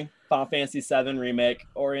Rising, Final Fantasy VII Remake,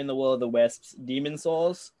 Ori and the Will of the Wisps, Demon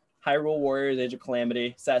Souls, Hyrule Warriors Age of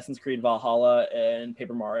Calamity, Assassin's Creed Valhalla, and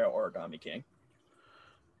Paper Mario Origami King.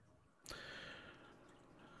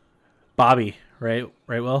 Bobby, right,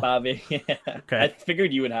 Will? Bobby, yeah. Okay. I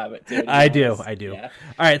figured you would have it too. I do. Yeah.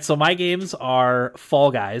 All right, so my games are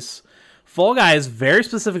Fall Guys. Fall Guys, very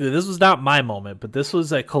specifically, this was not my moment, but this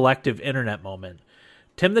was a collective internet moment.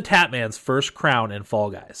 Tim the Tatman's first crown in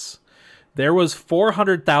Fall Guys. There was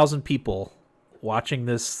 400,000 people watching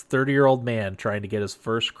this 30-year-old man trying to get his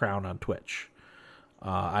first crown on Twitch.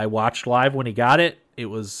 I watched live when he got it. It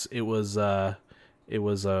was a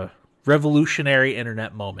revolutionary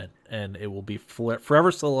internet moment, and it will be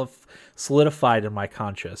forever solidified in my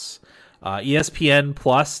conscience. ESPN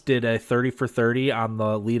Plus did a 30 for 30 on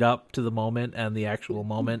the lead up to the moment and the actual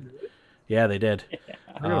moment. Yeah, they did.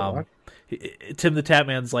 Tim the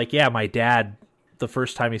Tatman's like, yeah, my dad, the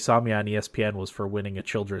first time he saw me on ESPN was for winning a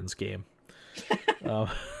children's game.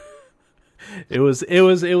 It was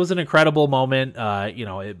an incredible moment.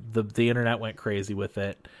 The internet went crazy with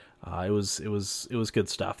it. It was good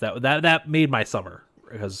stuff. That made my summer,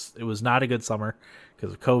 because it was not a good summer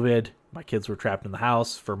because of COVID. My kids were trapped in the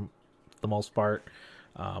house for the most part,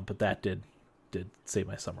 but that did save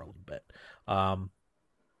my summer a little bit.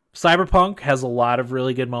 Cyberpunk has a lot of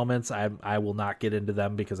really good moments. I will not get into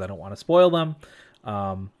them because I don't want to spoil them.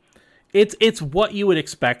 It's what you would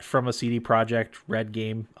expect from a CD Projekt Red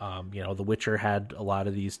game. The Witcher had a lot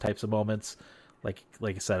of these types of moments. Like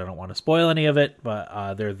I said, I don't want to spoil any of it,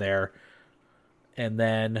 but they're there. And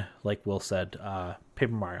then, like Will said,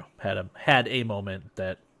 Paper Mario had a moment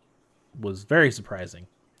that was very surprising.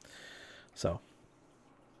 So,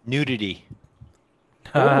 Nudity.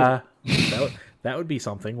 that would be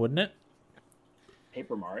something, wouldn't it?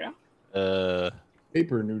 Paper Mario?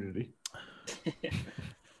 Paper nudity.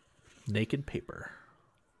 Naked paper.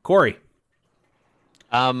 Corey.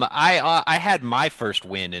 I had my first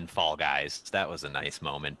win in Fall Guys. That was a nice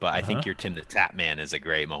moment, but I think your Tim the Tatman is a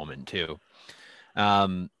great moment too.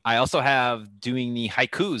 I also have doing the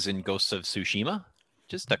haikus in Ghosts of Tsushima.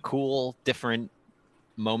 Just a cool, different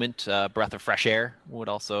moment. Breath of fresh air would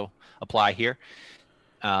also apply here.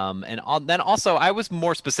 Then also, I was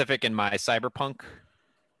more specific in my Cyberpunk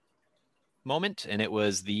moment, and it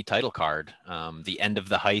was the title card. The end of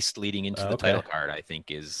the heist leading into the title card, I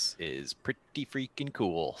think, is pretty freaking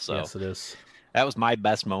cool. So yes, it is. That was my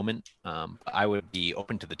best moment. I would be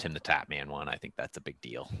open to the Tim the Tatman one. I think that's a big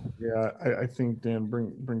deal. Yeah, I think Dan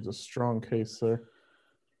brings a strong case there.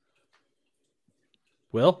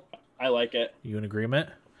 Will? I like it. You in agreement?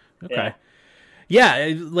 Okay.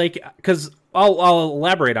 Yeah, because I'll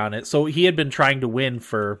elaborate on it. So he had been trying to win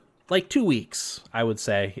for like 2 weeks, I would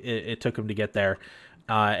say. It took him to get there.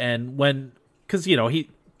 And because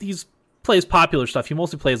he's plays popular stuff. He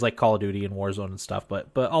mostly plays like Call of Duty and Warzone and stuff,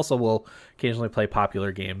 but also will occasionally play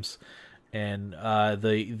popular games. And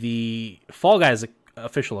the Fall Guys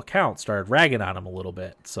official account started ragging on him a little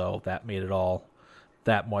bit, so that made it all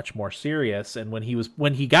that much more serious. And when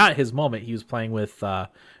he got his moment, he was playing with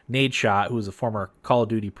Nadeshot, who was a former Call of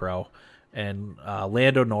Duty pro, and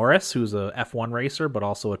Lando Norris, who's a F1 racer but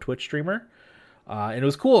also a Twitch streamer. And it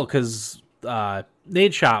was cool because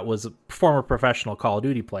Nadeshot was a former professional Call of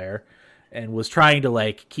Duty player and was trying to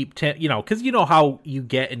like keep because you know how you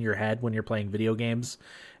get in your head when you're playing video games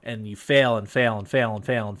and you fail and fail and fail and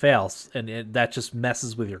fail and fail, and that just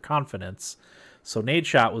messes with your confidence. So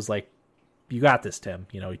Nadeshot was like, you got this, Tim.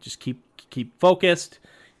 You just keep focused,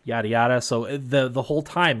 yada yada. So the whole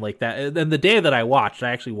time like that. And the day that I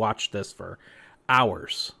actually watched this for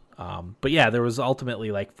hours. But yeah, there was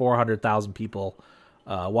ultimately like 400,000 people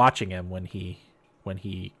watching him when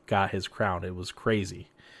he got his crown. It was crazy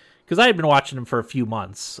because I had been watching him for a few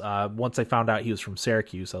months. Once I found out he was from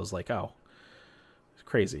Syracuse, I was like, oh, it's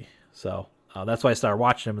crazy. So that's why I started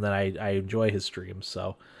watching him, and then I enjoy his streams.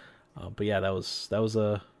 So, but yeah, that was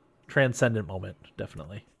a transcendent moment,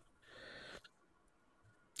 definitely.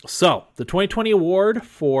 So the 2020 award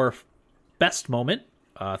for best moment,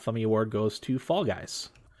 Thummy Award, goes to Fall Guys,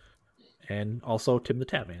 and also Tim the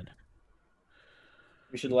Tatman.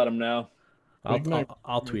 We should let him know.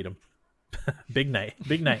 I'll tweet him. Big night.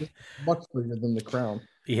 Much bigger than the crown.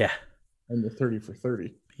 Yeah. And the 30 for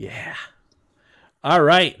 30. Yeah. All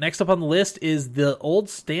right. Next up on the list is the Old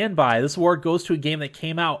Standby. This award goes to a game that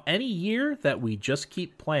came out any year that we just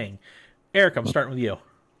keep playing. Eric, I'm starting with you.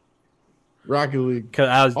 Rocket League.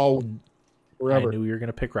 Because forever. I knew you were going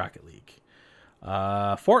to pick Rocket League.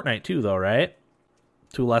 Fortnite too, though, right?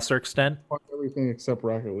 To a lesser extent. Fuck everything except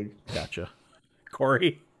Rocket League. Gotcha.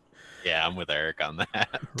 Corey? Yeah, I'm with Eric on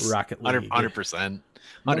that. Rocket League. 100%.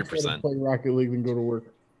 Much rather play Rocket League than go to work.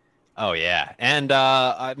 Oh, yeah. And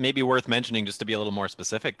maybe worth mentioning, just to be a little more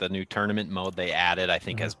specific, the new tournament mode they added, I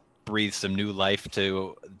think, has breathed some new life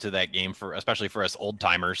to that game, especially for us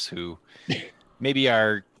old-timers who maybe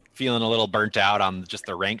are feeling a little burnt out on just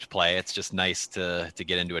the ranked play. It's just nice to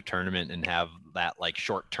get into a tournament and have that like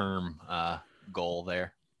short-term goal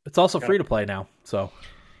there. It's also free to play now, so.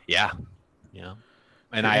 Yeah.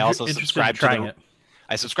 And I also subscribe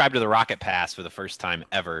to the Rocket Pass for the first time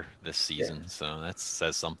ever this season, so that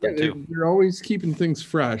says something too. They're always keeping things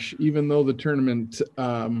fresh, even though the tournament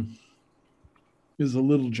is a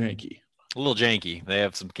little janky. A little janky. They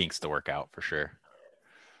have some kinks to work out for sure.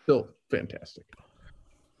 Still fantastic.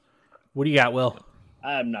 What do you got, Will?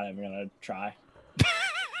 I'm not even gonna try.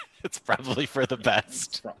 It's probably for the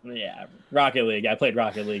best. Yeah, Rocket League. I played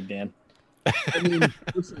Rocket League, Dan. I mean,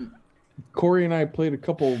 listen, Corey and I played a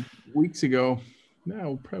couple weeks ago.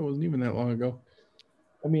 No, probably wasn't even that long ago.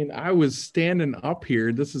 I mean, I was standing up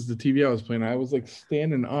here. This is the TV I was playing. I was like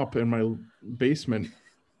standing up in my basement,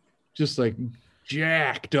 just like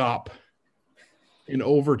jacked up in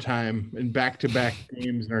overtime and back-to-back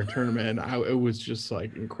games in our tournament. And it was just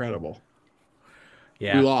like incredible.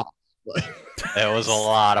 Yeah. We lost. It was a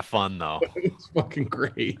lot of fun, though. It was fucking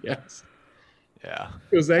great. Yes. Yeah.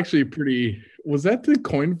 It was actually pretty. Was that the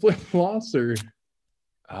coin flip loss or?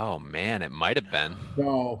 Oh man, it might have been.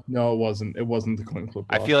 No, it wasn't. It wasn't the coin flip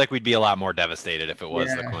loss. I feel like we'd be a lot more devastated if it was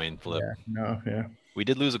the coin flip. Yeah. We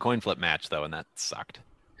did lose a coin flip match though, and that sucked.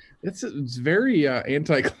 It's very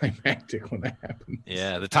anticlimactic when that happens.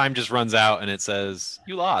 Yeah, the time just runs out and it says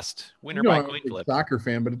you lost, winner by coin flip. I'm a soccer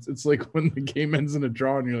fan, but it's like when the game ends in a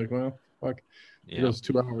draw and you're like, well, fuck. Yeah. It was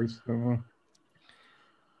 2 hours.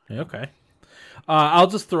 Okay. I'll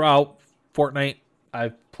just throw out Fortnite.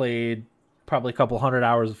 I've played probably a couple 100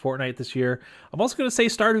 hours of Fortnite this year. I'm also going to say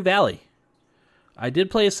Stardew Valley. I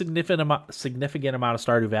did play a significant amount of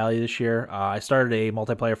Stardew Valley this year. I started a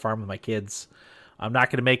multiplayer farm with my kids. I'm not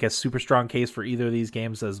going to make a super strong case for either of these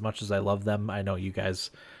games as much as I love them. I know you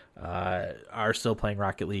guys are still playing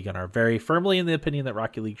Rocket League and are very firmly in the opinion that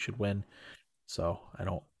Rocket League should win. So I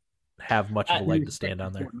don't have much of a leg to stand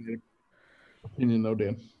on there. Opinion though,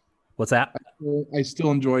 Dan. What's that? I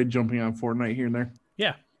still enjoy jumping on Fortnite here and there.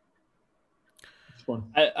 Yeah. It's fun.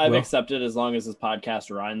 I've accepted as long as this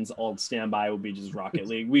podcast runs, Old Standby will be just Rocket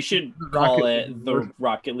League. We should call it the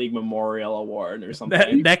Rocket League Memorial Award or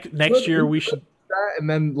something. Next year we should that and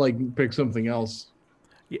then like pick something else.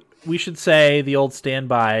 We should say the Old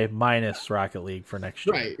Standby minus Rocket League for next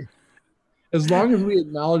year. Right. As long as we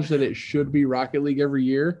acknowledge that it should be Rocket League every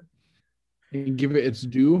year and give it its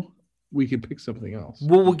due, we could pick something else.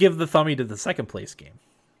 We'll give the thummy to the second place game.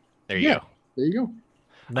 There you go. There you go.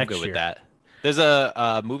 Next I'm good year. with that. There's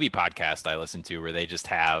a movie podcast I listen to where they just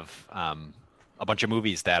have a bunch of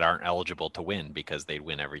movies that aren't eligible to win because they'd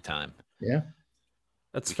win every time. Yeah.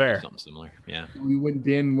 That's We could do fair. something similar. Yeah.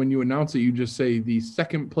 Dan, when you announce it, you just say the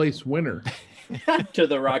second place winner. To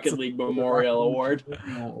the Rocket League Memorial Award.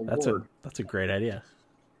 That's a great idea.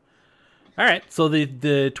 All right, so the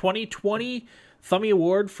 2020 Thummy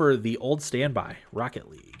Award for the old standby, Rocket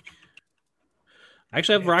League. I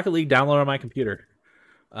actually have Rocket League downloaded on my computer.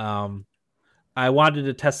 I wanted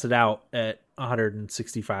to test it out at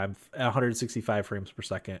 165 frames per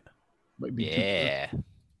second. Might be Yeah.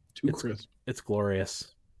 too crisp. It's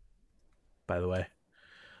glorious, by the way.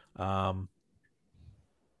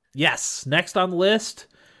 Yes, next on the list,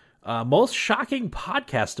 most shocking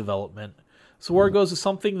podcast development. So where it goes is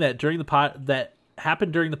something that that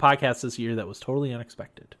happened during the podcast this year that was totally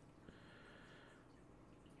unexpected.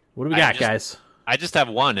 What do we got, guys? I just have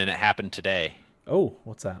one, and it happened today. Oh,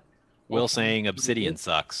 what's that? Will saying Obsidian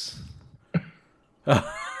sucks.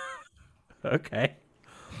 Okay.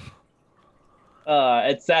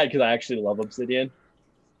 It's sad because I actually love Obsidian.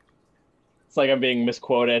 It's like I'm being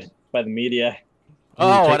misquoted by the media.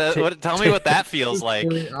 Oh, tell me what that feels like.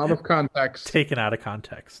 Out of context. Taken out of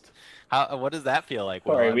context. What does that feel like?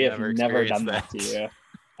 Sorry, Will, we I've have never done experienced that to you.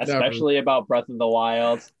 Especially about Breath of the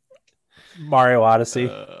Wild. Mario Odyssey.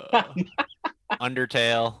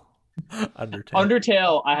 Undertale.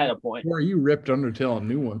 Undertale, I had a point. Or you ripped Undertale a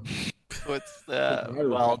new one. What's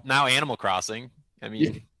well, now Animal Crossing. I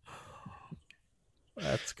mean,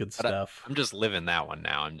 that's good stuff. I'm just living that one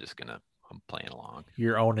now. I'm playing along.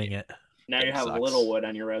 You're owning it. Now you have sucks. Littlewood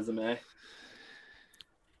on your resume.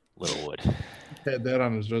 Littlewood. Had that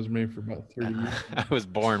on his resume for about 30 years. I was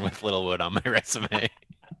born with Littlewood on my resume.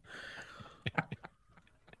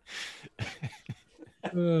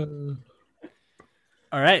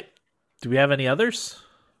 All right. Do we have any others?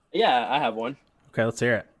 Yeah, I have one. Okay, let's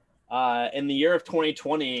hear it. In the year of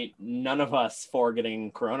 2020, none of us for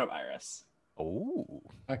getting coronavirus. Oh.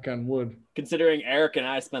 Knock on wood. Considering Eric and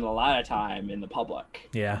I spend a lot of time in the public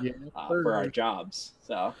Yeah. for our jobs.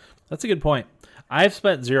 So That's a good point. I've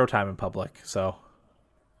spent 0 time in public, so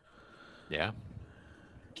Yeah.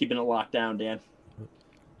 keeping it locked down, Dan.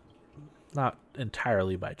 not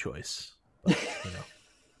entirely by choice. But,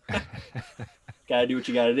 Gotta do what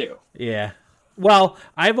you gotta do. Yeah. Well,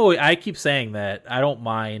 I keep saying that I don't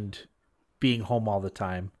mind being home all the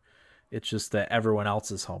time. It's just that everyone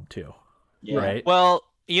else is home too. Yeah. Right? Well,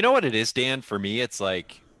 you know what it is, Dan? For me, it's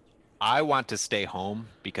like I want to stay home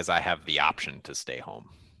because I have the option to stay home.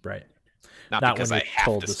 Right. Not Not because when I you're have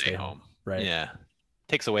told to to stay stay home. Right. Yeah.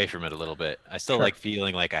 Takes away from it a little bit. I still Sure. like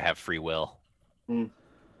feeling like I have free will.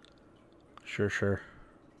 Sure.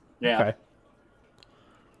 Yeah. Okay.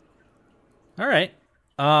 All right.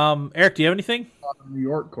 Eric, do you have anything? New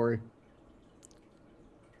York, Corey.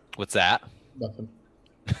 What's that? Nothing.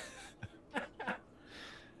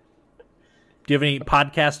 Do you have any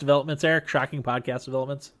podcast developments, Eric? Shocking podcast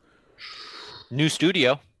developments? New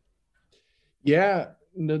studio. Yeah.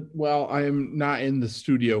 Well, I am not in the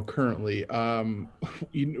studio currently.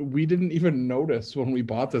 We didn't even notice when we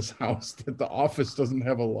bought this house that the office doesn't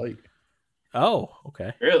have a light. Oh,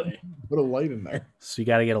 okay. Really? Put a light in there. So you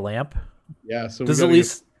got to get a lamp. Yeah. So Does it at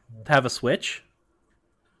least have a switch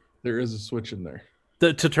there is a switch in there.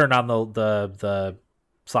 to turn on the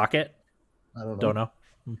socket? I don't know. Don't know.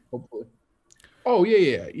 Hopefully. Oh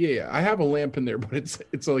yeah. I have a lamp in there, but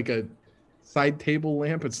it's like a side table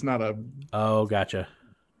lamp. It's not a. Oh, gotcha.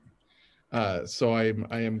 So I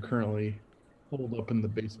am currently holed up in the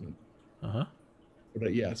basement. Uh-huh.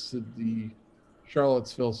 But yes, the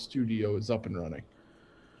Charlottesville studio is up and running.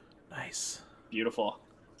 Nice. Beautiful.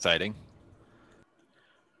 Exciting.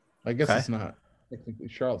 I guess Okay. it's not technically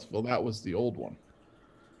Charlottesville. That was the old one.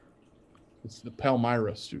 It's the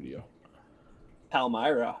Palmyra studio.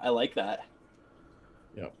 Palmyra. I like that.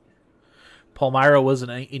 Yep. Palmyra was an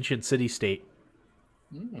ancient city-state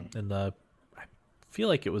Mm, in I feel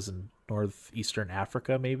like it was in northeastern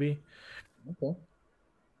Africa, maybe. okay.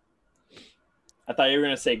 I thought you were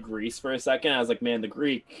gonna say Greece for a second. I was like, man, the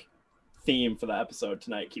Greek theme for the episode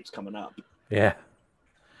tonight keeps coming up. Yeah.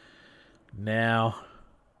 Now,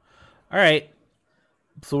 all right.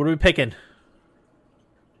 So what are we picking?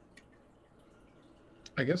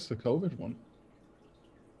 I guess the COVID one.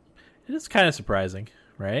 It is kind of surprising,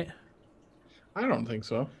 right? I don't think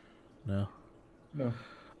so. No. No.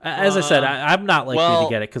 As I said, I'm not likely well- to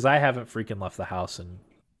get it because I haven't freaking left the house in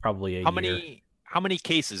probably a year. How many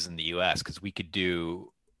cases in the U.S.? Because we could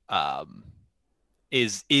do.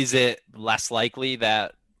 Is it less likely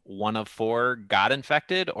that 1 of 4 got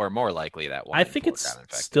infected, or more likely that 1? I think it's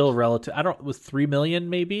still relative. I don't. With 3 million,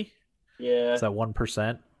 maybe. Yeah. Is that 1%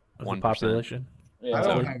 of the 1%. population? Yeah. I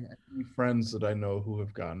don't Roughly. have any friends that I know who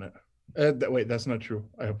have gotten it. Wait, that's not true.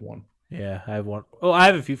 I have one. Yeah, I have one. Oh, I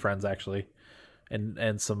have a few friends actually,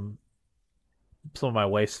 and some of my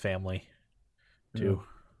wife's family too.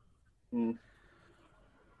 Mm.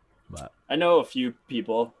 But I know a few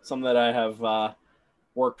people, some that I have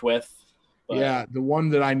worked with. But Yeah, the one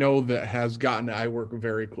that I know that has gotten it, I work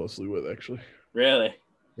very closely with, actually. Really?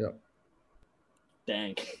 Yep.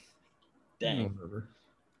 Dang. Dang. Whatever.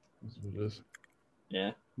 That's what it is.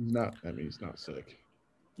 Yeah. He's not sick.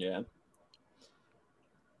 Yeah.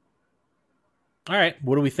 all right,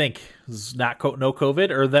 what do we think? Is not no COVID,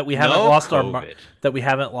 or that we haven't No lost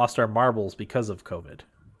our marbles because of COVID?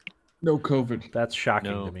 No COVID. That's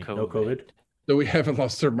shocking No to me. COVID. No COVID. So we haven't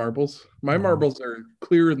lost our marbles. My marbles are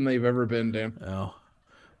clearer than they've ever been, Dan. Oh,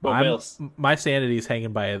 Go Bills. my sanity is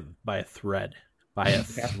hanging by a thread. By a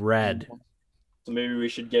thread. So maybe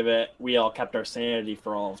we all kept our sanity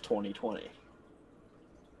for all of 2020.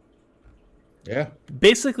 Yeah.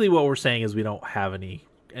 Basically, what we're saying is we don't have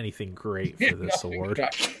anything great for this Nothing award.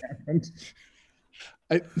 happened.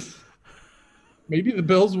 Maybe the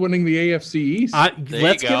Bills winning the AFC East. There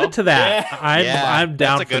Let's you give go. it to that. Yeah. I'm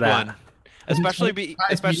down that's a for good that. one.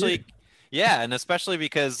 Especially years. especially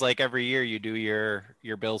because like every year you do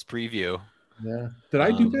your Bills preview. Yeah. Did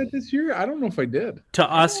I do that this year? I don't know if I did.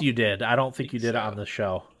 To us, you did. I don't think you did it so. on the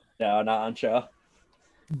show. No, not on show.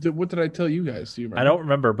 What did I tell you guys? Do you remember? I don't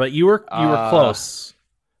remember, but you were close.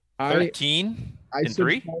 13 I and said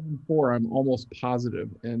 3. 12-4. I'm almost positive,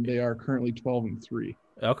 and they are currently 12-3.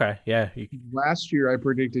 Okay, yeah. Last year I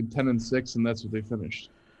predicted 10-6, and that's what they finished.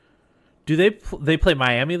 Do they play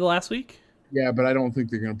Miami the last week? Yeah, but I don't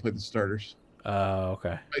think they're going to play the starters.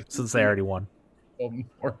 Okay. Since they already won.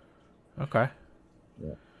 12-4. Okay.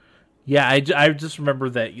 Yeah. Yeah, I just remember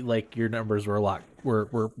that like your numbers were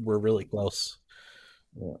were really close.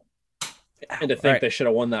 Yeah. And to think they should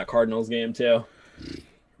have won that Cardinals game too.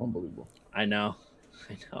 Unbelievable. I know.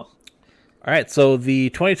 All right, so the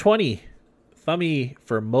 2020 Thummy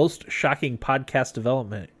for most shocking podcast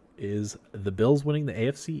development is the Bills winning the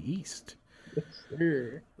AFC East. Yes,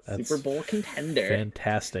 sir. That's Super Bowl contender.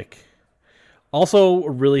 Fantastic. Also, a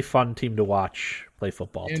really fun team to watch play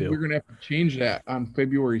football And too. we're going to have to change that on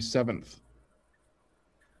February 7th.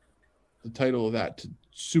 The title of that to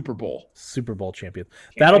Super Bowl. Super Bowl champion.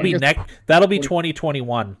 That'll be Yes. That'll be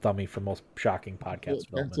 2021 Thummy for most shocking podcast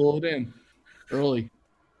development. Cancel it in early.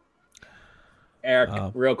 Eric,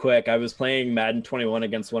 real quick, I was playing Madden 21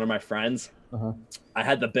 against one of my friends. Uh-huh. I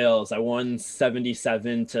had the Bills. I won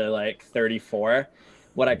 77 to like 34.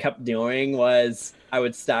 What I kept doing was I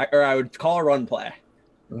would call a run play.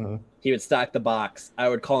 Uh-huh. He would stack the box. I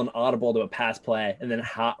would call an audible to a pass play and then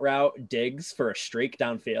hot route Diggs for a streak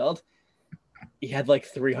downfield. He had like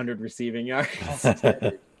 300 receiving yards,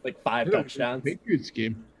 like 5 touchdowns. Patriots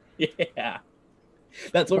game. Yeah.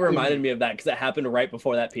 That's what reminded me of that because it happened right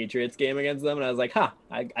before that Patriots game against them. And I was like,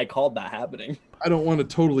 I called that happening. I don't want to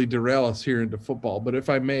totally derail us here into football, but if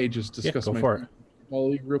I may just discuss go my for it. football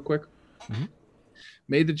league real quick. Mhm.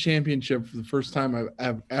 Made the championship for the first time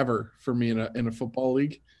I've ever for me in a football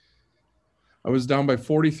league. I was down by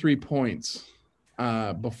 43 points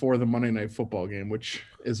before the Monday Night Football game, which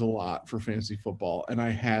is a lot for fantasy football. And I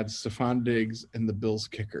had Stephon Diggs and the Bills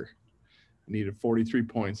kicker. I needed 43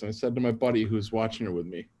 points. And I said to my buddy who was watching it with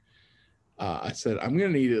me, I said, I'm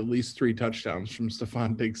going to need at least 3 touchdowns from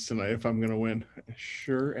Stephon Diggs tonight if I'm going to win.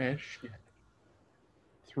 Sure as shit.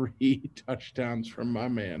 3 touchdowns from my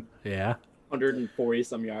man. Yeah. 140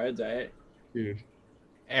 some yards, right? Dude.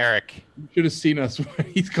 Eric, You should have seen us when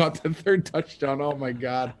he's got the 3rd touchdown. Oh, my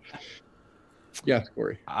God. Yes,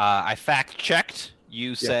 Corey. I fact checked.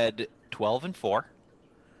 You said 12-4.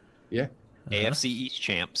 Yeah. AFC East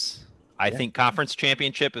champs. I think conference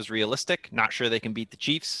championship is realistic. Not sure they can beat the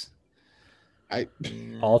Chiefs.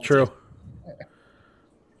 All true.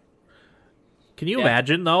 Can you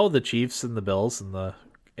imagine though the Chiefs and the Bills in the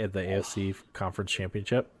AFC Conference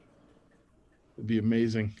Championship? It'd be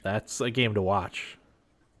amazing. That's a game to watch.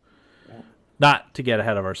 Not to get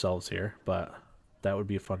ahead of ourselves here, but that would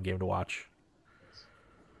be a fun game to watch.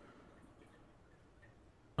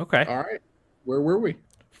 Okay. All right. Where were we?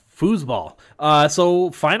 Foosball.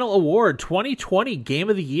 So final award, 2020 Game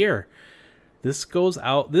of the Year. This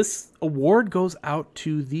award goes out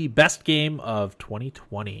to the best game of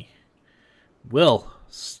 2020. Will,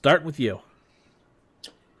 start with you.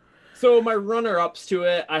 So my runner-ups to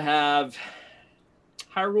it, I have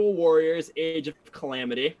Hyrule Warriors: Age of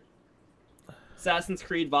Calamity, Assassin's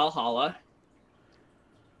Creed Valhalla,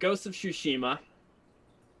 Ghost of Tsushima,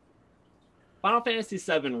 Final Fantasy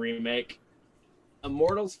VII Remake,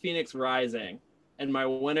 Immortals Phoenix Rising, and my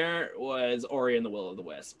winner was Ori and the Will of the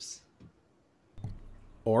Wisps.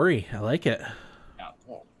 Ori, I like it. Yeah.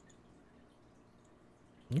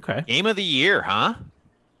 Okay. Game of the year, huh?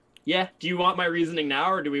 Yeah. Do you want my reasoning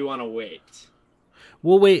now, or do we want to wait?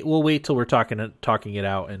 We'll wait till we're talking it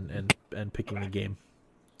out and picking the game.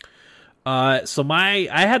 So I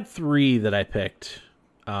had 3 that I picked.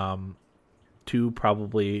 2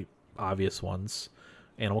 probably obvious ones: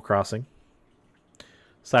 Animal Crossing,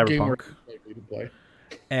 Cyberpunk,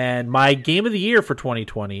 and my game of the year for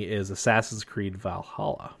 2020 is Assassin's Creed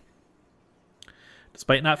Valhalla.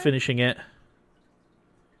 Despite not finishing it,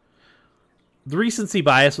 the recency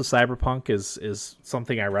bias with Cyberpunk is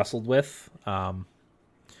something I wrestled with.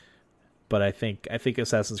 But I think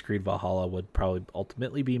Assassin's Creed Valhalla would probably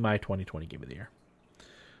ultimately be my 2020 game of the year.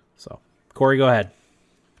 So, Corey, go ahead.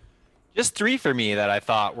 Just 3 for me that I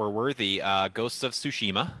thought were worthy. Ghosts of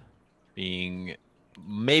Tsushima being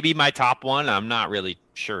maybe my top one. I'm not really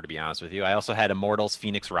sure, to be honest with you. I also had Immortals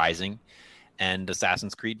Phoenix Rising and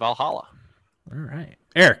Assassin's Creed Valhalla. All right.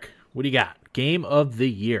 Eric, what do you got? Game of the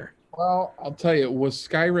year. Well, I'll tell you, was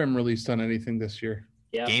Skyrim released on anything this year?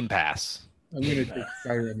 Yeah. Game Pass. I'm going to take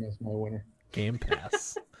Skyrim as my winner. Game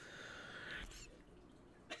Pass.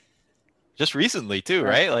 Just recently too,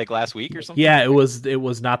 right? Like last week or something? Yeah, it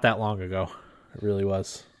was not that long ago. It really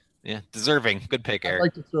was. Yeah, deserving. Good pick, I'd Eric.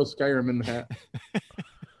 like to throw Skyrim in the hat.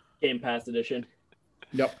 Game Pass edition.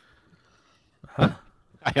 Yep.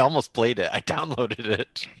 I almost played it. I downloaded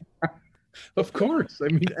it. Of course. I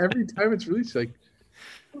mean, every time it's released, like,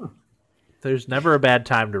 There's never a bad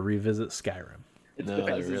time to revisit Skyrim. It's No,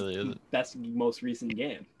 because there really it's the isn't. best, most recent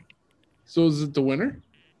game. so is it the winner?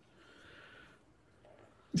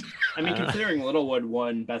 I mean, considering Littlewood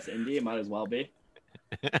won Best Indie, it might as well be.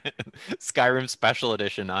 Skyrim Special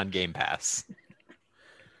Edition on Game Pass.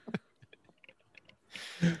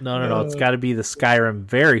 No. It's got to be the Skyrim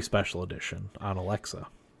Very Special Edition on Alexa.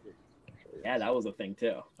 Yeah, that was a thing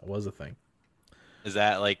too. That was a thing. Is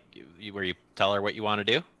that like where you tell her what you want to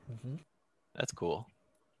do? Mm-hmm. That's cool.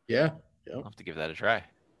 Yeah. I'll have to give that a try.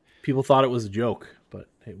 People thought it was a joke, but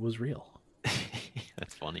it was real.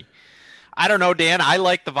 That's funny. I don't know, Dan. I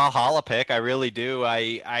like the Valhalla pick. I really do.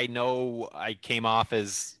 I know I came off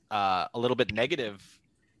as a little bit negative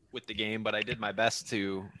with the game, but I did my best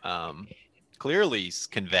to clearly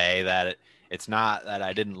convey that it's not that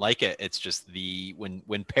I didn't like it. It's just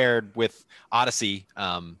when paired with Odyssey,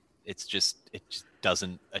 it just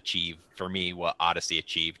doesn't achieve for me what Odyssey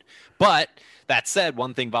achieved. But that said,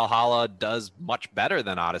 one thing Valhalla does much better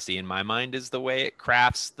than Odyssey in my mind is the way it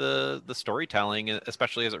crafts the storytelling,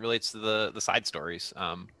 especially as it relates to the side stories.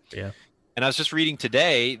 Yeah. And I was just reading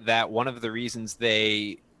today that one of the reasons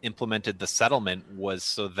they implemented the settlement was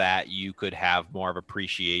so that you could have more of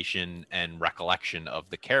appreciation and recollection of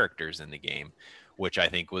the characters in the game, which I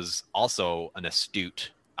think was also an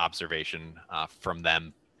astute observation from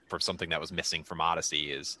them for something that was missing from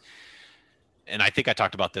Odyssey is, and I think I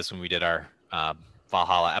talked about this when we did our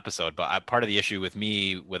Valhalla episode, but part of the issue with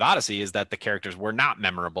me with Odyssey is that the characters were not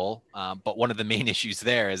memorable. But one of the main issues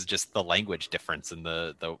there is just the language difference and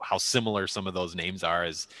the how similar some of those names are.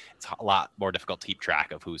 Is it's a lot more difficult to keep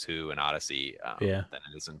track of who's who in Odyssey than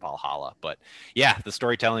it is in Valhalla. But yeah, the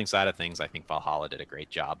storytelling side of things, I think Valhalla did a great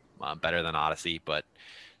job, better than Odyssey, but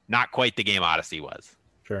not quite the game Odyssey was.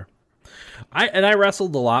 Sure. I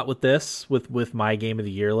wrestled a lot with this with my game of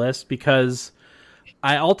the year list because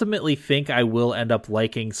I ultimately think I will end up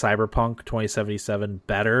liking Cyberpunk 2077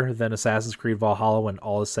 better than Assassin's Creed Valhalla when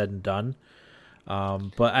all is said and done.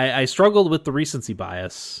 But I struggled with the recency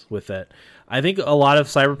bias with it. I think a lot of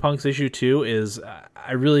Cyberpunk's issue too is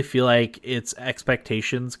I really feel like its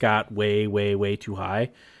expectations got way, way, way too high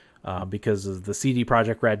because of the CD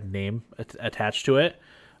Projekt Red name attached to it.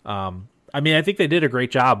 I mean, I think they did a great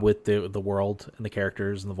job with the world and the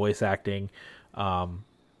characters and the voice acting, and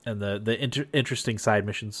the interesting side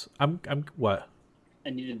missions. I'm what? I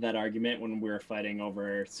needed that argument when we were fighting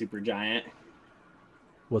over Supergiant.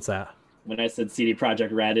 What's that? When I said CD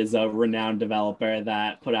Projekt Red is a renowned developer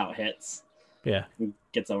that put out hits. Yeah,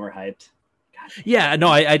 gets overhyped. Yeah, no,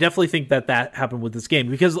 I definitely think that happened with this game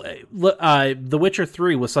because The Witcher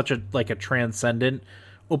 3 was such a transcendent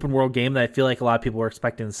open world game that I feel like a lot of people were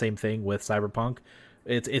expecting the same thing with Cyberpunk.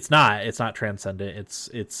 It's not transcendent.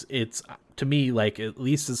 It's to me, like, at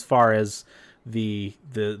least as far as the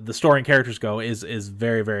story and characters go, is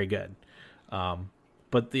very, very good.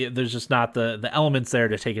 But there's just not the elements there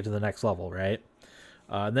to take it to the next level, right?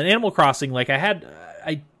 And then Animal Crossing, like I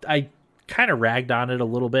kind of ragged on it a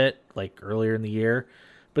little bit like earlier in the year,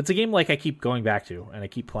 but it's a game like I keep going back to and I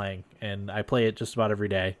keep playing and I play it just about every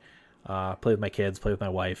day. Play with my kids, play with my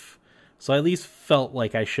wife. So I at least felt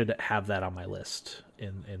like I should have that on my list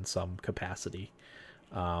in some capacity.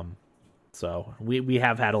 So we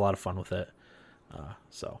have had a lot of fun with it.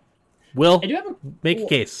 So Will, I do have make a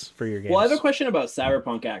case for your games. Well, I have a question about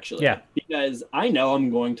Cyberpunk, actually. Yeah. Because I know I'm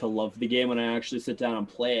going to love the game when I actually sit down and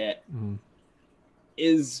play it.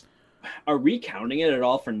 Are we counting it at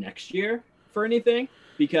all for next year for anything?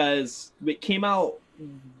 Because it came out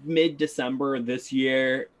mid-December this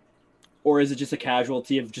year, or is it just a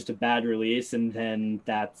casualty of just a bad release and then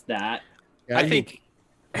that's that? Yeah, I think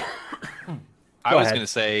I Go was ahead. going to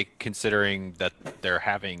say, considering that they're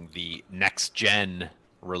having the next gen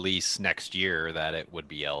release next year, that it would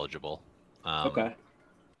be eligible. Okay.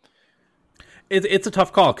 It's a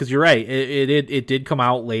tough call because you're right. It did come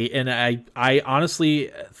out late, and I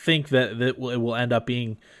honestly think that it will end up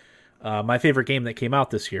being my favorite game that came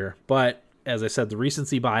out this year. But as I said, the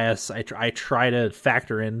recency bias, I try to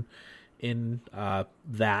factor in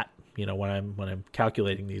that, you know, when I'm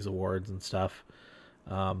calculating these awards and stuff.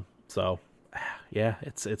 So yeah,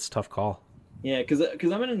 it's a tough call. Yeah, because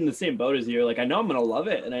I'm in the same boat as you. Like, I know I'm going to love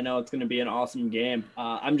it, and I know it's going to be an awesome game.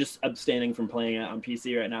 I'm just abstaining from playing it on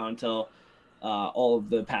PC right now until all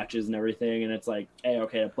of the patches and everything, and it's like, hey,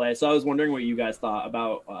 okay to play. So I was wondering what you guys thought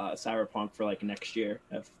about Cyberpunk for like next year.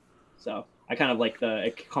 So I kind of like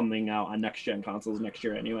it coming out on next gen consoles next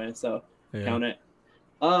year anyway. So count it.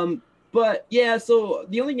 But yeah, so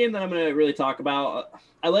the only game that I'm going to really talk about,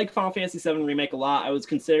 I like Final Fantasy VII Remake a lot. I was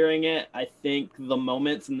considering it. I think the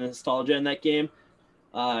moments and the nostalgia in that game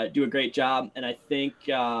do a great job, and I think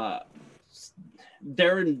I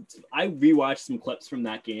rewatched some clips from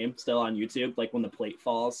that game still on YouTube, like when the plate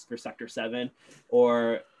falls for Sector 7,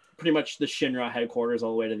 or pretty much the Shinra headquarters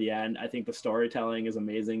all the way to the end. I think the storytelling is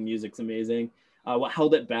amazing. Music's amazing. What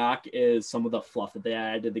held it back is some of the fluff that they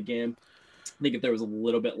added to the game. I think if there was a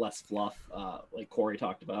little bit less fluff, like Corey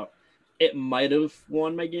talked about, it might have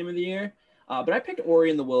won my game of the year. But I picked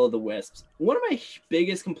Ori and the Will of the Wisps. One of my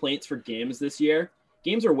biggest complaints for games this year,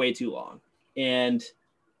 games are way too long. And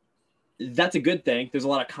that's a good thing. There's a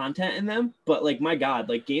lot of content in them, but like, my God,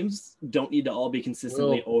 like, games don't need to all be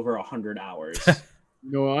consistently over 100 hours.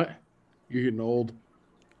 You know what? You're getting old.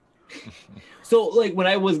 So like, when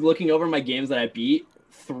I was looking over my games that I beat,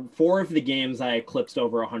 4 of the games I eclipsed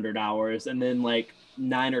over 100 hours, and then like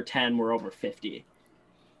 9 or 10 were over 50.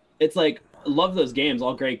 It's like, I love those games,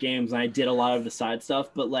 all great games, and I did a lot of the side stuff,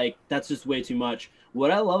 but like, that's just way too much.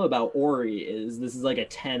 What I love about Ori is this is like a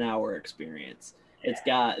 10-hour experience. It's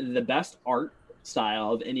got the best art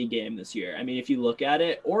style of any game this year. I mean, if you look at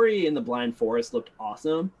it, Ori and the Blind Forest looked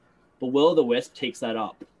awesome, but Will of the Wisp takes that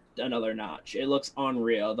up another notch. It looks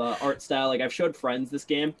unreal. The art style, like, I've showed friends this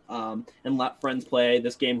game and let friends play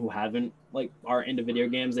this game who haven't, like, are into video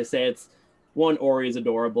games. They say it's, 1, Ori is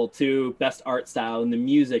adorable, 2, best art style, and the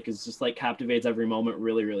music is just like captivates every moment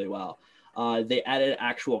really, really well. They added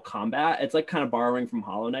actual combat. It's like kind of borrowing from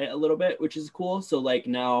Hollow Knight a little bit, which is cool. So like,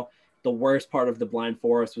 now the worst part of the Blind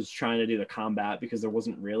Forest was trying to do the combat because there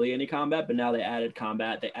wasn't really any combat, but now they added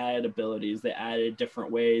combat, they added abilities, they added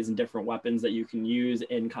different ways and different weapons that you can use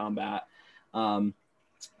in combat. The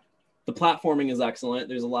platforming is excellent.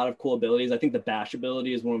 There's a lot of cool abilities. I think the bash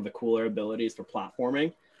ability is one of the cooler abilities for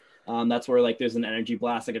platforming. That's where like there's an energy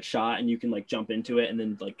blast like a shot, and you can like jump into it and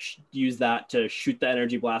then like use that to shoot the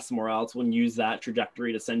energy blast somewhere else, and use that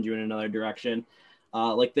trajectory to send you in another direction.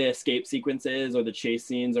 Like the escape sequences or the chase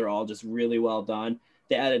scenes are all just really well done.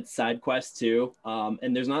 They added side quests too,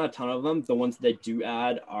 and there's not a ton of them. The ones that they do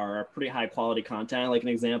add are pretty high quality content. Like an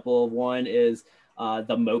example of one is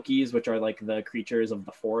the Mokis, which are like the creatures of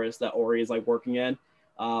the forest that Ori is like working in.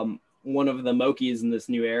 One of the Mokis in this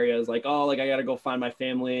new area is like, oh, like I gotta go find my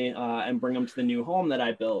family and bring them to the new home that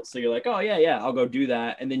I built. So you're like, oh yeah, I'll go do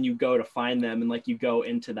that. And then you go to find them, and like you go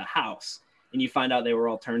into the house and you find out they were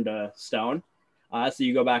all turned to stone. So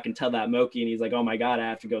you go back and tell that Moki, and he's like, oh my God, I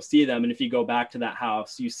have to go see them. And if you go back to that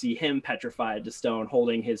house, you see him petrified to stone,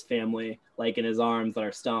 holding his family like in his arms that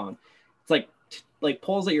are stone. It's like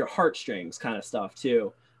pulls at your heartstrings kind of stuff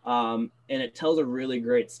too. And it tells a really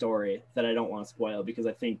great story that I don't want to spoil, because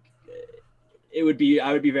I think I would be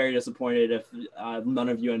very disappointed if none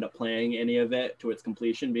of you end up playing any of it to its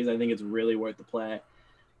completion, because I think it's really worth the play.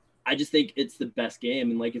 I just think it's the best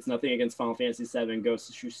game, and like, it's nothing against Final Fantasy VII, Ghost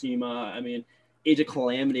of Tsushima. I mean, Age of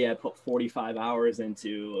Calamity I put 45 hours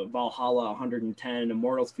into, Valhalla 110,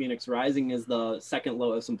 Immortals Phoenix Rising is the second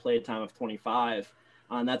lowest in playtime of 25,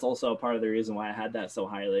 and that's also a part of the reason why I had that so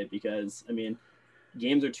highly, because I mean,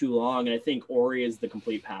 games are too long, and I think Ori is the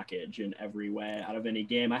complete package in every way out of any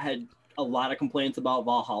game. I had a lot of complaints about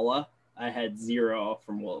Valhalla. I had 0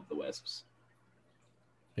 from Will of the Wisps.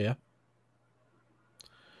 Yeah.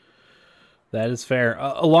 That is fair.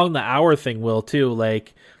 Along the hour thing, Will, too.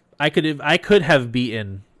 Like, I could have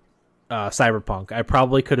beaten Cyberpunk. I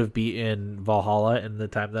probably could have beaten Valhalla in the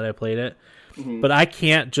time that I played it, but I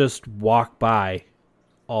can't just walk by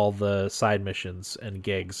all the side missions and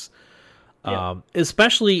gigs.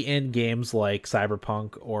 Especially in games like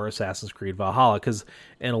Cyberpunk or Assassin's Creed Valhalla, because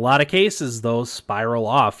in a lot of cases those spiral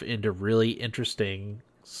off into really interesting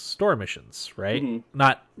story missions, right?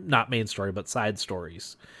 Not main story, but side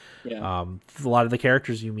stories. A lot of the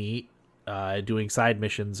characters you meet doing side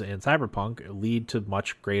missions in Cyberpunk lead to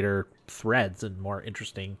much greater threads and more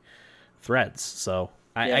interesting threads. So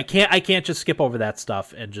I can't just skip over that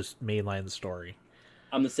stuff and just mainline the story.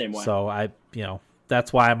 I'm the same way. So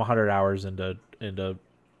that's why I'm 100 hours into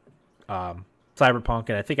Cyberpunk,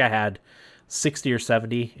 and I think I had 60 or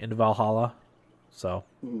 70 into Valhalla. So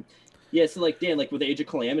yeah, so like Dan, like with Age of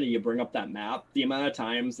Calamity, you bring up that map. The amount of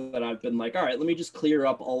times that I've been like, all right, let me just clear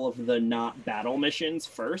up all of the not battle missions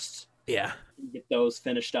first. Yeah, get those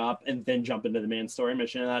finished up, and then jump into the main story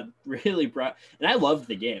mission. And that really brought. And I loved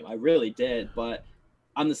the game, I really did, but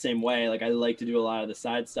I'm the same way. Like, I like to do a lot of the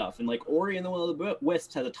side stuff, and like Ori and the Will of the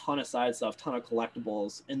Wisps has a ton of side stuff, ton of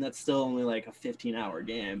collectibles, and that's still only like a 15-hour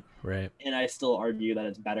game. Right. And I still argue that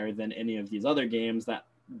it's better than any of these other games that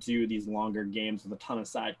do these longer games with a ton of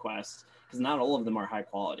side quests, because not all of them are high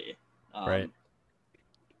quality. Right.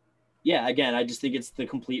 Yeah. Again, I just think it's the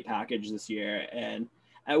complete package this year, and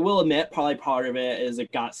I will admit, probably part of it is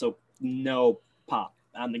it got no pop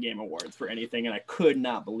on the Game Awards for anything, and I could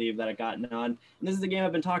not believe that it got none. And this is a game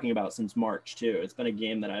I've been talking about since March too. It's been a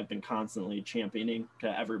game that I've been constantly championing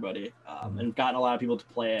to everybody, and gotten a lot of people to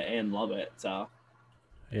play it and love it. So,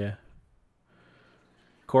 yeah.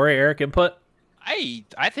 Corey, Eric, input. I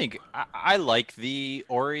think I like the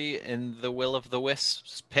Ori and the Will of the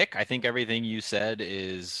Wisps pick. I think everything you said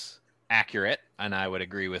is accurate, and I would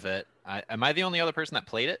agree with it. Am I the only other person that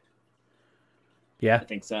played it? Yeah, I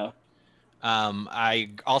think so. I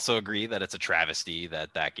also agree that it's a travesty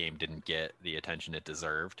that game didn't get the attention it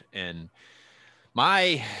deserved. And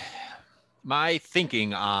my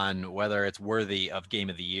thinking on whether it's worthy of Game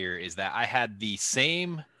of the Year is that I had the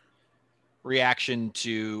same reaction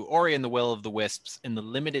to Ori and the Will of the Wisps in the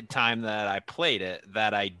limited time that I played it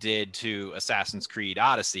that I did to Assassin's Creed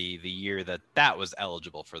Odyssey the year that was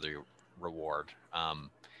eligible for the reward.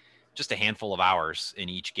 Just a handful of hours in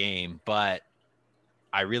each game, but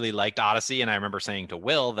I really liked Odyssey, and I remember saying to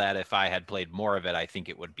Will that if I had played more of it, I think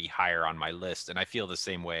it would be higher on my list. And I feel the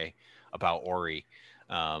same way about Ori.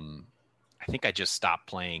 I think I just stopped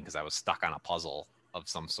playing because I was stuck on a puzzle of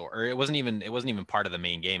some sort, or it wasn't even part of the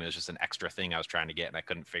main game. It was just an extra thing I was trying to get, and I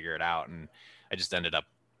couldn't figure it out, and I just ended up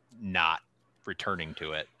not returning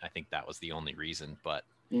to it. I think that was the only reason. But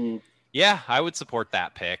yeah, I would support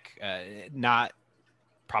that pick. Not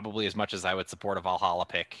probably as much as I would support a Valhalla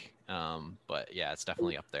pick. But yeah, it's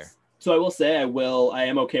definitely up there. So I will say I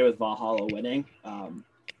am okay with Valhalla winning,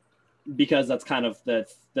 because that's kind of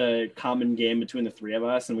the common game between the three of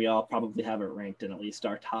us, and we all probably have it ranked in at least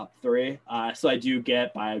our top three. So I do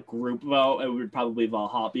get by a group vote, it would probably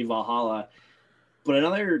be Valhalla. But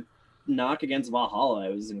another knock against Valhalla,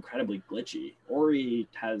 it was incredibly glitchy. Ori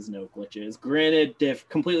has no glitches. Granted,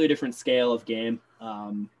 completely different scale of game.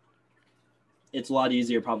 It's a lot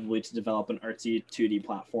easier probably to develop an artsy 2D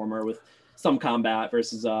platformer with some combat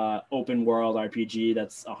versus open world RPG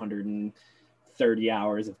that's 130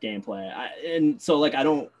 hours of gameplay. And so like I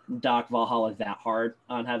don't dock Valhalla that hard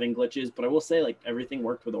on having glitches, but I will say like everything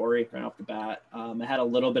worked with Ori right off the bat. I had a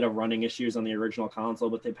little bit of running issues on the original console,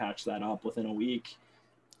 but they patched that up within a week.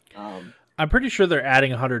 I'm pretty sure they're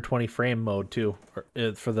adding 120 frame mode too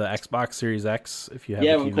for the Xbox Series X. If you have a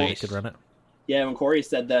TV, you could run it. Yeah, when Corey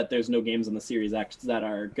said that there's no games on the Series X that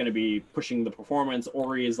are going to be pushing the performance,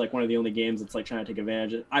 Ori is like one of the only games that's like trying to take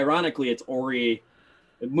advantage. Ironically, it's Ori,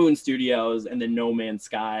 Moon Studios, and then No Man's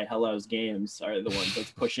Sky, Hello's Games are the ones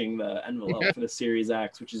that's pushing the envelope for the Series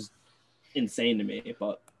X, which is insane to me,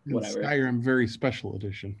 but whatever. Skyrim Very Special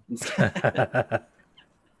Edition.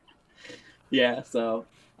 Yeah, so.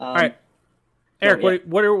 All right. Eric,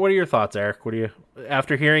 what are your thoughts, Eric? What do you,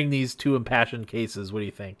 after hearing these two impassioned cases, what do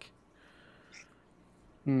you think?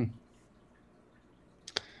 I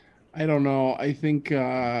don't know. I think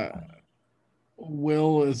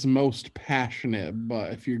Will is most passionate,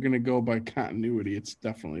 but if you're going to go by continuity, it's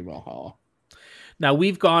definitely Valhalla. Now,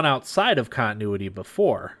 we've gone outside of continuity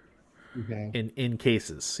before. Okay. In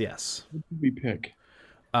cases, yes. What did we pick?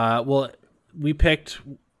 Well, we picked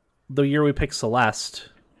the year we picked Celeste.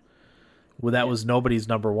 Well, that was nobody's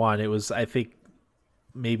number one. It was, I think,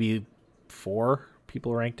 maybe 4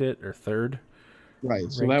 people ranked it, or third.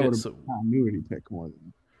 Right, so that would have been a continuity pick more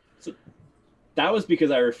than. that was because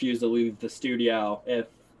I refused to leave the studio. If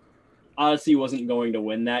Odyssey wasn't going to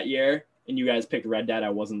win that year and you guys picked Red Dead, I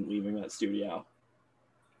wasn't leaving that studio.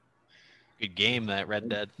 Good game, that Red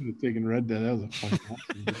Dead. Could have taken Red Dead. That was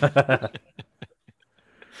a fun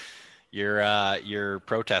one. Your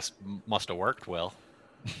protest must have worked, Will.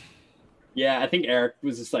 Yeah, I think Eric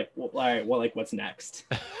was just like, well, all right, well, like, what's next?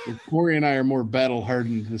 If Corey and I are more battle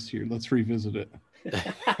hardened this year. Let's revisit it.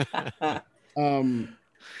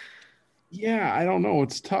 Yeah, I don't know.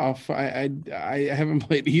 It's tough. I haven't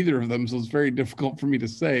played either of them, so it's very difficult for me to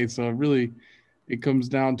say. So really, it comes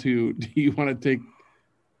down to: do you want to take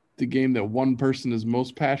the game that one person is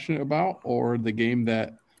most passionate about, or the game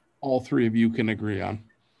that all three of you can agree on?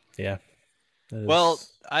 Yeah. Well,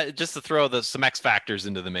 just to throw some X factors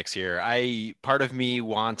into the mix here, part of me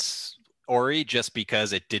wants Ori just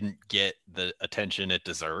because it didn't get the attention it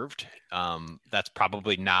deserved. That's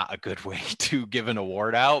probably not a good way to give an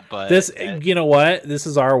award out, but you know what? This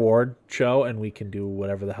is our award show, and we can do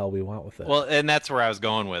whatever the hell we want with it. Well, and that's where I was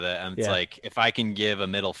going with it. And it's Yeah. like, if I can give a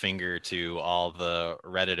middle finger to all the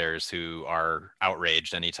Redditors who are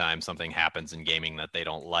outraged anytime something happens in gaming that they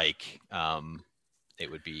don't like, it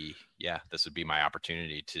would be, this would be my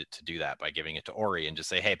opportunity to do that by giving it to Ori and just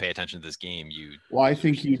say, hey, pay attention to this game. Well, I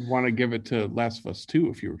think you'd want to give it to Last of Us 2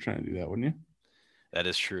 if you were trying to do that, wouldn't you? That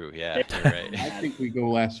is true. Yeah, you're right. I think we go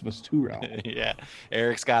Last of Us 2 route. Yeah,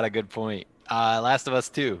 Eric's got a good point. Last of Us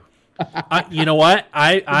 2. You know what?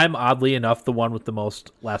 I'm oddly enough the one with the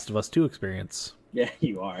most Last of Us 2 experience Yeah,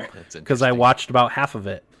 you are. That's because I interesting. watched about half of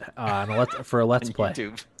it for a Let's On Play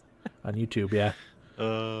YouTube. on YouTube. Yeah.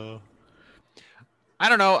 I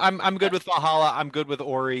don't know. I'm good with Valhalla. I'm good with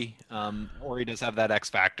Ori. Ori does have that X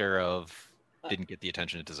factor of didn't get the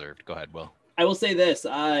attention it deserved. Go ahead, Will. I will say this: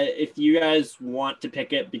 if you guys want to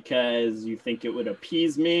pick it because you think it would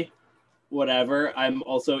appease me, whatever, I'm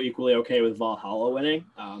also equally okay with Valhalla winning.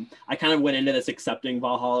 I kind of went into this accepting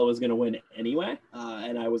Valhalla was going to win anyway,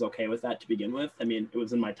 and I was okay with that to begin with. I mean, it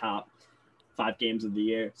was in my top 5 games of the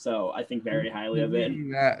year, so I think very highly of it.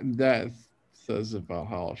 That says that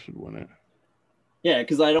Valhalla should win it. Yeah,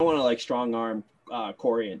 because I don't want to like strong arm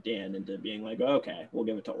Corey and Dan into being like, okay, we'll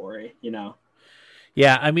give it to Ori, you know.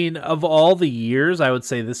 Yeah, I mean, of all the years, I would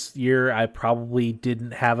say this year I probably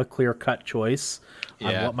didn't have a clear-cut choice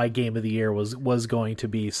on what my game of the year was going to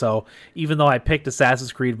be. So even though I picked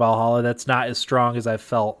Assassin's Creed Valhalla, that's not as strong as I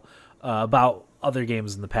felt about other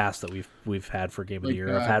games in the past that we've had for game of the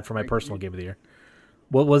year. I've had for my personal game of the year.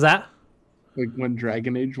 What was that? Like when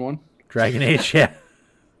Dragon Age won? Dragon Age, yeah.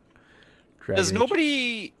 Does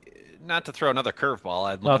nobody, not to throw another curveball,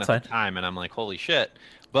 I'm No, looking it's at the fine. time and I'm like, holy shit.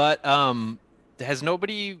 But has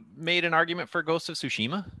nobody made an argument for Ghost of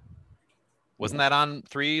Tsushima? Wasn't that on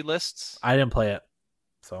 3 lists? I didn't play it,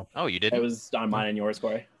 so Oh, you It didn't? was on mine and yours,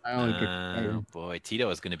 Corey. I only picked Oh, boy. Tito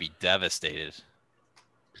is going to be devastated.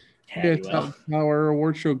 Yeah, Yeah, you it's will. how our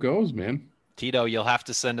award show goes, man. Tito, you'll have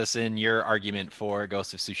to send us in your argument for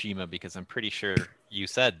Ghost of Tsushima because I'm pretty sure you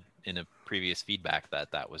said in a previous feedback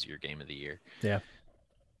that was your game of the year. yeah.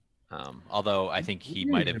 Although I think he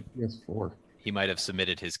might have PS4.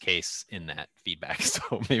 submitted his case in that feedback,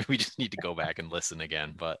 so maybe we just need to go back and listen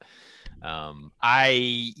again. But I'm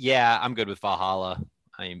good with Valhalla.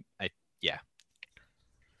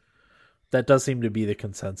 That does seem to be the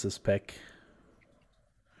consensus pick.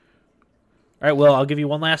 All right, well, I'll give you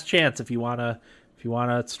one last chance if you wanna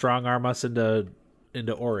strong arm us into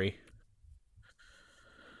Ori.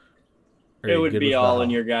 Or are It you would good be with all in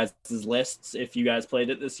Valhalla? your guys' lists if you guys played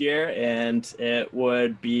it this year, and it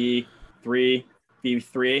would be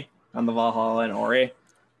 3v3 on the Valhalla and Ori.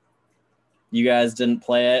 You guys didn't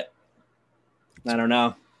play it. I don't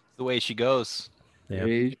know. The way she goes. Yeah.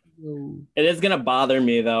 It is gonna bother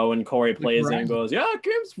me though when Corey plays it and goes, "Yeah,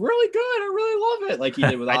 game's really good. I really love it." Like he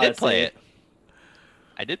did with I Odyssey. did play it.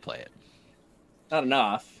 I did play it. Not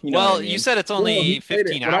enough. You know what Well, I mean? you said it's only Well, he played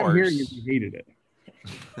 15 it, but I'm hearing hours. you hated it.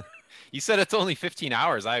 You said it's only 15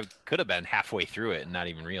 hours. I could have been halfway through it and not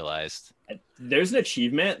even realized. There's an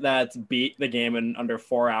achievement that's beat the game in under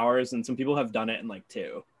 4 hours, and some people have done it in like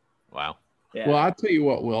 2. Wow. Yeah. Well, I'll tell you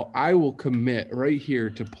what, Will. I will commit right here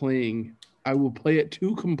to playing. I will play it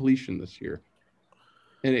to completion this year,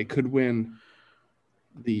 and it could win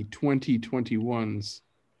the 2021's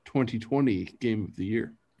 2020 Game of the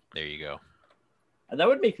Year. There you go. That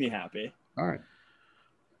would make me happy. All right.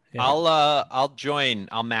 Yeah.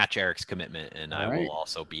 I'll match Eric's commitment and I All right. will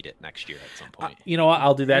also beat it next year at some point. You know what?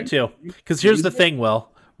 I'll do that too. Because here's the thing,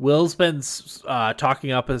 Will's been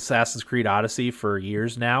talking up Assassin's Creed Odyssey for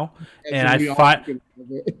years now, and So we all can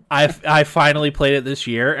love it. I finally played it this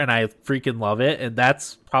year, and I freaking love it. And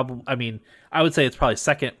that's probably, I mean, I would say it's probably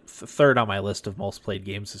third on my list of most played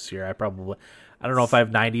games this year. I don't know if I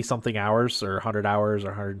have 90 something hours or 100 hours or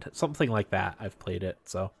 100 something like that. I've played it.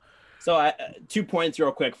 So 2 points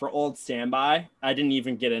real quick for Old Standby. I didn't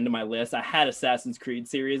even get into my list. I had Assassin's Creed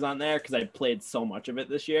series on there because I played so much of it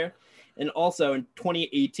this year. And also in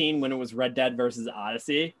 2018, when it was Red Dead versus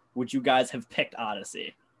Odyssey, would you guys have picked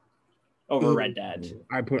Odyssey over Red Dead?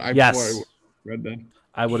 Yes. Red Dead.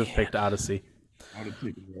 I would have picked Odyssey. I would have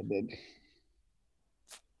taken Red Dead.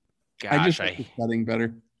 Gosh, I just like the setting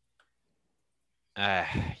better.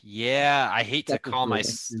 Yeah, I hate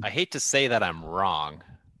to say that I'm wrong,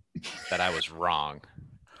 that I was wrong.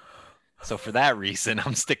 So for that reason,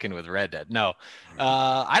 I'm sticking with Red Dead. No,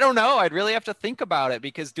 I don't know. I'd really have to think about it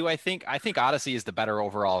because I think Odyssey is the better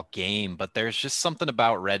overall game, but there's just something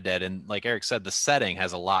about Red Dead. And like Eric said, the setting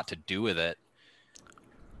has a lot to do with it.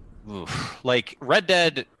 Oof. Like Red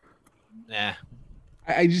Dead.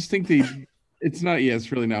 I just think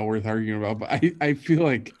it's really not worth arguing about, but I feel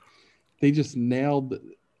like they just nailed.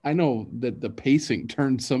 I know that the pacing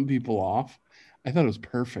turned some people off. I thought it was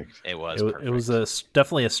perfect. It was. It was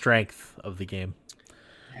definitely a strength of the game.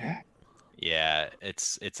 Yeah,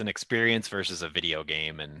 it's an experience versus a video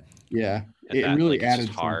game, and it really added.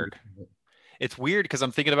 It's hard. It's weird because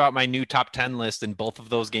I'm thinking about my new top 10 list, and both of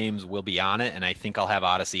those games will be on it, and I think I'll have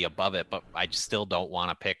Odyssey above it, but I still don't want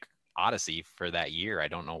to pick Odyssey for that year. I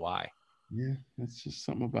don't know why. Yeah, that's just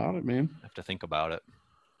something about it, man. I have to think about it.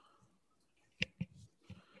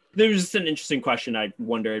 There was just an interesting question I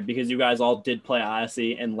wondered because you guys all did play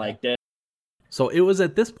Odyssey and liked it. So it was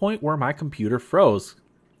at this point where my computer froze,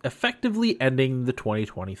 effectively ending the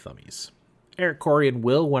 2020 Thummies. Eric, Corey, and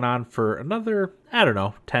Will went on for another,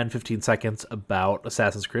 10, 15 seconds about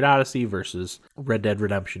Assassin's Creed Odyssey versus Red Dead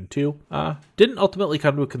Redemption 2. Didn't ultimately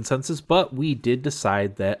come to a consensus, but we did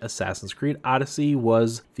decide that Assassin's Creed Odyssey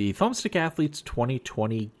was the Thumbstick Athletes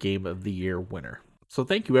 2020 Game of the Year winner. So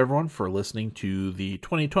thank you everyone for listening to the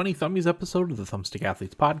 2020 Thummies episode of the Thumbstick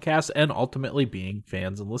Athletes podcast and ultimately being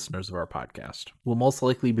fans and listeners of our podcast. We'll most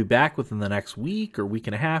likely be back within the next week or week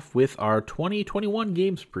and a half with our 2021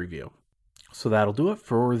 games preview. So that'll do it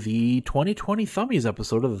for the 2020 Thummies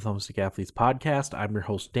episode of the Thumbstick Athletes podcast. I'm your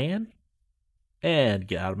host, Dan, and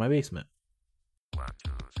get out of my basement. 1,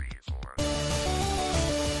 2, 3.